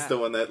Brody's Yeah. the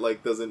one that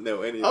like doesn't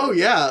know anything. Oh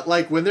yeah,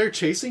 like when they're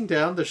chasing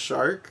down the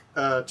shark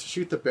to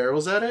shoot the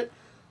barrels at it,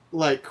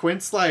 like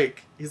Quint's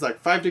like he's like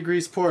 5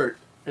 degrees port.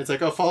 And it's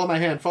like, oh, follow my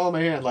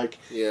hand. Like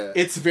Yeah.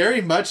 it's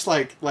very much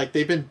like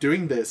they've been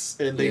doing this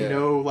and they Yeah.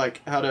 know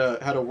like how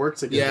to work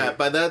together. Yeah,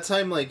 by that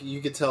time, like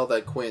you could tell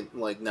that Quint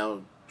like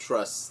now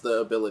trusts the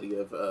ability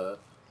of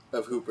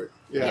Hooper.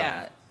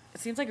 Yeah. It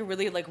seems like a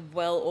really like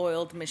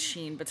well-oiled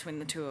machine between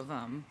the two of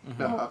them.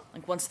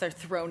 Like once they're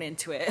thrown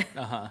into it.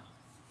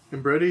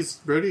 And Brody's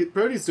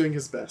doing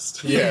his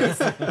best. Yeah,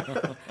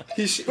 Brody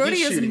he's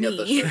is shooting at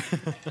the me. shark.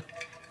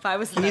 If I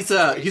was in He's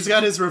that he's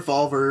got his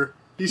revolver.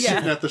 He's Yeah.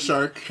 shooting at the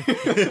shark.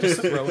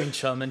 Just throwing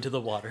chum into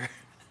the water.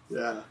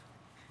 Yeah.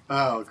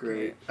 Oh,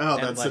 great. Oh,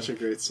 And, that's like, such a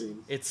great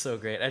scene. It's so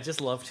great. I just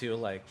love to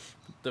like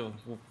the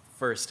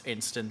first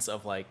instance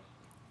of like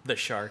the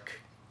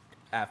shark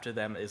after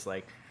them is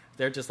like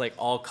they're just like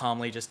all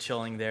calmly just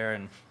chilling there,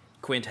 and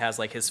Quint has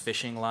like his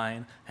fishing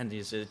line, and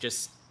he's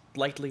just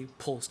lightly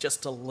pulls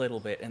just a little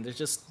bit, and there's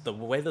just the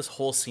way this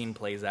whole scene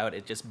plays out,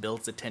 it just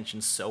builds the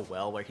tension so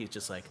well, where he's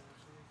just like,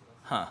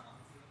 huh,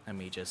 let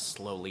me just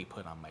slowly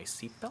put on my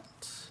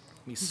seatbelt.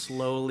 Let me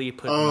slowly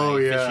put my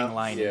fishing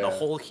line in the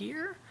hole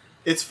here.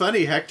 It's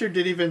funny, Hector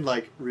didn't even,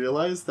 like,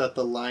 realize that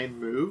the line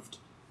moved.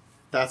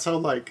 That's how,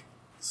 like,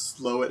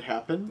 slow it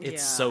happened.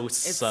 It's so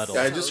subtle.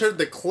 Yeah, I just heard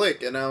the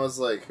click, and I was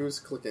like,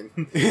 who's clicking?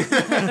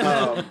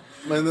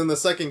 And then the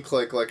second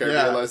click, like, I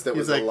realized it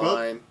was like, a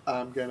line. Well,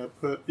 I'm gonna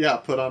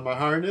put on my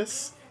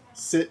harness,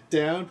 sit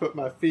down, put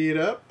my feet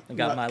up. I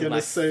got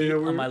my feet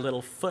on my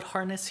little foot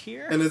harness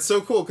here. And it's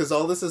so cool, because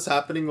all this is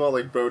happening while,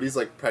 like, Brody's,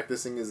 like,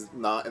 practicing his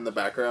knot in the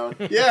background.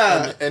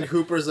 Yeah. And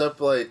Hooper's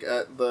up, like,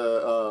 at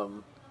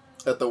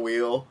the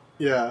wheel.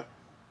 Yeah.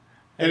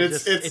 And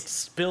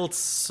it's built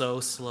so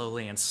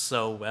slowly and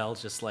so well,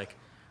 just like,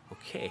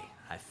 okay,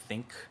 I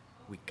think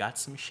we got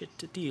some shit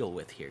to deal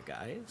with here,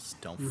 guys.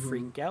 Don't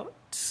freak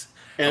out.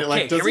 And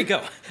okay, here we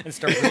go. And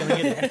start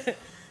reeling it in.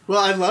 Well,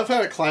 I love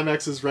how it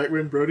climaxes right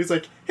when Brody's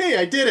like, hey,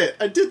 I did it!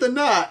 I did the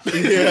knot!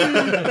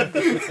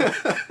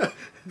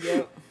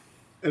 Yep.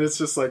 And it's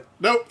just like,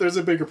 nope, there's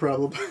a bigger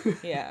problem.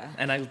 Yeah.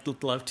 And I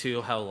love,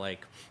 too, how,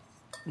 like,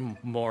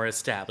 more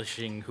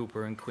establishing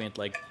Hooper and Quint,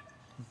 like,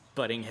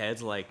 butting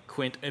heads, like,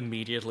 Quint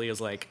immediately is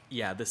like,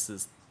 yeah, this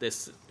is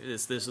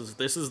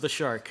the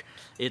shark.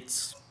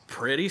 It's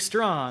pretty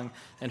strong.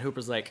 And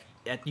Hooper's like,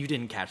 you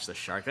didn't catch the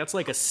shark. That's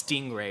like a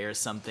stingray or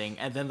something.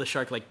 And then the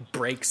shark, like,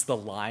 breaks the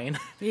line.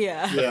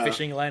 Yeah. Yeah. The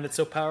fishing line. It's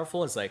so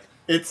powerful. It's like,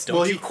 It's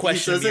don't you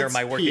question me or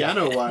my work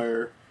piano ethic.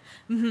 wire.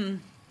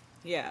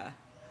 Yeah.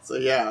 So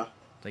yeah.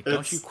 Like,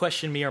 don't you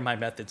question me or my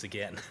methods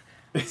again.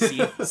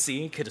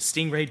 See, could a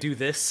stingray do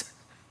this?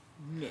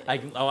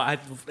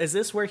 Is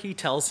this where he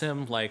tells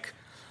him, like,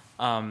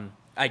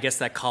 I guess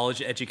that college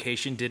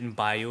education didn't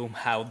buy you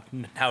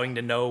having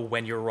to know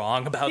when you're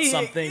wrong about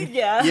something?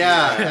 Yeah.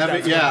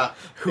 Yeah.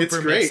 Hooper It's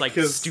great makes, like,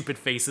 because stupid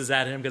faces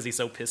at him because he's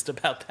so pissed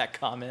about that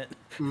comment.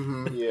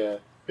 Yeah.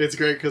 it's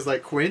great because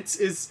like Quint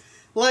is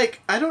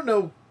like, I don't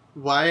know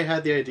why I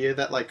had the idea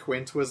that like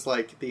Quint was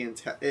like the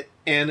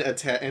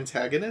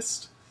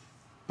antagonist,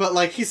 but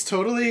like he's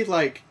totally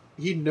like,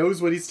 he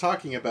knows what he's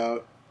talking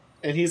about,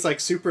 and he's like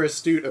super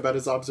astute about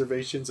his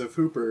observations of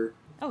Hooper.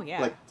 Oh,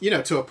 yeah. Like, you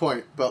know, to a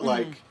point, but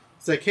like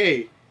it's like,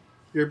 hey,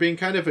 you're being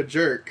kind of a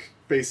jerk,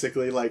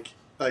 basically. Like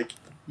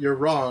you're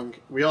wrong.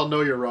 We all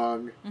know you're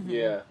wrong.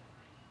 Yeah.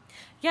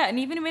 Yeah, and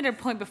even made a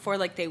point before,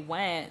 like, they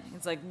went.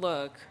 It's like,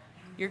 look,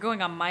 you're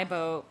going on my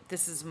boat.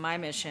 This is my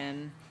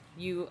mission.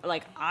 You,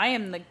 like, I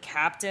am the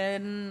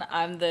captain.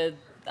 I'm the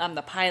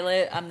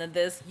pilot. I'm the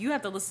this. You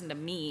have to listen to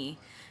me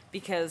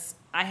because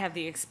I have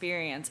the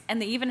experience.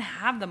 And they even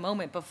have the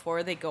moment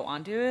before they go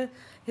onto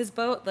his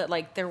boat that,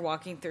 like, they're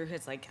walking through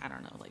his, like, I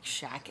don't know, like,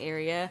 shack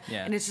area.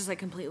 Yeah. And it's just, like,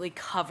 completely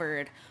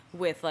covered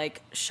with,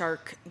 like,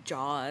 shark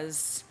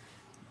jaws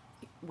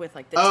with,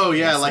 like, the Oh teeth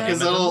yeah, and like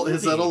stuff.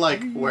 his little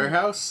like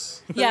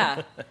warehouse.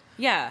 Yeah,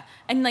 yeah.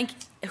 And, like,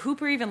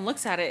 Hooper even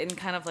looks at it in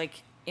kind of,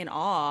 like, in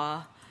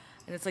awe.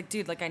 And it's like,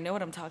 dude, like, I know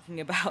what I'm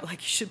talking about.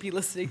 Like, you should be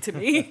listening to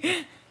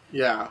me.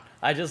 Yeah.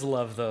 I just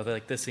love, though, that,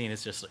 like, this scene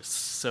is just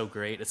so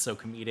great. It's so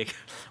comedic,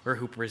 where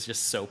Hooper is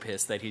just so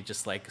pissed that he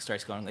just, like,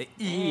 starts going, like,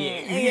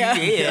 yeah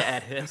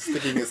at him.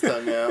 Sticking his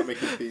tongue out,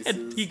 making faces.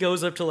 And he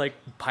goes up to, like,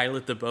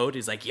 pilot the boat.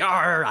 He's like,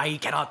 yar, I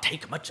cannot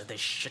take much of this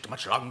shit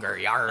much longer.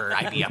 Yar,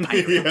 I be a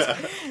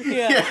pirate.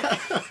 Yeah.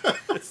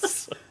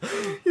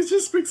 He's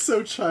just being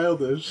so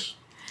childish.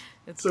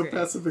 It's So great.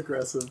 passive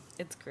aggressive.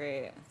 It's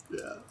great.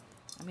 Yeah.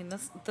 I mean,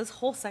 this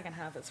whole second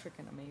half is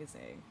freaking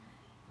amazing.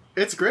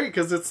 It's great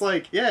because it's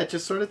like, yeah, it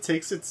just sort of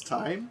takes its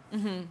time.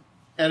 Mm-hmm.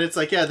 And it's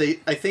like, yeah,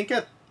 I think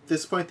at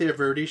this point they have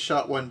already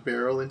shot one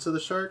barrel into the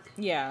shark.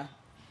 Yeah.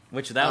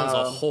 Which that was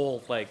a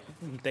whole, like,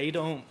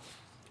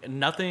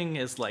 nothing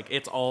is, like,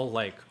 it's all,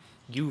 like,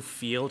 you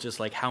feel just,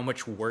 like, how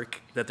much work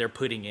that they're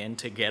putting in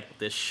to get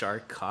this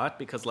shark caught.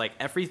 Because, like,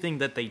 everything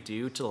that they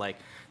do to, like,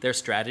 their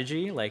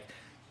strategy, like,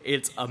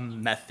 it's a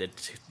method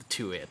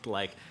to it.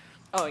 Like,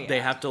 Oh, yeah. they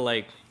have to,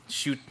 like,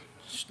 shoot...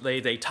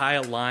 They tie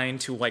a line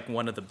to, like,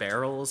 one of the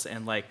barrels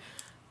and, like,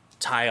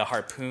 tie a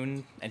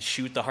harpoon and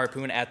shoot the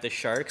harpoon at the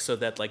shark so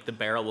that, like, the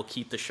barrel will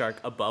keep the shark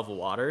above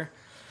water.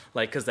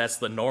 Like, because that's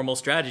the normal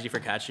strategy for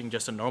catching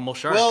just a normal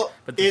shark. Well,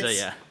 but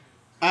it's-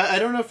 I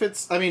don't know if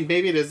it's, I mean,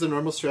 maybe it is the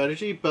normal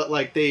strategy, but,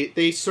 like,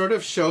 they sort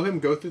of show him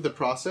go through the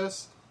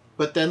process,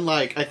 but then,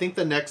 like, I think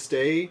the next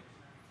day,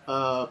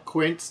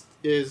 Quint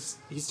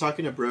he's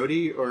talking to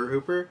Brody or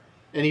Hooper,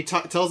 and he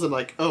tells him,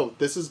 like, oh,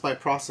 this is my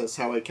process,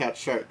 how I catch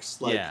sharks.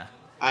 Like, Yeah.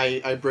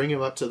 I bring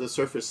him up to the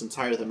surface and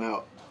tire them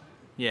out.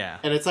 Yeah.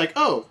 And it's like,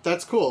 oh,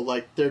 that's cool.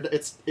 Like,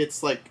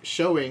 it's like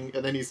showing,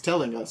 and then he's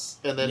telling us,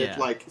 and then Yeah. it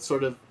like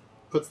sort of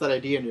puts that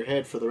idea in your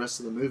head for the rest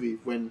of the movie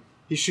when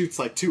he shoots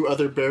like 2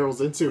 other barrels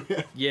into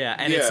him. Yeah,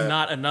 and it's Yeah.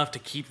 not enough to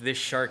keep this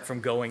shark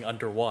from going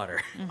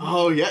underwater.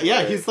 Oh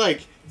yeah. He's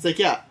like,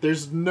 yeah.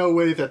 There's no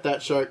way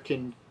that shark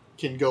can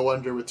go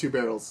under with 2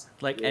 barrels.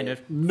 Like, and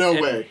if No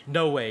and- way.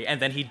 no way,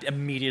 and then he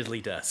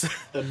immediately does.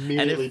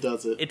 Immediately And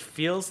does it. It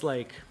feels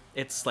like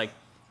it's like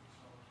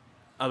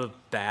a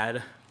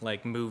bad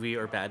like movie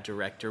or bad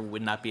director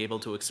would not be able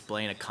to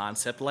explain a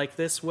concept like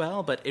this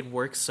well, but it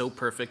works so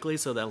perfectly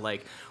so that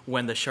like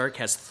when the shark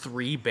has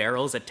 3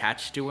 barrels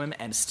attached to him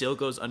and still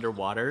goes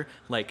underwater,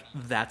 like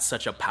that's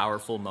such a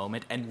powerful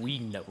moment, and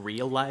we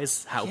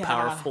realize how Yeah.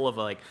 powerful of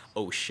like,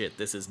 oh shit,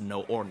 this is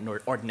no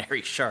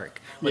ordinary shark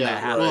when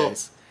Yeah, that right.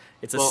 happens.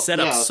 It's set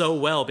up yeah. so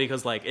well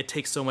because like it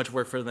takes so much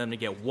work for them to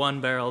get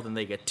 1 barrel, then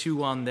they get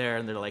 2 on there,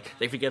 and they're like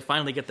they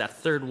finally get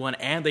that 3rd one,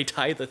 and they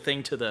tie the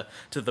thing to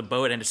the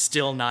boat, and it's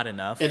still not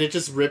enough. And it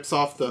just rips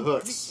off the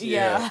hooks.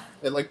 Yeah.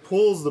 It like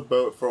pulls the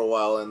boat for a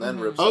while and then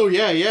rips. Oh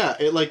yeah, yeah.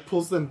 It like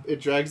pulls them. It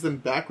drags them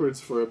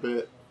backwards for a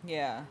bit.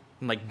 Yeah.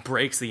 And like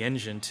breaks the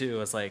engine too.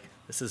 It's like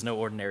this is no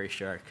ordinary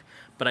shark.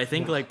 But I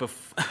think like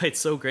it's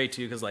so great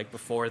too because like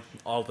before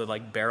all the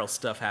like barrel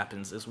stuff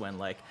happens is when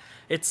like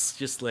it's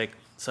just like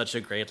such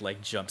a great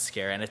like jump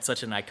scare, and it's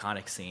such an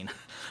iconic scene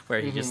where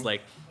he just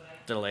like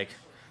they're like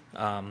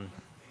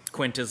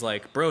Quint is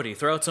like, Brody,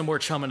 throw out some more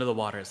chum into the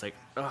water. It's like,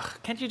 ugh,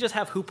 can't you just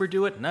have Hooper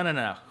do it?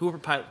 No.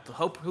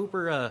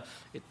 Hooper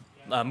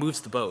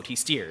moves the boat. He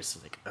steers.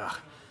 It's like, ugh.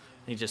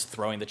 And he's just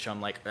throwing the chum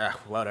like, ugh,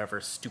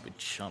 whatever, stupid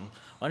chum.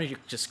 Why don't you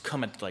just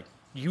come and like,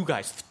 you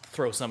guys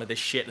throw some of this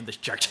shit, and the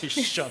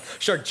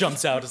shark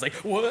jumps out. It's like,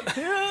 what?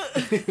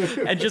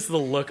 And just the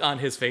look on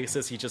his face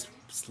as he just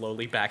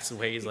slowly backs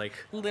away. He's like,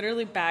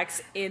 Literally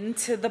backs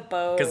into the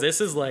boat. because this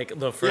is like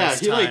the Yeah,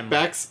 first he time. like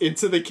backs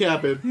into the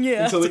cabin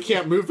Yeah. until they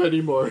can't move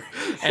anymore.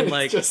 And It's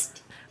like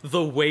just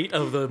the weight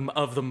of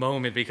the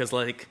moment, because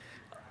like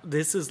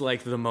this is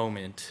like the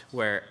moment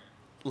where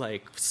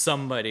like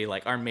somebody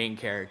like our main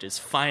characters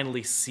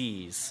finally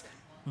sees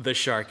the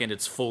shark in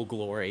its full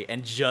glory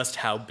and just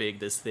how big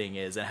this thing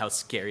is and how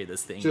scary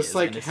this thing is. just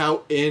like And it's,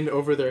 how in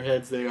over their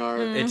heads they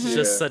are. it's Yeah.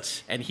 just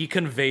such, and he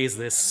conveys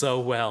this so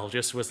well,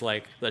 just with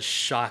like the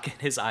shock in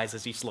his eyes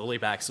as he slowly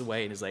backs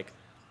away, and he's like,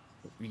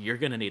 you're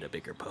gonna need a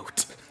bigger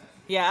boat.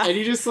 Yeah. And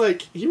he just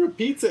like he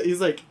repeats it. He's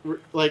like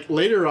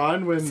later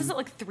on when Says it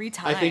like 3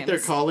 times. I think they're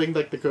calling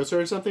like the Coast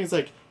Guard or something. He's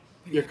like,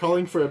 "You're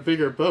calling for a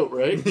bigger boat,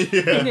 right?"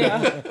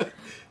 Yeah.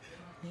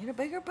 Need a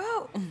bigger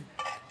boat.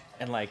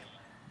 And like,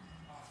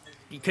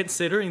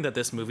 considering that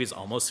this movie's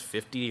almost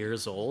 50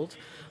 years old,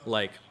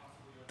 like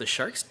the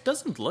sharks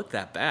doesn't look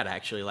that bad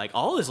actually. Like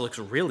all this looks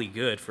really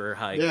good for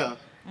like Yeah.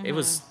 it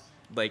was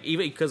like,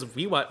 even because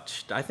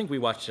I think we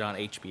watched it on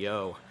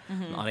HBO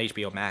on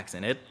HBO Max,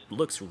 and it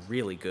looks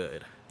really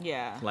good.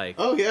 Yeah. Like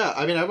Oh yeah.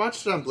 I mean, I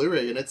watched it on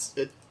Blu-ray and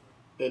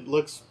it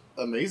looks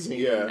amazing.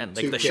 Yeah. and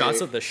like the 2K.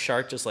 shots of the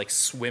shark just like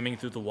swimming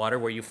through the water,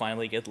 where you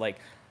finally get like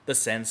the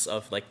sense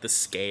of like the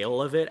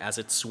scale of it as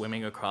it's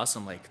swimming across.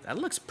 I'm like, that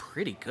looks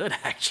pretty good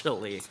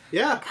actually.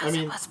 Yeah, I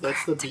mean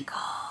that's the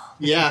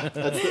yeah.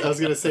 I was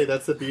gonna say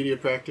that's the beauty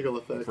of practical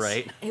effects,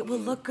 Right? It will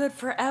look good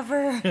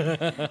forever.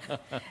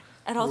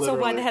 And also why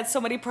Literally. they had so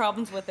many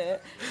problems with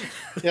it.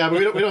 Yeah,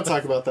 but we don't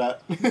talk about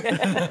that.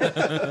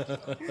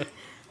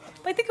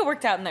 But I think it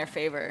worked out in their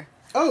favor.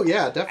 Oh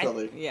yeah,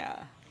 definitely.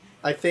 Yeah.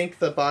 I think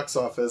the box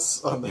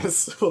office on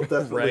this will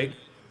definitely.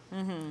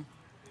 Right?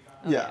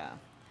 Yeah.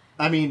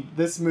 I mean,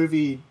 this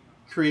movie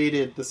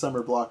created the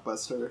summer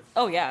blockbuster,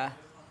 Oh yeah.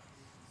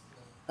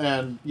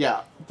 and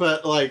yeah,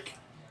 but like,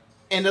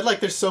 and then like,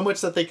 there's so much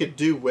that they could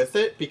do with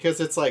it because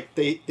it's like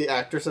the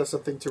actors have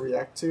something to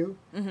react to.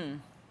 Mm-hmm.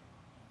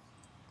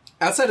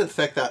 Outside of the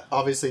fact that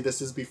obviously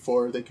this is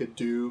before they could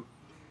do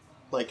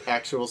like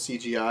actual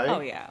CGI. Oh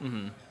yeah.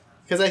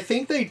 Because I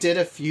think they did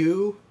a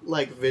few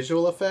like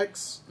visual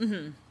effects.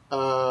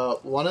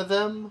 Mm-hmm. One of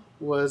them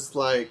was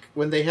like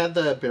when they had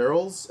the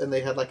barrels and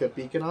they had like a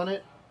beacon on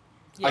it.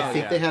 Yeah. I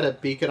think yeah. they had a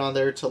beacon on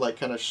there to like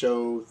kind of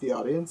show the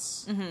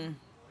audience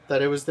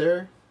that it was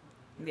there,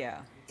 Yeah.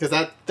 because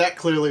that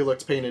clearly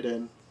looked painted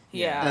in.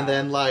 Yeah. And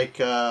then like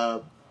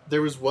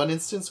there was one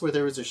instance where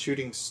there was a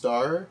shooting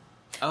star.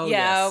 Oh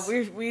yeah,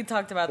 yes. we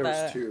talked about There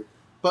that. was two,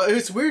 but it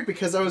was weird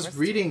because I was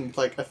reading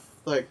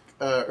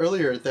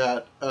earlier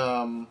that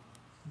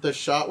the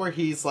shot where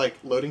he's like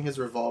loading his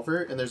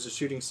revolver and there's a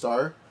shooting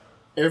star,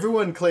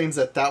 everyone claims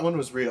that one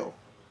was real.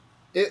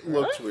 It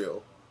looked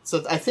real.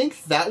 So I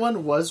think that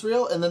one was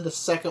real, and then the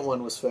second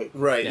one was fake.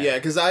 Right, Yeah. yeah,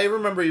 because I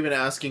remember even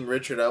asking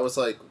Richard, I was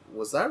like,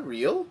 was that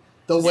real?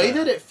 The way Yeah.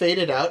 that it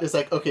faded out is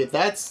like, okay,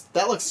 that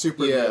looks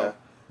super Yeah. real.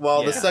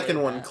 While the Yeah.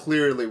 second one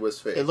clearly was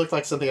fake. It looked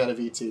like something out of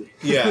ET.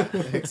 Yeah,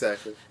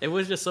 exactly. It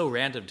was just so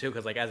random too,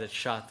 because like as it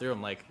shot through,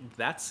 I'm like,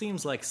 that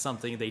seems like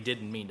something they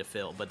didn't mean to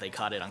film, but they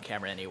caught it on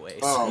camera anyways.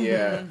 Oh,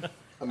 Yeah.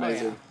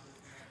 amazing.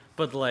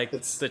 But like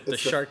It's- the it's the-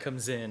 shark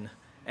comes in,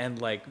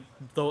 and like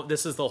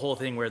this is the whole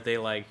thing where they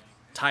like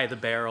tie the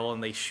barrel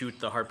and they shoot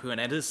the harpoon,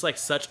 and it's like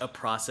such a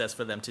process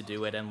for them to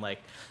do it, and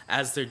like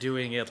as they're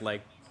doing it,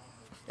 like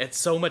it's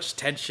so much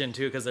tension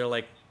too, because they're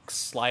like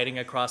sliding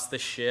across the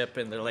ship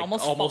and they're like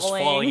Almost almost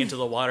falling. falling into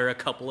the water a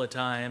couple of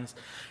times,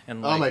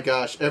 and Oh like, my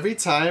gosh. Every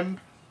time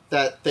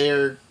that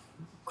they're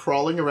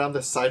crawling around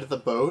the side of the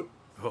boat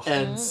Oh.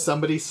 and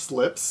somebody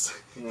slips,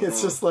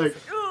 it's just like,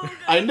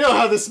 I know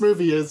how this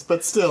movie is,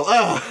 but still,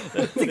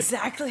 That's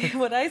exactly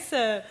what I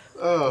said.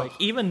 oh. like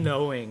even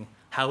knowing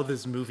how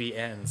this movie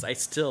ends,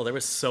 there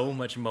was so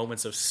much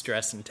moments of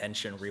stress and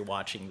tension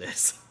rewatching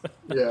this.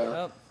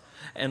 Yeah. Yep.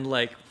 And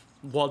like,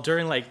 while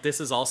during like this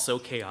is all so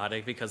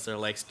chaotic because they're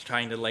like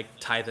trying to like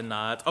tie the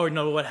knot. Oh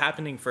no, what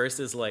happening first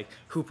is like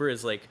Hooper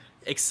is like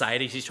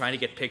excited. He's trying to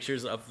get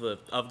pictures of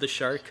the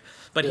shark,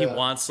 but he Yeah.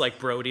 wants like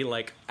Brody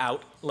like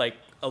out like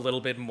a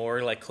little bit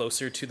more like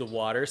closer to the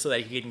water so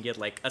that he can get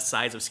like a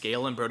size of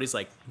scale. And Brody's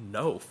like,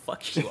 no,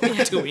 fuck you, I'm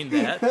not doing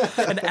that.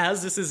 And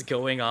as this is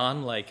going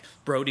on, like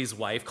Brody's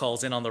wife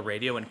calls in on the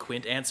radio and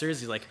Quint answers.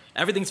 He's like,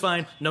 everything's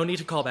fine, no need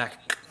to call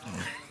back.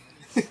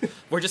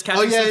 We're just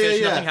catching some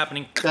fish, nothing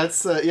happening.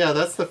 That's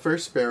that's the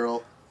first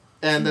barrel,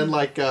 and then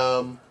like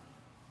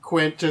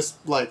Quint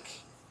just like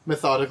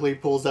methodically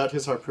pulls out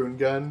his harpoon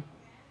gun,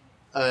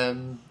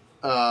 and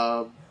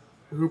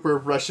Hooper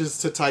rushes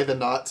to tie the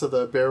knot to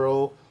the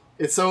barrel.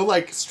 It's so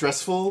like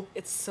stressful,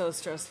 It's so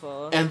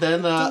stressful. and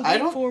then I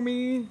don't. for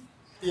me.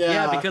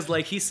 Yeah, because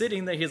like he's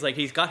sitting there,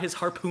 he's got his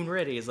harpoon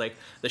ready. He's like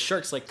the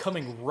shark's like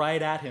coming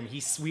right at him.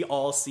 We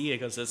all see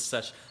it because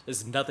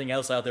there's nothing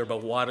else out there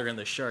but water and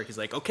the shark. He's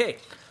like, okay,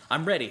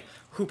 I'm ready.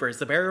 Hooper, is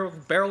the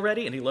barrel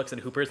ready? And he looks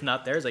and Hooper's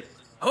not there. He's like,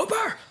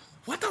 Hooper,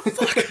 what the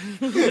fuck?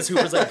 Because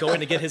Hooper's like going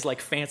to get his like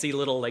fancy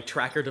little like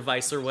tracker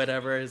device or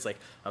whatever. He's like,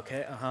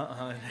 okay,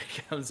 And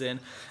he comes in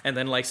and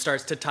then like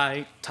starts to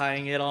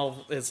tying it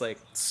all. It's like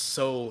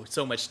so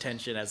much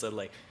tension as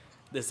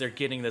they're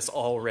getting this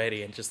all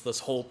ready and just this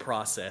whole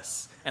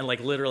process. And like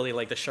literally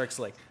like the shark's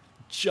like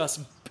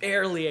just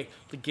barely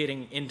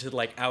getting into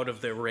like out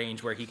of the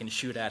range where he can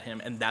shoot at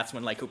him, and that's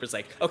when like Cooper's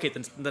like, okay,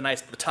 the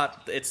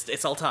top,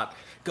 it's all taut,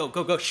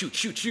 go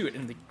shoot,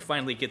 and he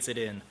finally gets it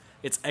in.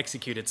 It's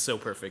executed so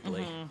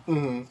perfectly.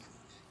 And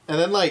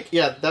then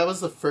that was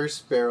the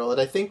first barrel, and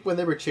I think when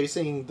they were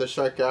chasing the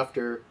shark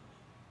after,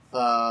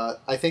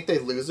 I think they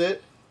lose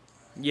it.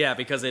 Yeah,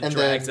 because it And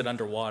drags then- it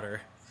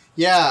underwater.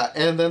 Yeah,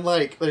 and then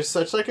there's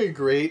such a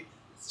great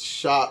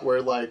shot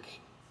where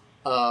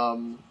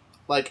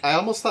I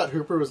almost thought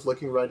Hooper was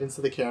looking right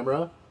into the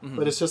camera,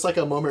 but it's just like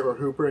a moment where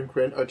Hooper and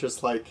Quint are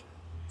just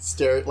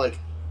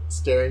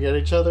staring at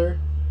each other,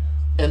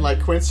 and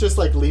like Quint's just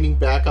like leaning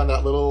back on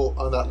that little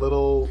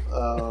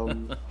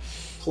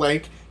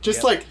plank,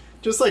 just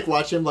Yep.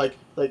 watch him like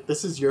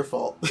this is your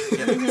fault.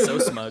 Yeah, so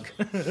smug.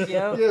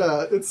 Yep.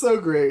 Yeah, it's so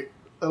great.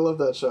 I love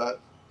that shot.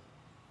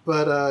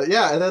 But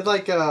and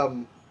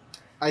then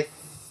I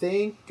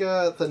think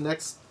the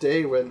next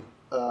day when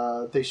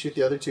they shoot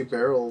the other two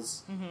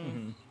barrels,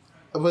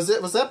 was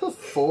that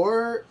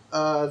before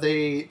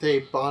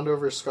they bond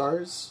over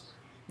scars?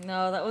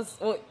 No,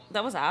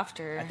 that was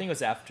after. I think it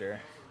was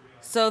after.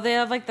 So they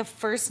have like the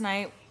first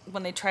night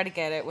when they try to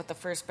get it with the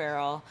first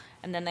barrel,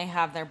 and then they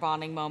have their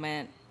bonding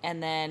moment,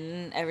 and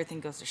then everything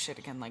goes to shit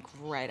again like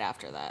right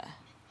after that.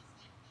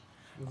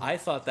 I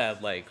thought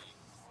that, like,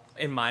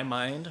 in my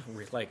mind,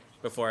 like,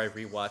 before I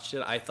rewatched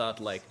it, I thought,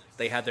 like,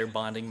 they had their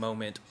bonding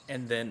moment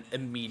and then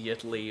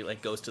immediately,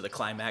 like, goes to the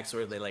climax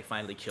where they, like,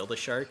 finally kill the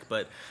shark.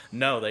 But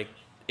no, like,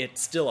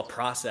 it's still a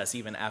process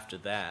even after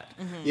that.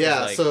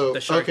 Yeah, Like, so the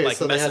shark, okay, like,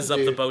 so they had messes to up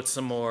do- the boat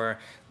some more.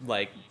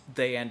 Like,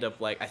 they end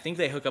up, like, I think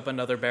they hook up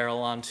another barrel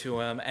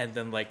onto him, and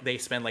then, like, they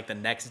spend, like, the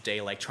next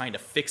day, like, trying to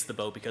fix the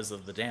boat because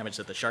of the damage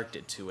that the shark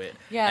did to it.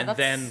 Yeah, and that's-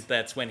 then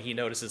that's when he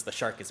notices the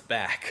shark is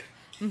back.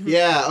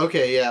 Yeah.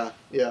 Okay. Yeah.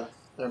 Yeah.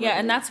 I remember Yeah,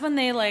 and that. that's when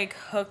they like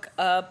hook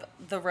up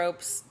the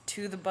ropes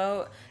to the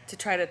boat to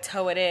try to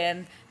tow it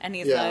in, and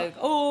he's Yeah. like,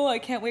 "Oh, I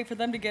can't wait for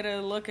them to get a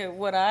look at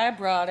what I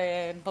brought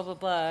in." Blah blah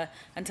blah.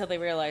 Until they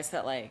realize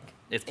that like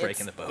It's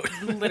breaking the boat.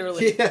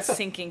 literally Yeah.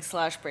 sinking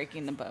 /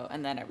 breaking the boat,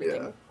 and then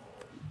everything Yeah.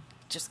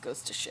 just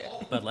goes to shit.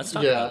 But let's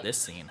talk Yeah. about this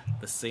scene.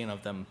 The scene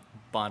of them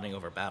bonding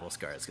over battle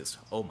scars, because,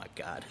 oh my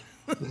god.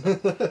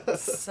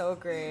 So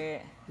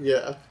great.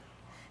 Yeah.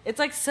 It's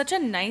like such a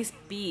nice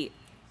beat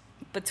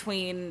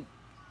between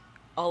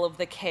all of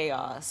the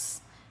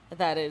chaos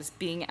that is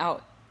being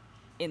out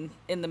in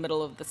the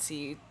middle of the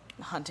sea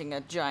hunting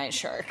a giant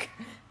shark.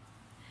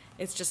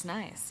 It's just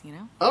nice, you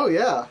know? Oh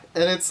yeah,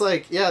 and it's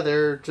like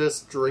they're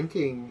just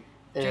drinking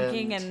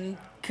Drinking and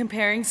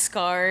comparing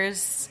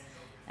scars,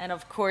 and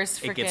of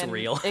course, It gets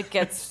real. It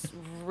gets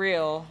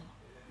real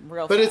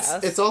But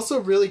fast. it's also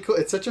really cool.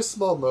 It's such a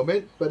small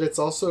moment, but it's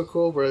also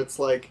cool where it's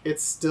like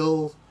it's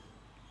still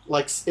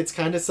like it's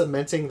kind of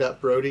cementing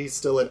that Brody's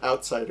still an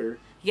outsider.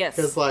 Yes.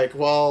 Because like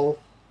while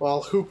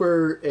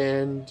Hooper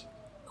and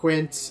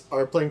Quint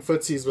are playing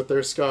footsies with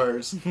their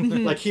scars,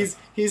 like he's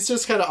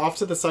just kind of off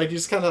to the side. He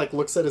just kind of like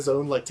looks at his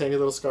own like tiny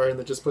little scar and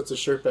then just puts his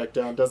shirt back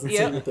down. Doesn't say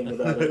Yep. anything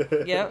about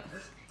it. Yep.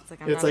 It's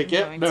like, I'm It's not like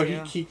even no,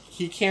 going to.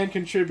 he can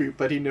contribute,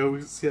 but he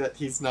knows that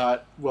he's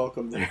not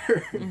welcome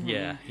there.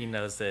 Yeah, he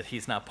knows that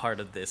he's not part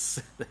of this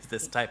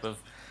type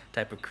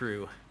of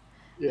crew.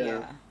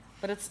 Yeah.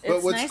 But it's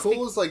But what's nice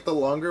cool is like the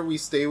longer we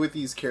stay with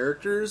these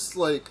characters,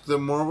 like the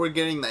more we're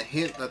getting the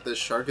hint that this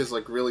shark is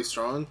like really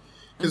strong.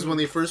 Because when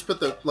they first put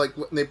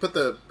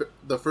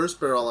the first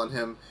barrel on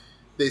him,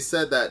 they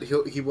said that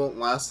he won't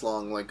last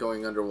long, like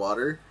going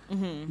underwater.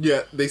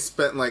 Yeah, they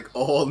spent like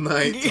all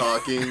night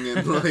talking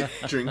and like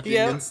drinking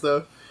Yep. and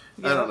stuff.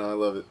 I Yep. don't know, I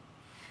love it.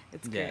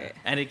 It's great.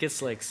 And it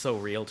gets like so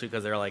real too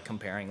because they're like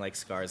comparing like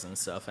scars and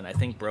stuff. And I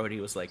think Brody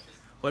was like,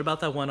 "What about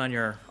that one on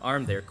your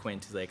arm there,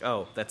 Quint?" He's like,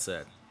 "Oh, that's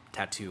a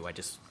tattoo.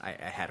 I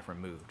had it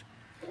removed."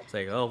 It's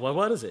like, "Oh,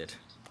 what is it?"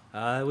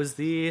 It was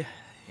the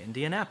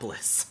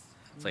Indianapolis.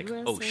 It's like,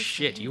 USS oh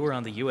shit, you were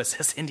on the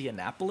USS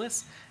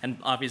Indianapolis? And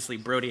obviously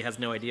Brody has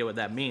no idea what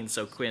that means,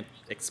 so Quint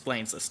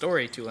explains the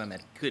story to him,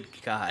 and good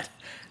God,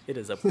 it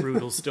is a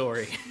brutal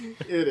story.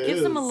 It is.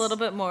 Gives them a little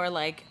bit more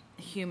like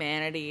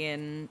humanity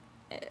and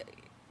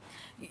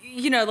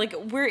like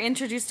we're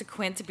introduced to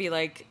Quint to be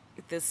like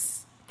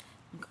this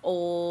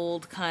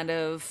old kind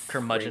of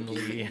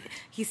Curmudgeonly.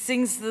 he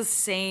sings the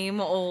same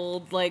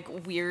old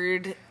like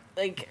weird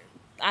like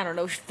I don't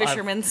know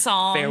fisherman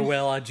song.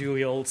 Farewell,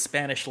 adieu, old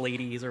Spanish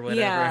ladies or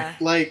whatever. Yeah.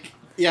 Like,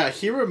 yeah,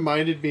 he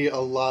reminded me a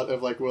lot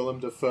of like Willem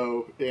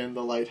Dafoe in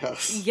The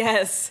Lighthouse.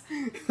 Yes,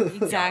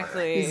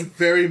 exactly. He's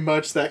very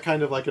much that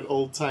kind of like an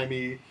old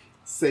timey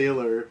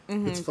sailor.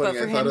 It's But funny.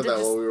 for I thought him of to that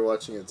just- while we were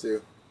watching it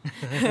too.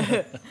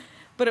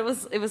 But it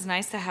was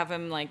nice to have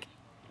him like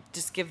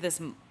just give this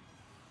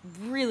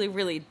really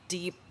really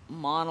deep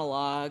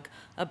monologue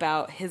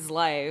about his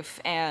life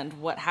and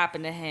what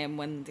happened to him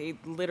when he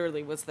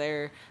literally was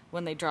there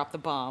when they dropped the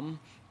bomb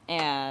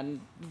and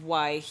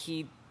why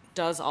he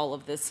does all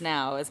of this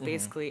now as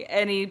basically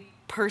any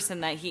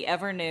person that he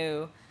ever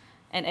knew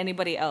and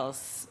anybody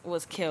else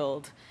was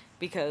killed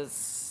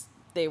because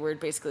they were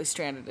basically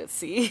stranded at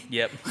sea.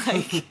 Yep.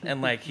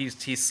 And like he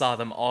saw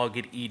them all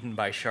get eaten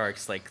by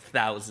sharks, like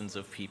thousands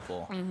of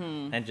people,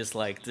 and just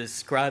like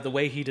describe the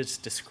way he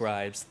just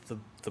describes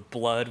the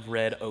blood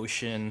red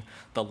ocean,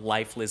 the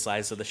lifeless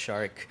eyes of the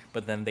shark,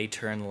 but then they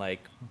turn like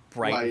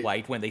bright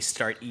white when they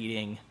start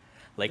eating.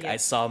 Like I Yep.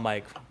 saw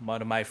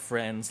one of my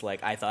friends,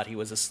 like I thought he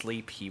was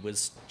asleep, he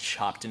was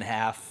chopped in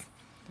half.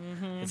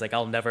 It's like,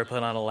 I'll never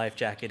put on a life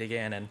jacket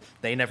again. And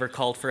they never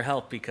called for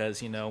help because,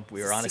 we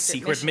were on a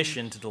secret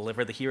mission to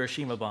deliver the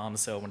Hiroshima bomb.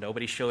 So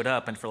nobody showed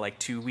up, and for like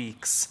 2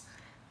 weeks.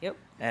 Yep.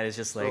 And it's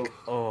just like,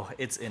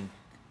 it's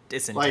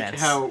intense. Like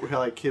how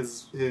like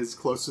his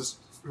closest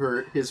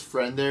his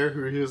friend there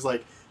who he was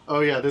like, oh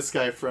yeah, this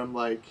guy from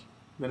like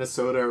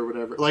Minnesota or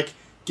whatever, like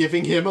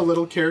giving him a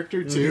little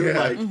character too. Yeah.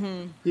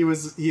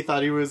 Like he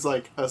thought he was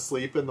like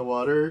asleep in the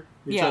water.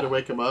 He tried to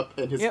wake him up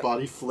and his Yep.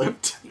 body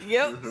flipped.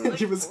 Yep. And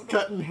he was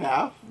cut in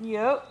half.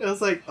 Yep. I was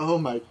like, oh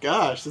my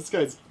gosh, this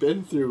guy's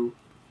been through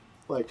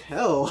like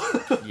hell.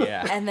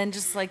 Yeah. And then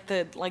just like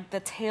the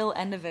tail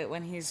end of it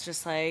when he's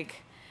just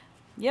like,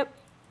 "Yep,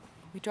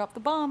 we dropped the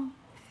bomb,"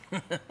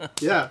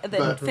 Yeah, and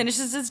then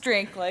finishes his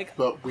drink like,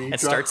 but we And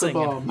dropped start the singing.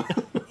 bomb.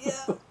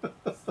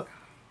 "Yeah."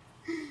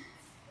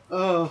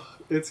 Oh,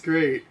 it's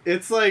great.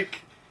 It's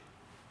like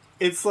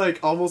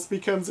almost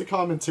becomes a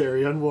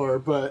commentary on war,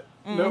 but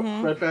nope,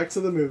 right back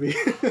to the movie.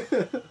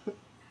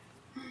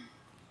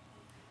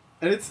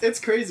 And it's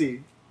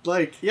crazy.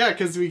 Like, yeah,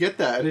 because we get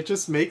that, and it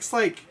just makes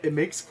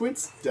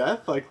Quint's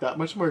death like that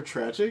much more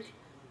tragic.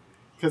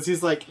 Because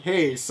he's like,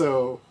 hey,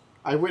 so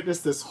I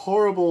witnessed this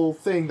horrible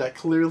thing that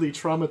clearly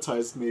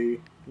traumatized me,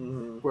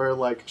 where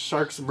like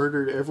sharks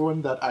murdered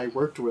everyone that I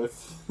worked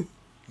with.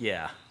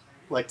 Yeah.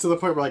 Like, to the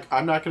point where, like,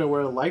 I'm not going to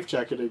wear a life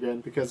jacket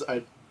again because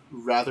I'd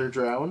rather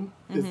drown,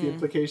 is the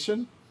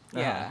implication.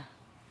 Yeah.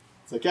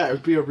 It's like, yeah, it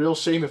would be a real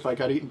shame if I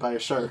got eaten by a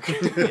shark.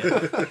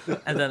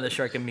 And then the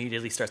shark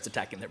immediately starts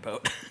attacking their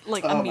boat.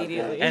 Like Oh my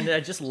immediately. And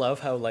I just love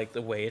how like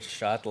the way it's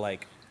shot,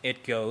 like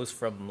it goes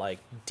from like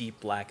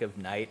deep black of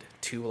night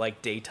to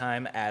like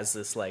daytime as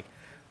this like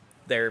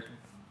their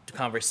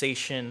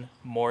conversation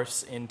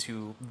morphs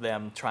into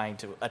them trying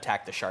to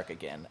attack the shark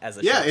again. As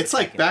the Yeah, shark's it's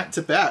like attacking back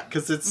them. to back,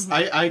 because it's,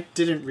 I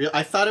didn't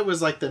I thought it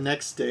was like the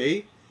next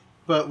day,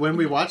 but when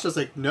we watched, I was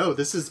like, no,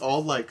 this is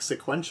all like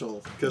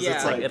sequential, because Yeah.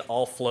 it's Like like, it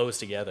all flows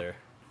together.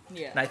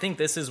 Yeah. And I think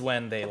this is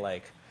when they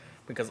like,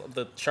 because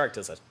the shark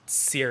does a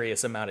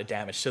serious amount of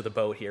damage to the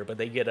boat here, but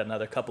they get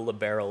another couple of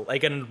barrel,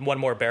 like and one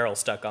more barrel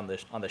stuck on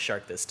the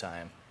shark this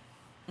time,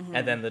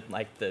 and then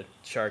the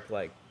shark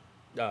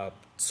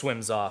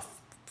swims off,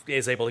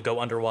 is able to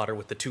go underwater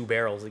with the 2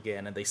 barrels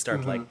again, and they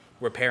start like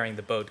repairing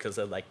the boat because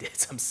they like did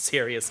some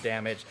serious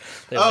damage.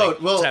 They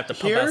well, have to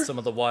pump here- out some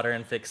of the water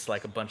and fix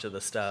like a bunch of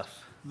the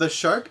stuff. the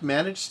shark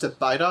managed to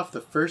bite off the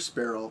first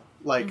barrel.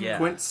 Like, Yeah.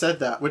 Quint said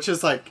that, which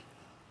is like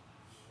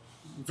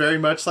very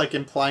much like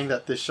implying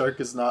that this shark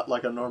is not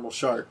like a normal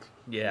shark.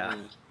 Yeah.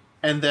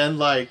 And then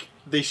like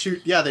they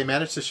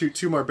managed to shoot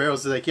 2 more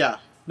barrels. They're like, yeah,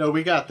 no,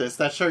 we got this.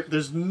 That shark,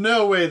 there's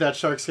no way that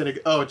shark's gonna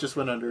it just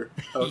went under.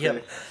 Okay.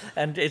 Yep.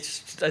 And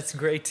it's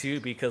great too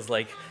because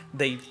like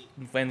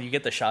when you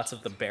get the shots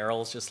of the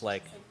barrels just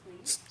like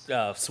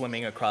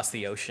swimming across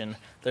the ocean,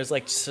 there's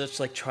like such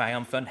like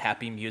triumphant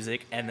happy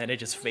music, and then it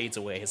just fades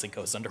away as it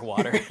goes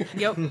underwater.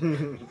 Yep.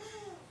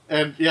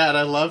 And yeah, and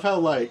I love how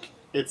like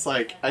it's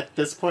like at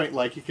this point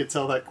like you could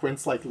tell that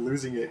Quint's like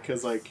losing it,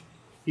 because like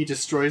he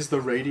destroys the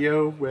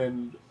radio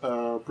when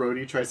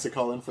Brody tries to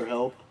call in for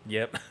help.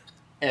 Yep.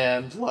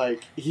 And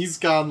like he's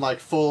gone like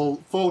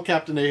full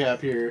Captain Ahab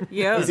here.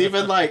 Yeah. He's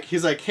even like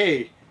he's like,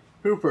 hey,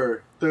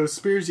 Hooper, those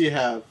spears you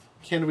have,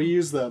 can we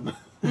use them?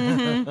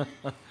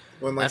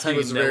 When like That's he how you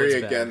was know very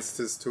it's bad. against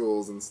his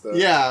tools and stuff.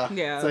 Yeah.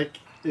 Yeah. It's like,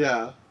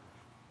 yeah.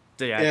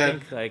 So, yeah, I And-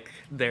 think like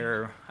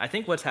I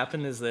think what's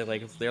happened is they're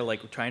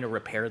like trying to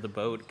repair the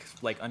boat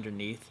like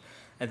underneath,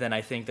 and then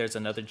I think there's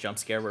another jump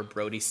scare where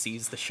Brody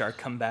sees the shark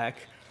come back,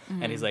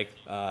 and he's like,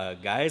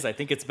 "Guys, I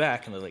think it's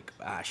back," and they're like,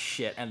 "Ah,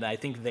 shit!" And I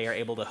think they are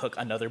able to hook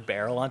another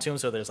barrel onto him,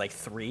 so there's like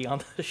 3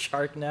 on the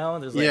shark now,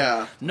 and there's like,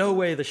 Yeah. no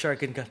way the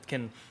shark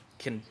can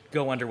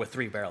go under with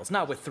 3 barrels,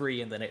 not with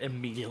 3, and then it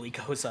immediately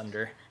goes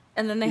under.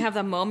 And then they have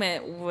the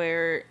moment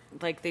where,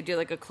 like, they do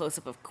like a close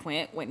up of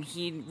Quint when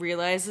he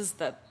realizes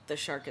that the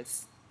shark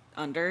is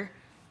under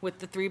with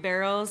the 3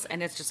 barrels,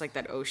 and it's just like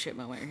that oh shit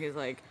moment. Where he's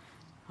like,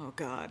 "Oh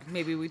god,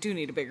 maybe we do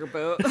need a bigger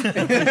boat."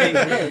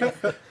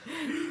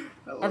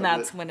 And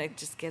that's when it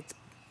just gets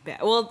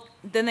bad. Well,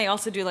 then they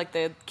also do like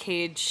the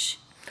cage.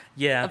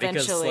 Yeah,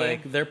 because Eventually.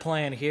 like their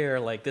plan here,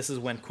 like this is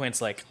when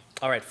Quint's like,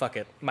 all right, fuck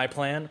it. My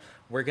plan,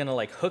 we're gonna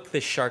like hook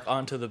this shark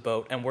onto the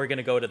boat and we're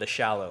gonna go to the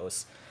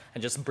shallows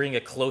and just bring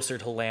it closer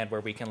to land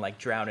where we can like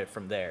drown it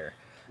from there.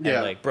 Yeah.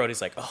 And like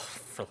Brody's like, oh,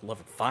 for the love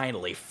of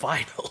finally.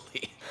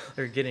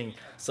 They're getting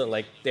so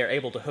like they're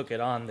able to hook it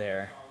on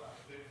there.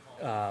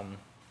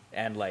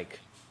 And like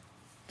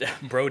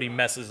Brody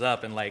messes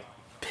up and like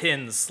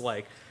pins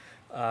like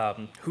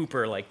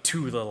Hooper like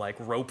to the like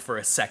rope for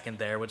a second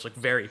there, which looked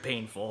very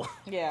painful.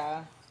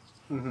 Yeah.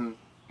 Mm-hmm.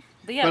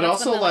 But yeah, But that's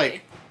also, when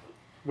like,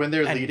 when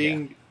they're And,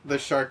 leading the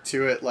shark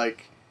to it,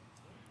 like,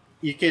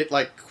 you get,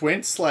 like,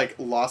 Quint's, like,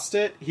 lost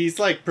it. He's,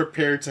 like,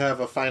 prepared to have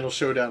a final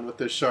showdown with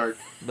this shark.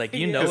 Like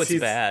you know Because it's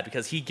he's- bad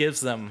because he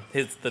gives them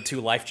the 2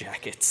 life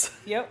jackets,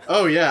 Yep.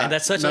 Oh, yeah. and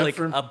that's such a, Not like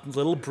from- a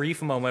little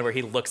brief moment where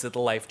he looks at the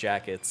life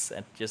jackets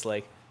and just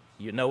like,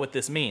 you know what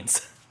this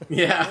means.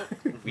 Yeah.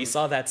 We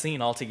saw that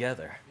scene all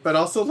together. But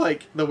also,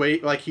 like, the way,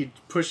 like, he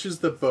pushes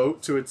the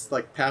boat to its,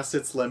 like, past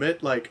its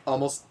limit, like,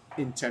 almost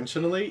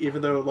intentionally,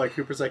 even though, like,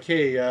 Hooper's like,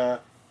 hey,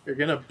 you're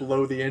gonna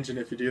blow the engine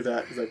if you do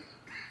that. He's like,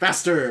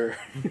 faster!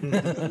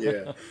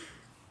 Yeah.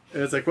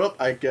 And it's like, well,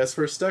 I guess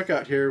we're stuck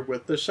out here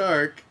with the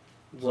shark.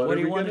 What are do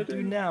you we want to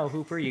gonna do now,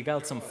 Hooper? You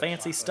got some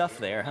fancy stuff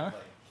there, huh?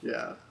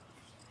 Yeah.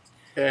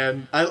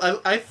 And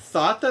I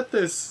thought that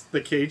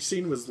the cage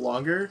scene was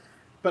longer,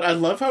 but I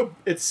love how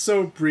it's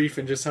so brief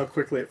and just how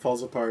quickly it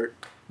falls apart.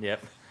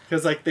 Yep.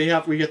 Because, like,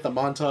 we get the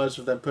montage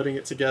of them putting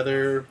it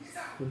together,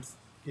 and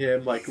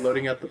him, like,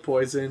 loading up the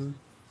poison.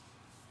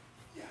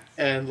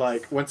 And,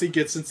 like, once he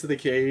gets into the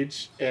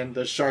cage and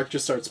the shark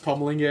just starts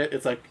pummeling it,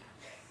 it's like,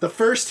 the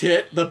first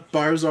hit, the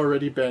bar's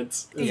already bent.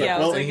 It's Yeah, like,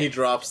 well, And he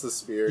drops the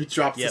spear. he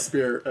drops Yep. the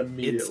spear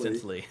immediately.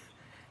 Instantly.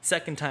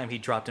 Second time he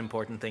dropped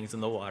important things in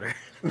the water.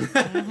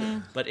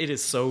 But it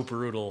is so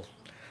brutal.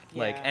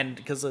 Like, Yeah. and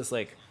because it's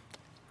like,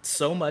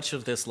 so much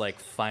of this like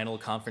final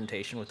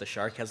confrontation with the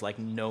shark has like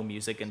no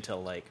music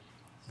until like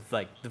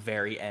the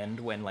very end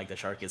when like the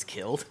shark is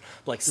killed.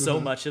 Like so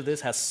much of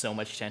this has so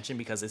much tension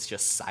because it's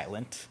just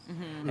silent,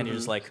 and you're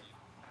just like,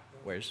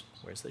 where's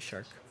the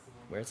shark?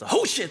 Where's the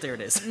oh shit? There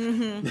it is.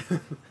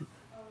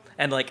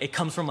 And like it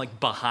comes from like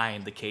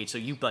behind the cage, so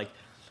you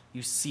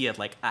see it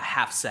like a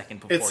half second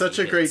before. It's such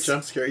he a great hits.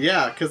 jump scare.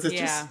 Yeah, because it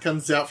Yeah. just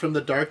comes out from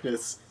the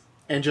darkness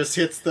and just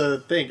hits the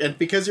thing. And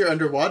because you're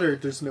underwater,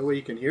 there's no way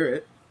you can hear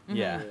it.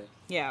 Yeah.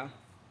 Yeah.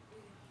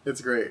 It's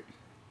great.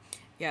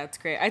 Yeah, it's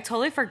great. I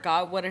totally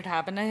forgot what had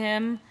happened to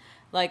him.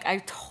 Like, I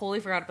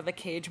totally forgot about the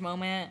cage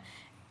moment.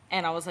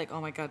 And I was like,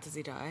 oh my god, does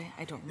he die?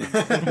 I don't remember.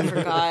 I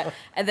forgot.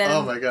 And then,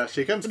 Oh my gosh,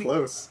 he comes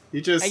close. He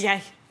just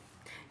yeah,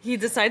 he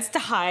decides to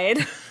hide,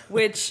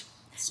 which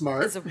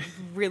smart. is a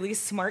really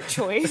smart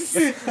choice.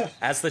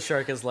 As the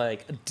shark is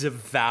like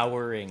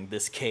devouring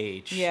this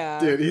cage. Yeah.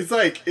 Dude, he's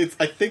like,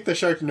 I think the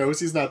shark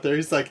knows he's not there.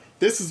 He's like,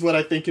 this is what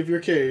I think of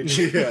your cage.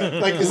 Yeah.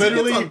 Like, He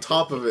literally gets on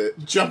top of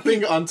it.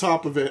 jumping on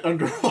top of it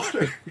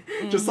underwater.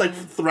 Just, like,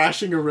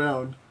 thrashing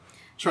around.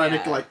 Trying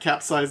Yeah. to, like,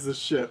 capsize the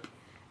ship.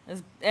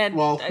 And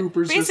While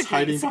Hooper's just basically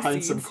hiding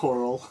behind some succeeds.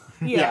 coral.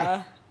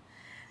 Yeah.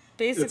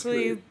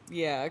 Basically, great.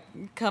 yeah,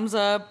 comes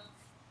up,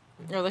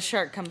 or the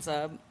shark comes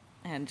up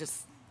and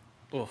just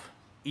Oh,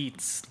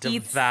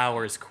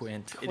 devours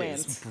Quint. It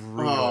is Quint.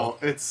 brutal. Oh,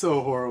 it's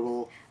so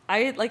horrible.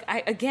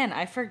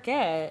 I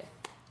forget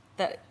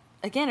that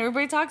again.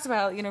 Everybody talks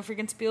about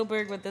freaking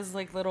Spielberg with this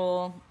like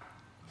little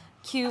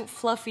cute,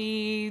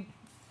 fluffy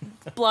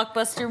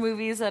blockbuster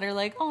movies that are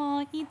like,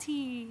 oh,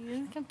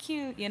 E.T., how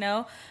cute,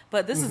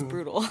 But this is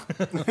brutal.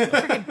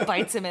 Freaking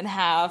bites him in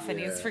half, and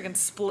he's freaking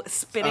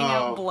spitting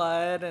out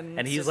blood, and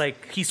And it's he's just-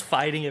 like, he's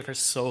fighting it for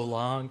so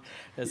long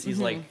as he's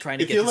like trying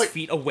to If get you his look-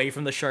 feet away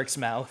from the shark's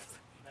mouth.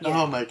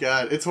 Oh my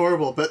god, it's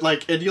horrible. But,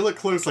 like, and you look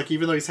close, like,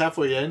 even though he's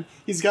halfway in,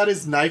 he's got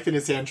his knife in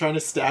his hand trying to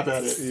stab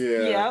at it.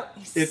 Yeah. yeah,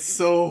 It's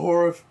so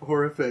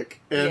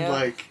horrific. And, Yeah.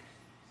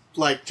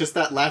 like, just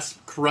that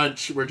last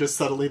crunch where just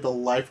suddenly the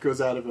life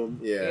goes out of him.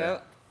 Yeah.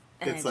 yep.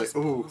 And It's it like, just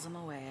ooh. pulls him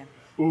away.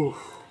 Ooh,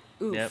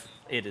 Oof. Yep,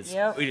 it is.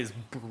 Yep. It is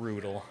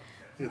brutal.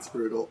 it's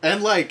brutal.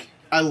 And, like,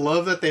 I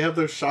love that they have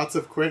those shots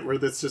of Quint where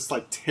there's just,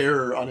 like,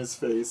 terror on his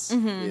face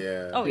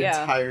Yeah. Oh the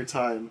yeah. entire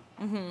time.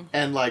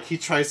 And, like, he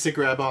tries to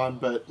grab on,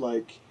 but,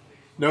 like,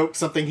 nope,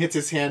 something hits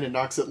his hand and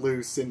knocks it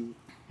loose, and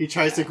he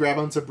tries to grab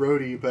onto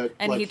Brody, but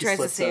And like, he tries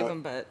to slips save out.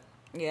 him, but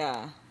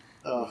yeah.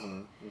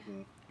 Oh,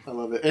 I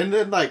love it. And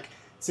then, like,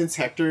 since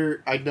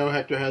I know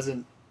Hector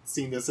hasn't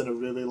seen this in a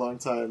really long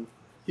time,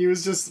 he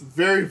was just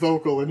very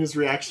vocal in his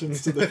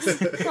reactions to this.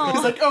 He's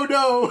like, oh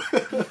no!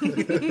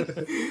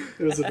 It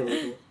was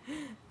adorable.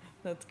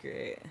 That's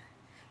great.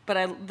 But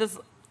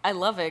I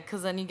love it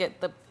because then you get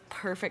the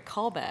perfect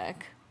callback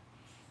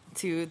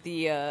to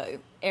the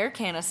air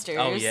canisters.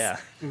 Oh yeah,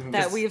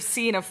 That we've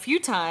seen a few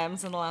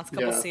times in the last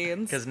couple Yeah.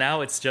 scenes. because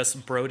now it's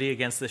just Brody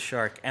against the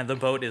shark, and the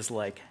boat is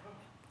like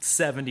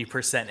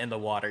 70% in the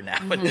water now.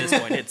 At this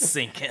point, it's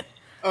sinking.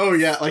 Oh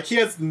yeah, like he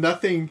has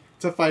nothing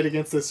to fight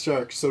against this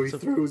shark, so he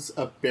throws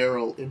a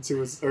barrel into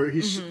his, or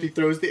he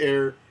throws the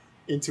air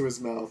into his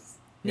mouth.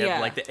 You Yeah.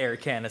 have like the air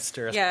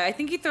canister. Yeah, I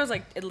think he throws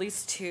like at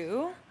least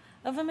 2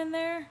 of them in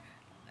there.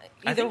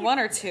 Either think- one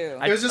or 2.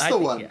 It was just the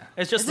one. Yeah.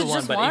 It's just Is the it one,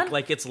 just but one?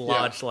 like it's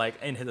lodged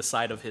like into the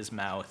side of his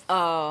mouth.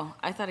 Oh,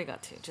 I thought he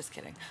got 2. Just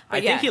kidding. But I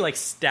yeah. think he like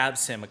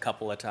stabs him a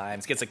couple of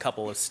times, gets a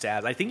couple of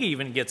stabs. I think he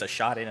even gets a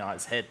shot in on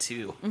his head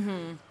too,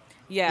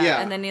 Yeah,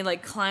 Yeah. and then he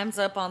like climbs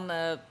up on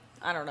the,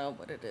 I don't know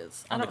what it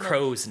is. I on the don't know.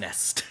 crow's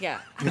nest. Yeah,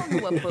 I don't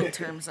know what boat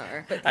terms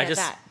are, but yeah, I just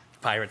that.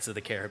 Pirates of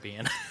the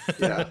Caribbean.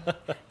 Yeah.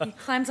 He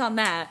climbs on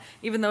that,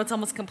 even though it's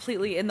almost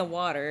completely in the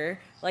water.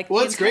 Like, Well,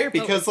 the it's entire great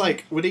boat because was-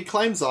 like when he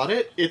climbs on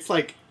it, it's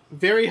like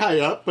very high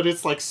up, but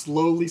it's like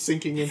slowly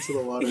sinking into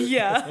the water.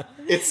 yeah,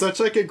 It's such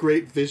like a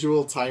great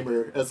visual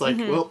timer as like,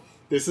 Mm-hmm. well,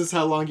 this is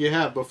how long you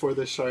have before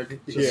the shark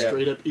just Yeah.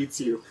 straight up eats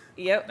you.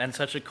 yep, And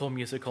such a cool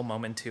musical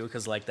moment too,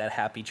 because like that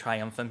happy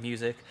triumphant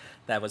music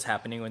that was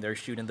happening when they were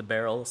shooting the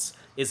barrels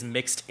is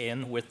mixed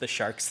in with the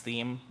sharks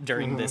theme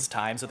during this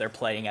time, so they're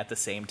playing at the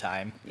same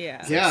time.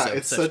 yeah, Yeah, So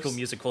it's such such cool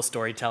musical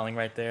storytelling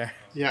right there.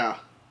 Yeah.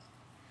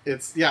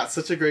 It's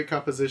such a great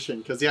composition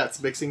because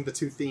it's mixing the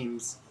 2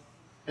 themes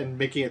and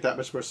making it that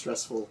much more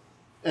stressful.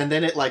 And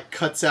then it like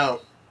cuts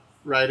out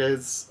right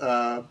as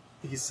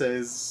he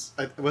says,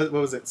 what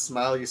was it?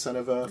 Smile, you son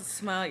of a.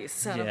 Smile, you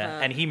son of Yeah,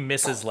 a. and he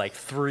misses like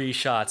 3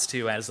 shots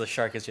too as the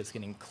shark is just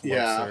getting closer,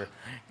 Yeah.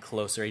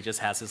 closer. He just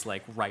has his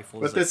like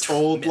rifles. With like, this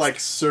old missed. like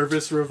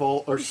service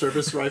revolt or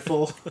service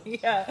rifle.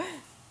 yeah,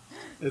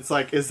 It's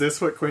like, is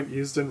this what Quint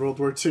used in World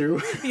War II?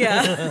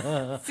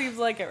 yeah. Seems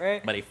like it,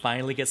 right? But he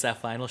finally gets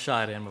that final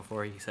shot in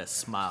before he says,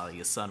 "Smile,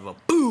 you son of a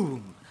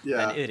boom!"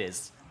 Yeah. And it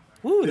is,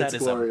 woo! That It's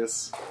is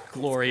glorious. a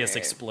glorious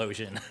great.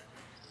 explosion.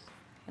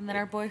 And then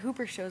our boy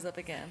Hooper shows up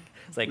again.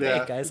 It's like, Yeah.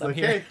 hey guys, It's I'm like,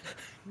 here. hey,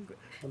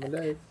 I'm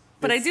alive.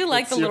 But I do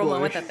like it's the your little boy.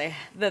 moment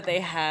that they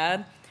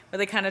had where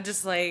they kind of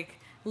just like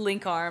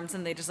link arms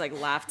and they just like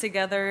laugh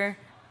together,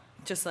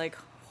 just like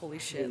holy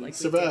shit, like we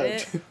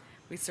survived. did it,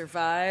 we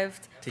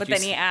survived. Did But you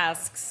then he s-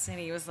 asks, and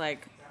he was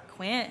like,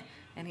 "Quint,"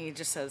 and he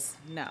just says,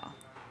 "No."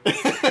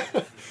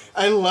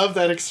 I love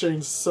that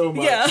exchange so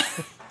much. Yeah,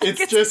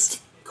 It's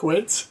just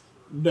Quint.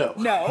 No.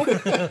 no.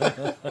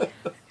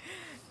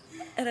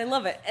 And I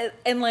love it,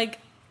 and like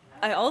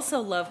I also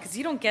love because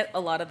you don't get a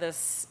lot of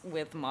this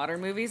with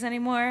modern movies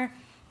anymore.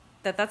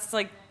 That's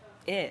like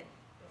it.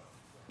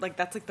 Like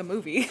that's like the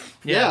movie.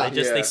 Yeah,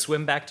 they yeah.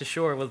 swim back to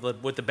shore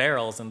with the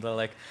barrels, and they're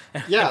like,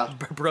 Yeah.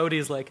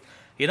 Brody's like,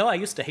 I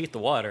used to hate the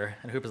water,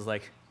 and Hooper's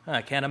like,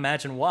 I can't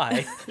imagine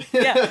why,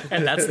 Yeah,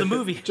 and that's the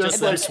movie, just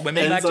them like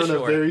swimming back ends to on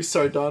shore. a very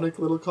sardonic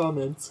little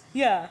comment,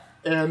 yeah,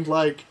 and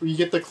like you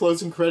get the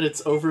closing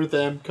credits over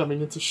them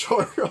coming into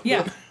shore. On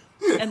yeah.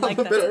 the, And like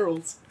on the that's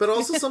barrels. But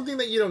also something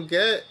that you don't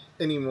get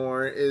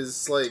anymore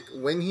is like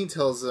when he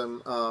tells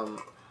him,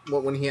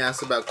 when he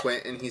asks about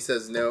Quint and he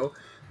says no,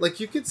 like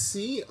you could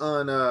see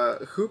on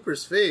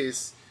Hooper's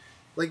face,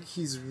 like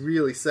he's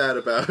really sad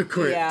about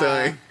Quint Yeah.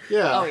 dying.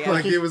 Yeah, Oh, yeah.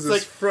 Like he was his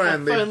Like,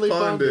 friend, I they finally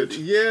bonded.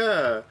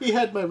 Yeah. He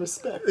had my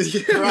respect.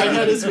 Yeah. Or I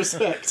had his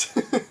respect.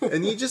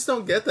 And you just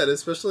don't get that,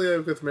 especially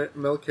with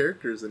male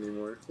characters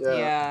anymore.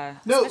 yeah.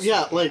 No, Especially-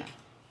 yeah, like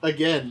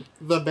again,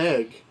 the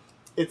Meg.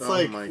 It's Oh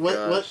like my what?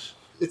 gosh.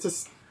 It's a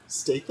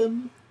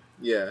Statham,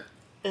 Yeah.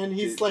 and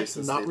he's Jason like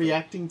not Statham.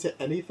 reacting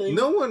to anything.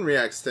 No one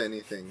reacts to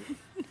anything.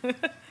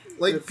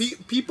 Like It's-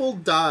 people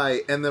die,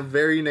 and the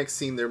very next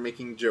scene they're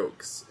making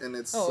jokes, and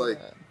it's Oh, like,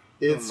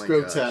 it's oh my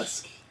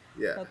grotesque.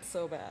 yeah, that's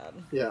so bad.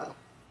 Yeah,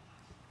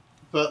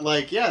 but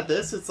like, yeah,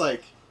 it's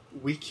like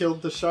we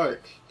killed the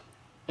shark.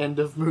 End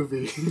of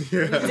movie.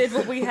 We did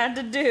what we had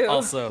to do.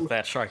 Also,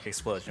 that shark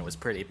explosion was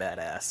pretty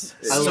badass.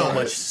 I love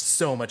it.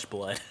 So much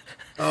blood.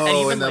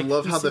 Oh, even, and I like,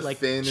 love you how see, the like,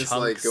 fin is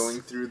like chunks.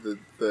 going through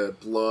the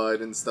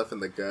blood and stuff in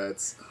the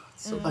guts. Oh,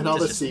 it's so And all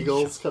the Just-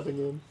 seagulls coming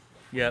in.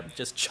 Yep,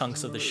 just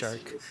chunks of the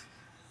shark.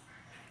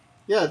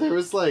 Yeah, there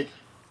was like,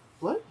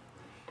 what?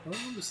 I don't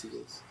remember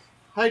seagulls.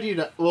 How do you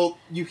know? Well,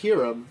 you hear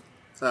them.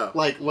 Oh,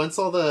 Like once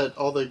all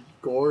the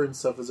gore and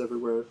stuff is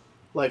everywhere,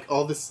 like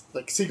all this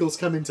like seagulls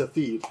come in to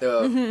feed. that's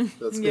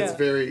good. Yeah. It's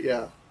very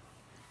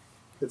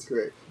it's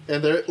great,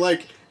 and they're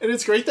like, and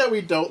it's great that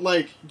we don't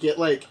like get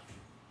like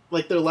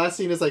their last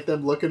scene is like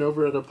them looking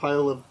over at a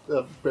pile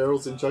of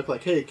barrels and junk.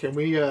 Like, hey, can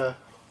we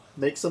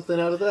make something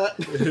out of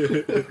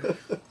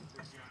that?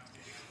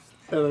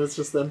 And then it's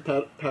just them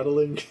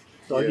paddling,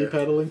 doggy Yeah.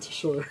 paddling to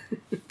shore.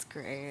 It's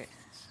great.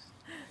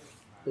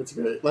 It's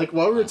great. Like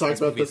while we were talking this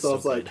about movie's this, I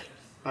was so like, good.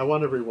 I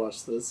want to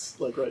rewatch this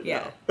like right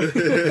Yeah. now.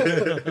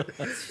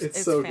 It's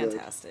It's so good.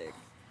 fantastic.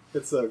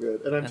 It's so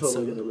good, and I'm And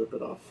totally so- gonna rip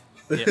it off.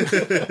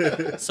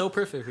 Yeah. So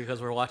perfect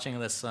because we're watching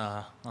this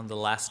on the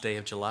last day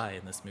of July,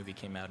 and this movie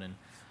came out, and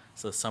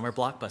it's a summer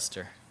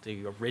blockbuster,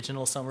 the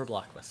original summer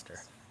blockbuster.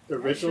 The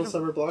original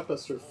summer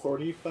blockbuster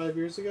 45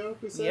 years ago.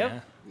 We said.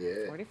 Yep.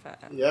 Yeah. 45.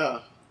 Yeah,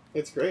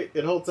 it's great.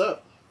 It holds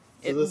up.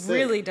 to It this day.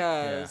 really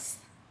does.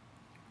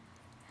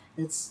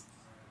 It's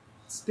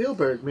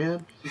Spielberg,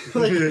 man.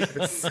 Like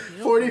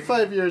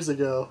 45 years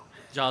ago.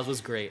 Jaws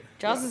was great.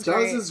 Jaws is Jaws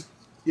great. is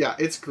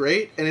it's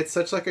great, and it's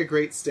such like a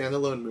great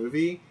standalone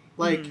movie.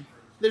 Like, Mm-hmm.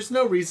 there's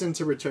no reason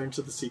to return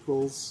to the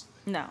sequels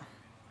No.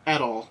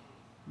 at all.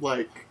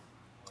 Like,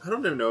 I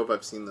don't even know if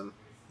I've seen them.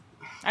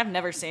 I've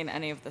never seen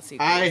any of the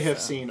sequels. I have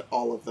so. seen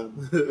all of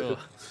them Ugh.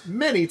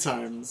 many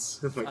times.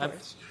 Oh my I've,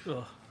 gosh.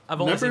 ugh. I've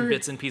only seen Number-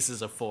 bits and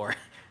pieces of 4.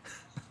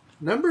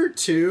 Number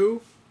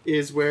 2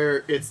 is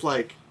where it's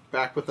like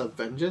back with a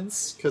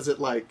vengeance, because it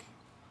like,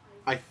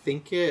 I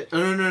think it.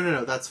 Oh,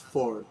 no. That's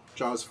 4.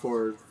 Jaws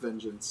 4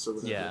 Vengeance or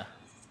whatever. Yeah.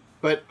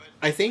 But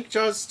I think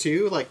Jaws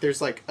 2, like,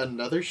 there's, like,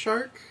 another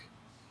shark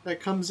that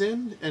comes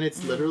in, and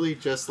it's literally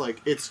just,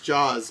 like, it's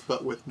Jaws,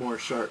 but with more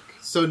shark.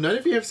 So none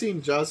of you have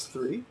seen Jaws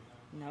 3?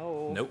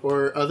 No. Nope.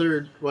 Or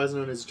otherwise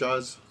known as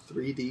Jaws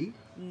 3D?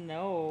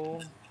 No.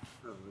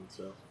 I don't think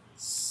so.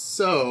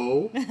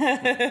 So,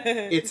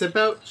 it's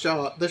about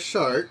the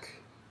shark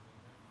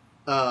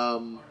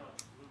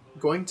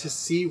going to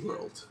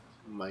SeaWorld.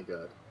 Oh my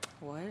god.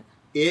 What?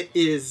 It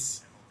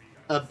is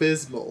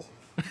abysmal.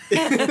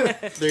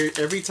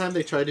 Every time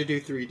they try to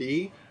do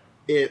 3D,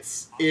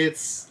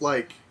 it's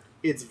like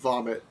it's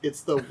vomit.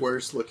 It's the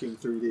worst looking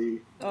 3D.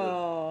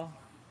 Oh.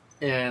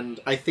 And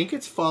I think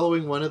it's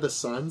following one of the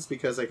sons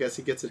because I guess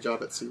he gets a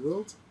job at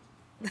SeaWorld.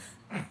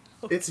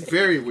 It's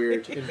very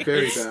weird and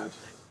very bad.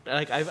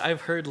 Like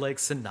I've heard like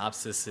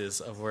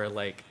synopsises of where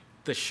like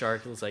the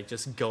shark was like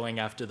just going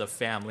after the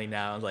family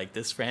now. Like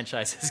this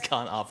franchise has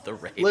gone off the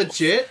rails.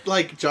 Legit,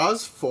 like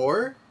Jaws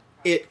 4,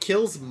 it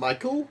kills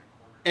Michael,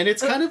 and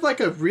it's kind of like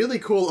a really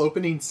cool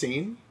opening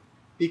scene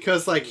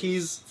because like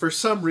for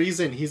some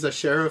reason he's a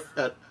sheriff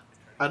at,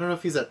 I don't know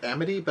if he's at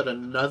Amity, but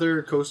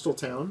another coastal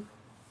town.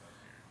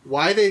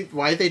 Why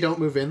they don't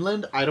move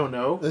inland, I don't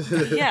know.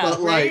 Yeah, But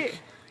right? like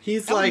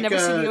he's I would like never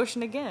see the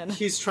ocean again.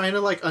 he's trying to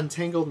like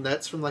untangle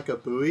nets from like a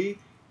buoy,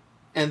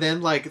 and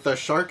then like the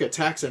shark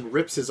attacks and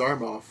rips his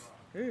arm off.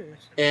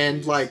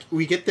 And like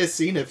we get this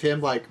scene of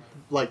him like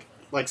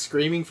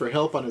screaming for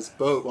help on his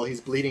boat while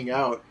he's bleeding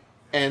out,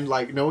 and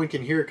like no one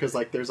can hear because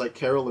like there's like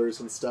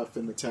carolers and stuff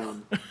in the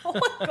town. Oh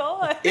my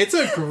god. It's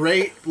a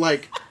great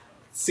like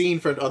scene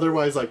for an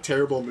otherwise like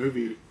terrible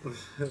movie,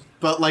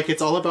 but like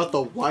it's all about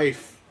the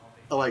wife.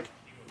 Like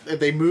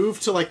they move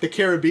to like the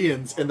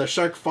Caribbeans, and the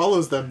shark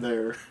follows them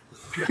there.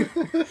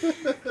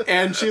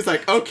 And she's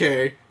like,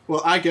 okay,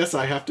 well, I guess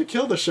I have to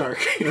kill the shark.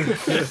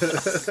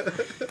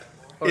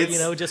 Or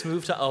It's- just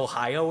move to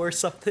Ohio or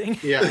something.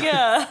 Yeah.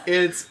 Yeah.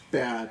 It's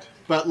bad.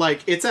 But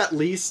like it's at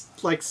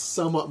least like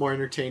somewhat more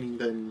entertaining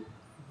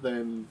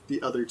than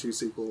the other two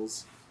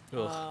sequels.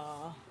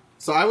 Ugh.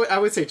 So I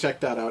would say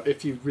check that out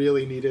if you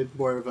really needed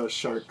more of a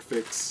shark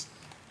fix.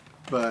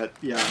 But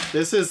yeah,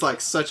 this is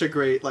like such a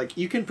great, like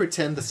you can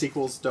pretend the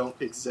sequels don't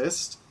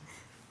exist.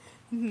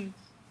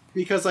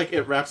 Because like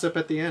it wraps up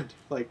at the end.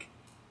 Like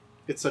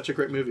it's such a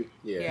great movie.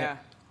 Yeah. Yeah.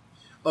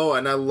 Oh,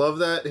 and I love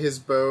that his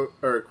boat,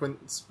 or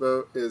Quint's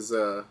boat, is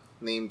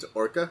named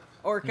Orca.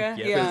 Orca.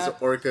 Yeah. Yeah. Because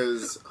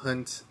orcas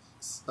hunt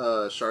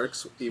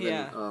sharks, even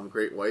Yeah.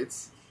 great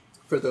whites.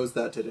 For those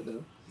that didn't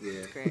know.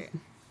 Yeah. Great.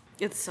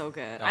 It's so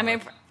good. Oh, I mean,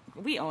 okay.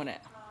 we own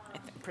it. I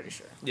think, pretty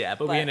sure. Yeah,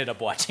 but we But- ended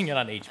up watching it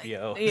on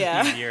HBO.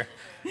 Yeah. Easier.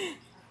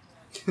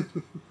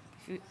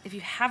 If you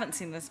haven't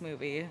seen this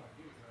movie,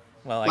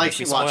 Well, I Like, guess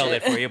we watch spoiled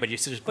it. it for you, but you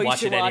should just But you watch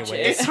should it watch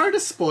anyway. it. It's hard to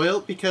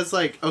spoil because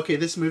like, okay,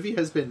 this movie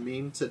has been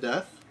memed to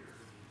death.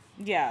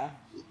 yeah.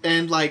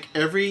 And like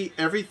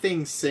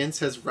everything since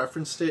has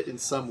referenced it in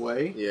some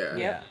way. Yeah.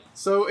 Yep.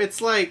 So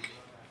it's like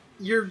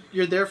you're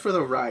there for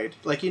the ride.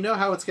 Like you know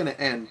how it's gonna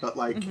end, but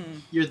like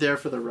you're there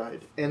for the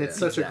ride. And it's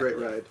Yeah. such a great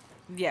Exactly. ride.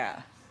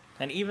 Yeah.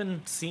 And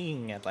even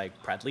seeing it like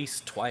at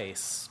least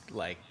twice,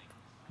 like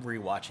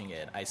rewatching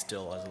it, I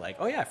still was like,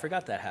 oh yeah, I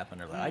forgot that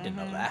happened, or like, I didn't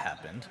know that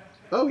happened.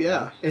 Oh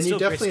yeah. And It's you still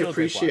great- definitely still a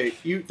great appreciate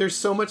watch. you there's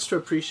so much to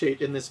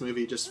appreciate in this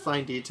movie, just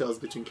fine details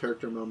between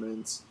character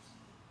moments.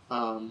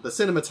 The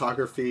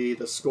cinematography,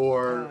 the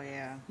score. Oh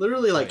yeah.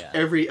 Literally like yeah.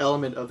 every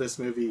element of this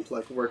movie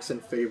like works in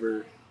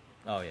favor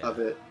Oh yeah, of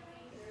it.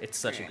 it's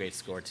such a great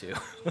score too.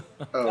 Oh,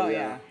 Oh yeah.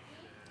 yeah.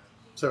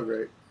 So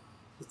great.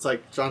 It's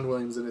like John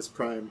Williams in his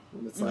prime,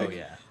 and it's like, oh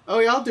yeah, oh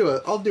yeah,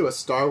 I'll do a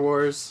Star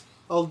Wars.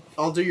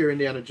 I'll do your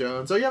Indiana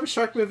Jones. Oh, you have a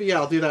shark movie? Yeah,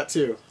 I'll do that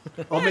too.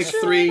 I'll make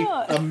sure, why 3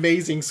 not?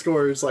 amazing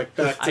scores like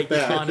back to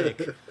back.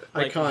 iconic,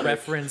 like Iconic.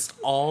 referenced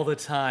all the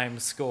time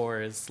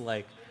scores,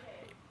 like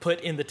put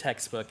in the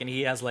textbook, and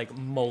he has like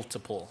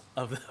multiple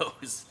of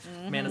those.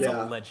 Man is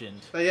Yeah. a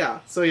legend. But yeah,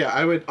 so yeah,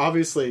 I would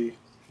obviously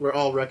we're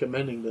all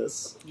recommending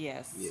this.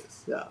 Yes.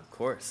 Yes. Yeah. Of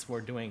course,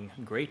 we're doing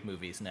great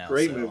movies now.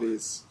 Great so-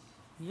 movies.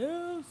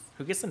 Yes.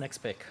 Who gets the next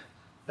pick?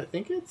 I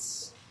think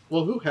it's...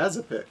 Well, who has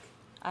a pick?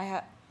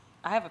 I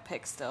have a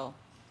pick still,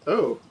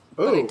 Oh.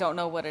 but I Oh. don't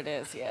know what it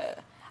is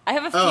yet. I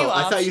have a few Oh,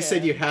 options. I thought you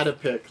said you had a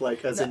pick,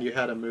 like as in you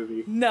had a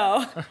movie.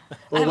 No.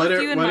 Well, what a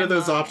few are in what my are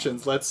those mind.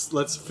 options?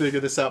 Let's figure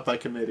this out by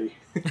committee.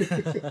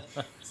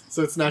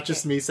 So it's not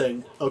just me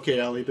saying, "Okay,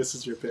 Ellie, this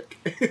is your pick."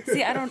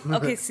 See, I don't.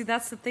 Okay, see,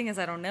 that's the thing is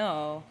I don't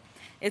know.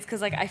 It's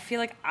because like I feel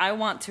like I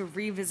want to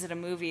revisit a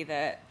movie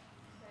that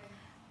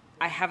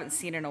I haven't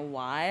seen in a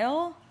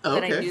while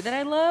that I Okay. knew that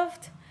I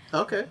loved.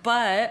 Okay.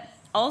 But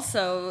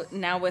also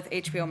now with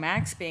HBO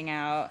Max being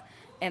out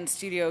and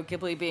Studio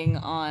Ghibli being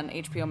on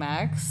HBO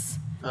Max,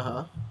 Uh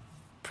huh.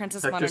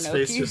 Princess Hector's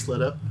face just Mononoke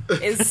lit up.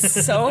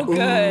 is so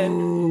good,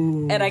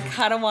 and I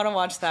kind of want to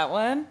watch that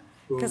one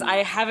because I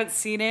haven't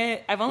seen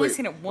it. I've only Wait,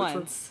 seen it which one?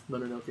 once.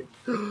 Mononoke.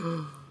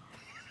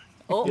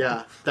 Oh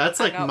Yeah, that's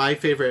like know. my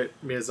favorite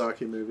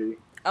Miyazaki movie.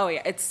 Oh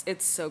yeah, it's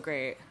so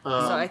great. So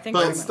I think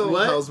but I'm It's still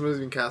What? Howl's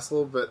Moving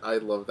Castle, but I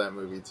love that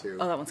movie too.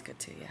 Oh, that one's good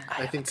too. Yeah.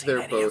 I think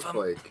they're both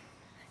like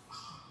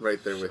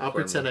right there with. I'll Guillermo.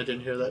 pretend I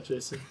didn't hear that,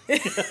 Jason.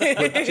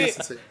 What did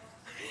Jason say?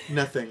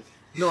 Nothing.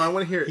 No, I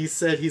want to hear it. He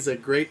said he's a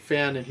great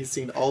fan and he's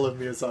seen all of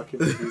Miyazaki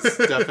movies.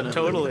 Definitely.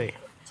 Totally. He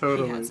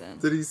Totally.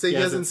 hasn't. Did he say he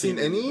hasn't seen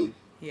any?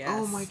 Yes.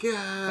 Oh my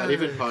god! Not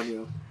even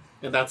Ponyo.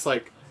 And that's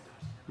like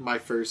my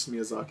first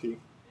Miyazaki.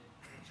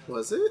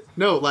 Was it?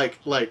 No, like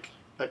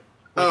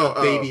a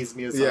baby's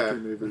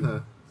Miyazaki movie.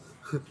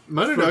 Uh-huh.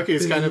 Mononoke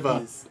is kind of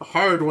a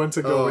hard one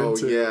to go Oh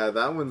into. yeah,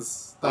 that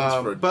one's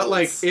for But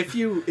like, adults.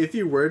 if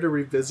you were to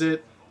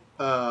revisit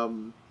a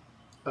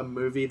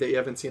movie that you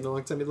haven't seen in a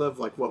long time you love,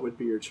 like what would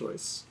be your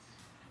choice?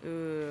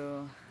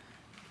 Ooh.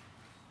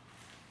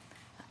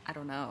 I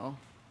don't know.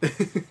 I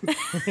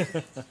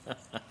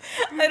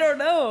don't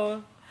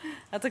know.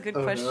 That's a good Oh,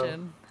 no.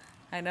 question.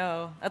 I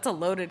know. That's a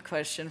loaded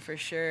question for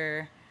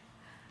sure.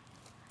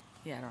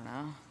 Yeah, I don't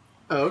know.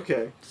 Oh,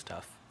 okay.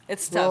 Stuff.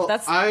 It's tough. Well,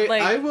 That's I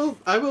like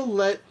will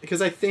let,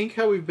 because I think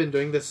how we've been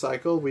doing this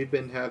cycle, we've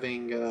been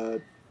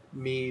having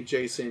me,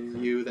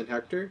 Jason, you, then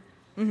Hector.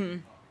 Mm-hmm.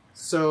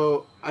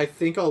 So I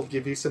think I'll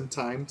give you some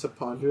time to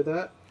ponder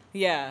that.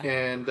 yeah.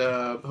 And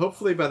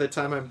hopefully by the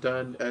time I'm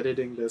done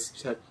editing this,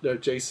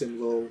 Jason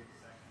will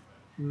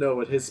know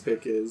what his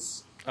pick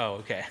is. Oh,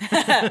 okay.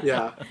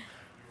 Yeah.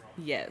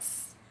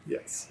 Yes.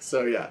 Yes.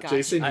 So yeah, Gotcha.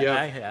 Jason,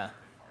 yeah.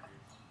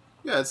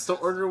 yeah, it's the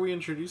order we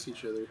introduce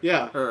each other.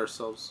 Yeah. Or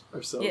ourselves.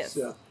 Ourselves. Yes.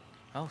 Yeah.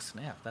 Oh,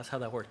 snap. That's how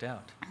that worked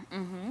out.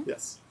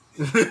 Yes.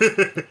 I'm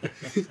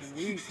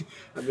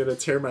gonna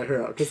tear my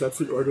hair out because that's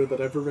the order that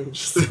I've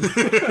arranged.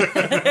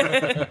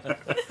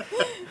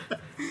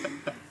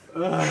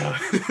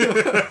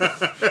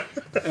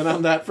 And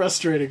on that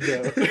frustrating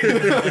note,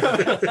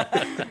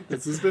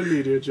 this has been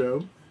Media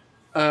Joe.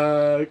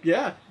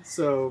 Yeah,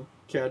 so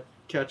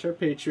catch our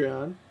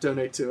Patreon,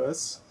 donate to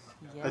us.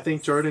 I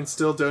think Jordan's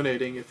still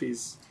donating. If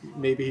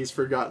maybe he's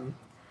forgotten.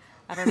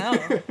 I don't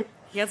know.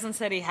 He hasn't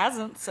said he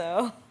hasn't,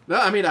 so. No,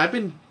 I mean I've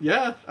been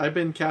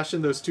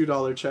cashing those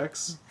 $2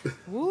 checks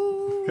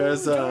Woo!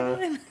 because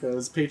Jordan.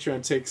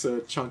 Patreon takes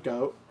a chunk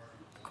out.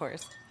 Of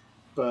course.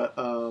 But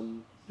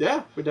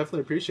yeah, we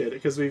definitely appreciate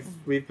it because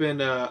we've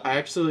been. I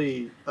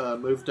actually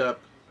moved up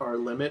our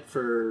limit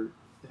for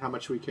how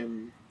much we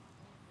can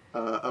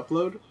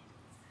upload,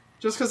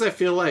 just because I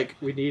feel like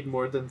we need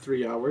more than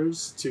 3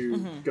 hours to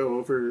go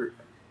over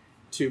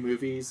 2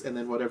 movies and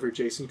then whatever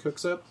Jason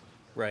cooks up.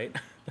 Right?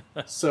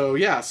 So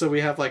yeah, so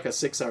we have like a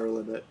 6-hour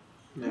limit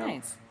now,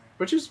 Nice.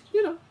 which is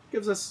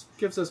gives us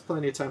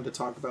plenty of time to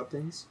talk about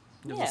things.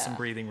 Gives us some Yeah.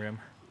 breathing room.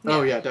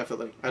 Oh yeah,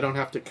 definitely. I don't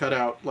have to cut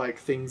out like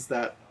things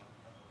that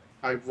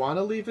I want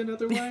to leave in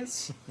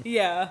otherwise.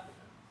 Yeah.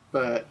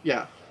 But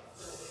yeah,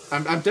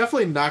 I'm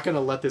definitely not going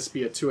to let this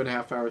be a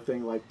 2.5 hour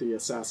thing like the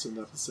Assassin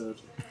episode.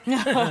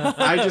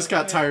 I just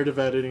got tired of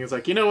editing. It's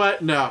like, you know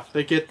what? No,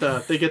 they get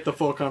the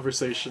full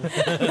conversation.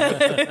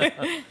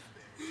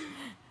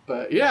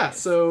 But yeah,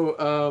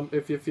 so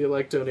if you feel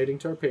like donating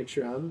to our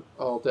Patreon,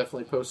 I'll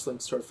definitely post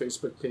links to our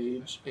Facebook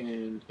page,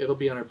 and it'll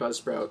be on our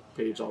Buzzsprout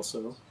page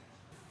also.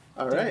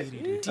 All right.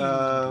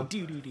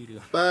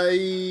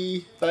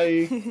 Bye.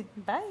 Bye.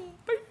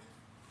 Bye.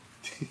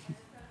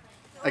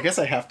 I guess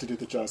I have to do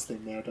the Jaws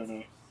thing now, don't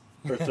I?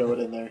 Or throw it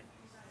in there.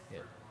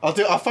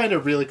 I'll find a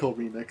really cool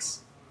remix.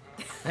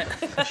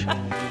 Show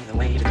me the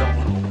way to go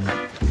home.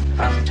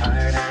 I'm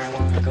tired and I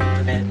want to go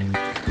to bed.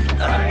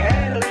 I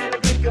had a little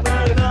think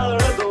about an hour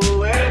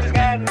ago, and it's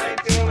gotten right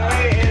to my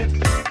head.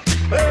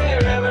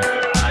 Wherever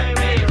I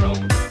may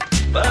roam,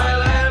 but I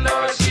land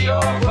or see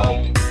your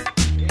home.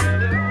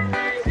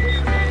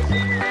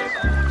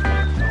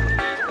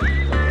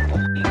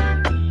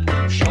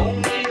 Show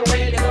me the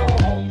way to go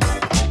home.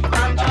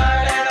 I'm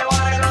tired and I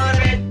want to go to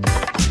bed.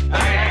 I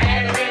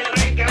had a little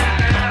think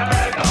about an hour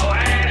ago,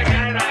 and it's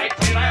gotten right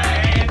to my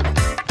head.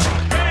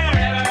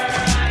 Wherever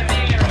I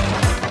may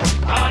roam,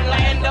 on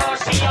land or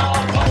sea or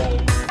home,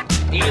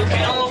 you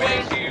can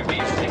always hear me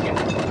singing.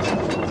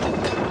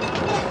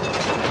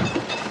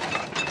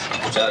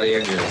 Johnny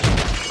and good.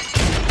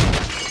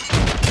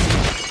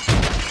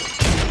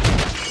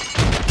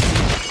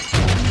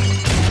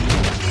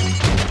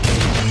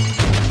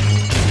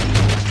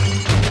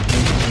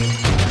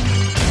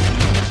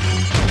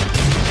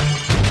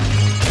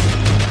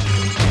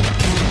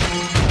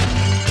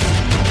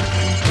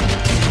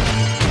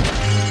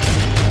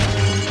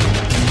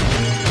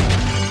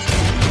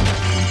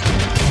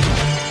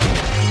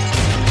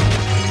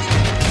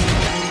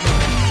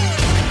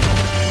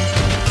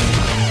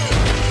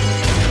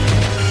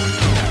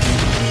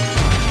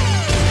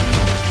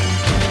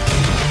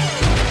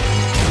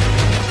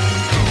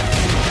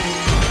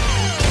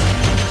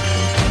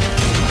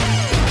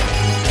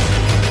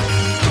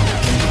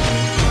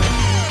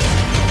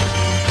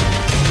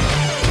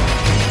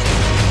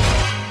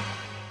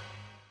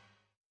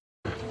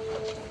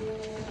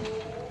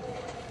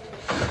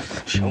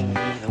 Show me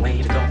the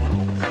way to go.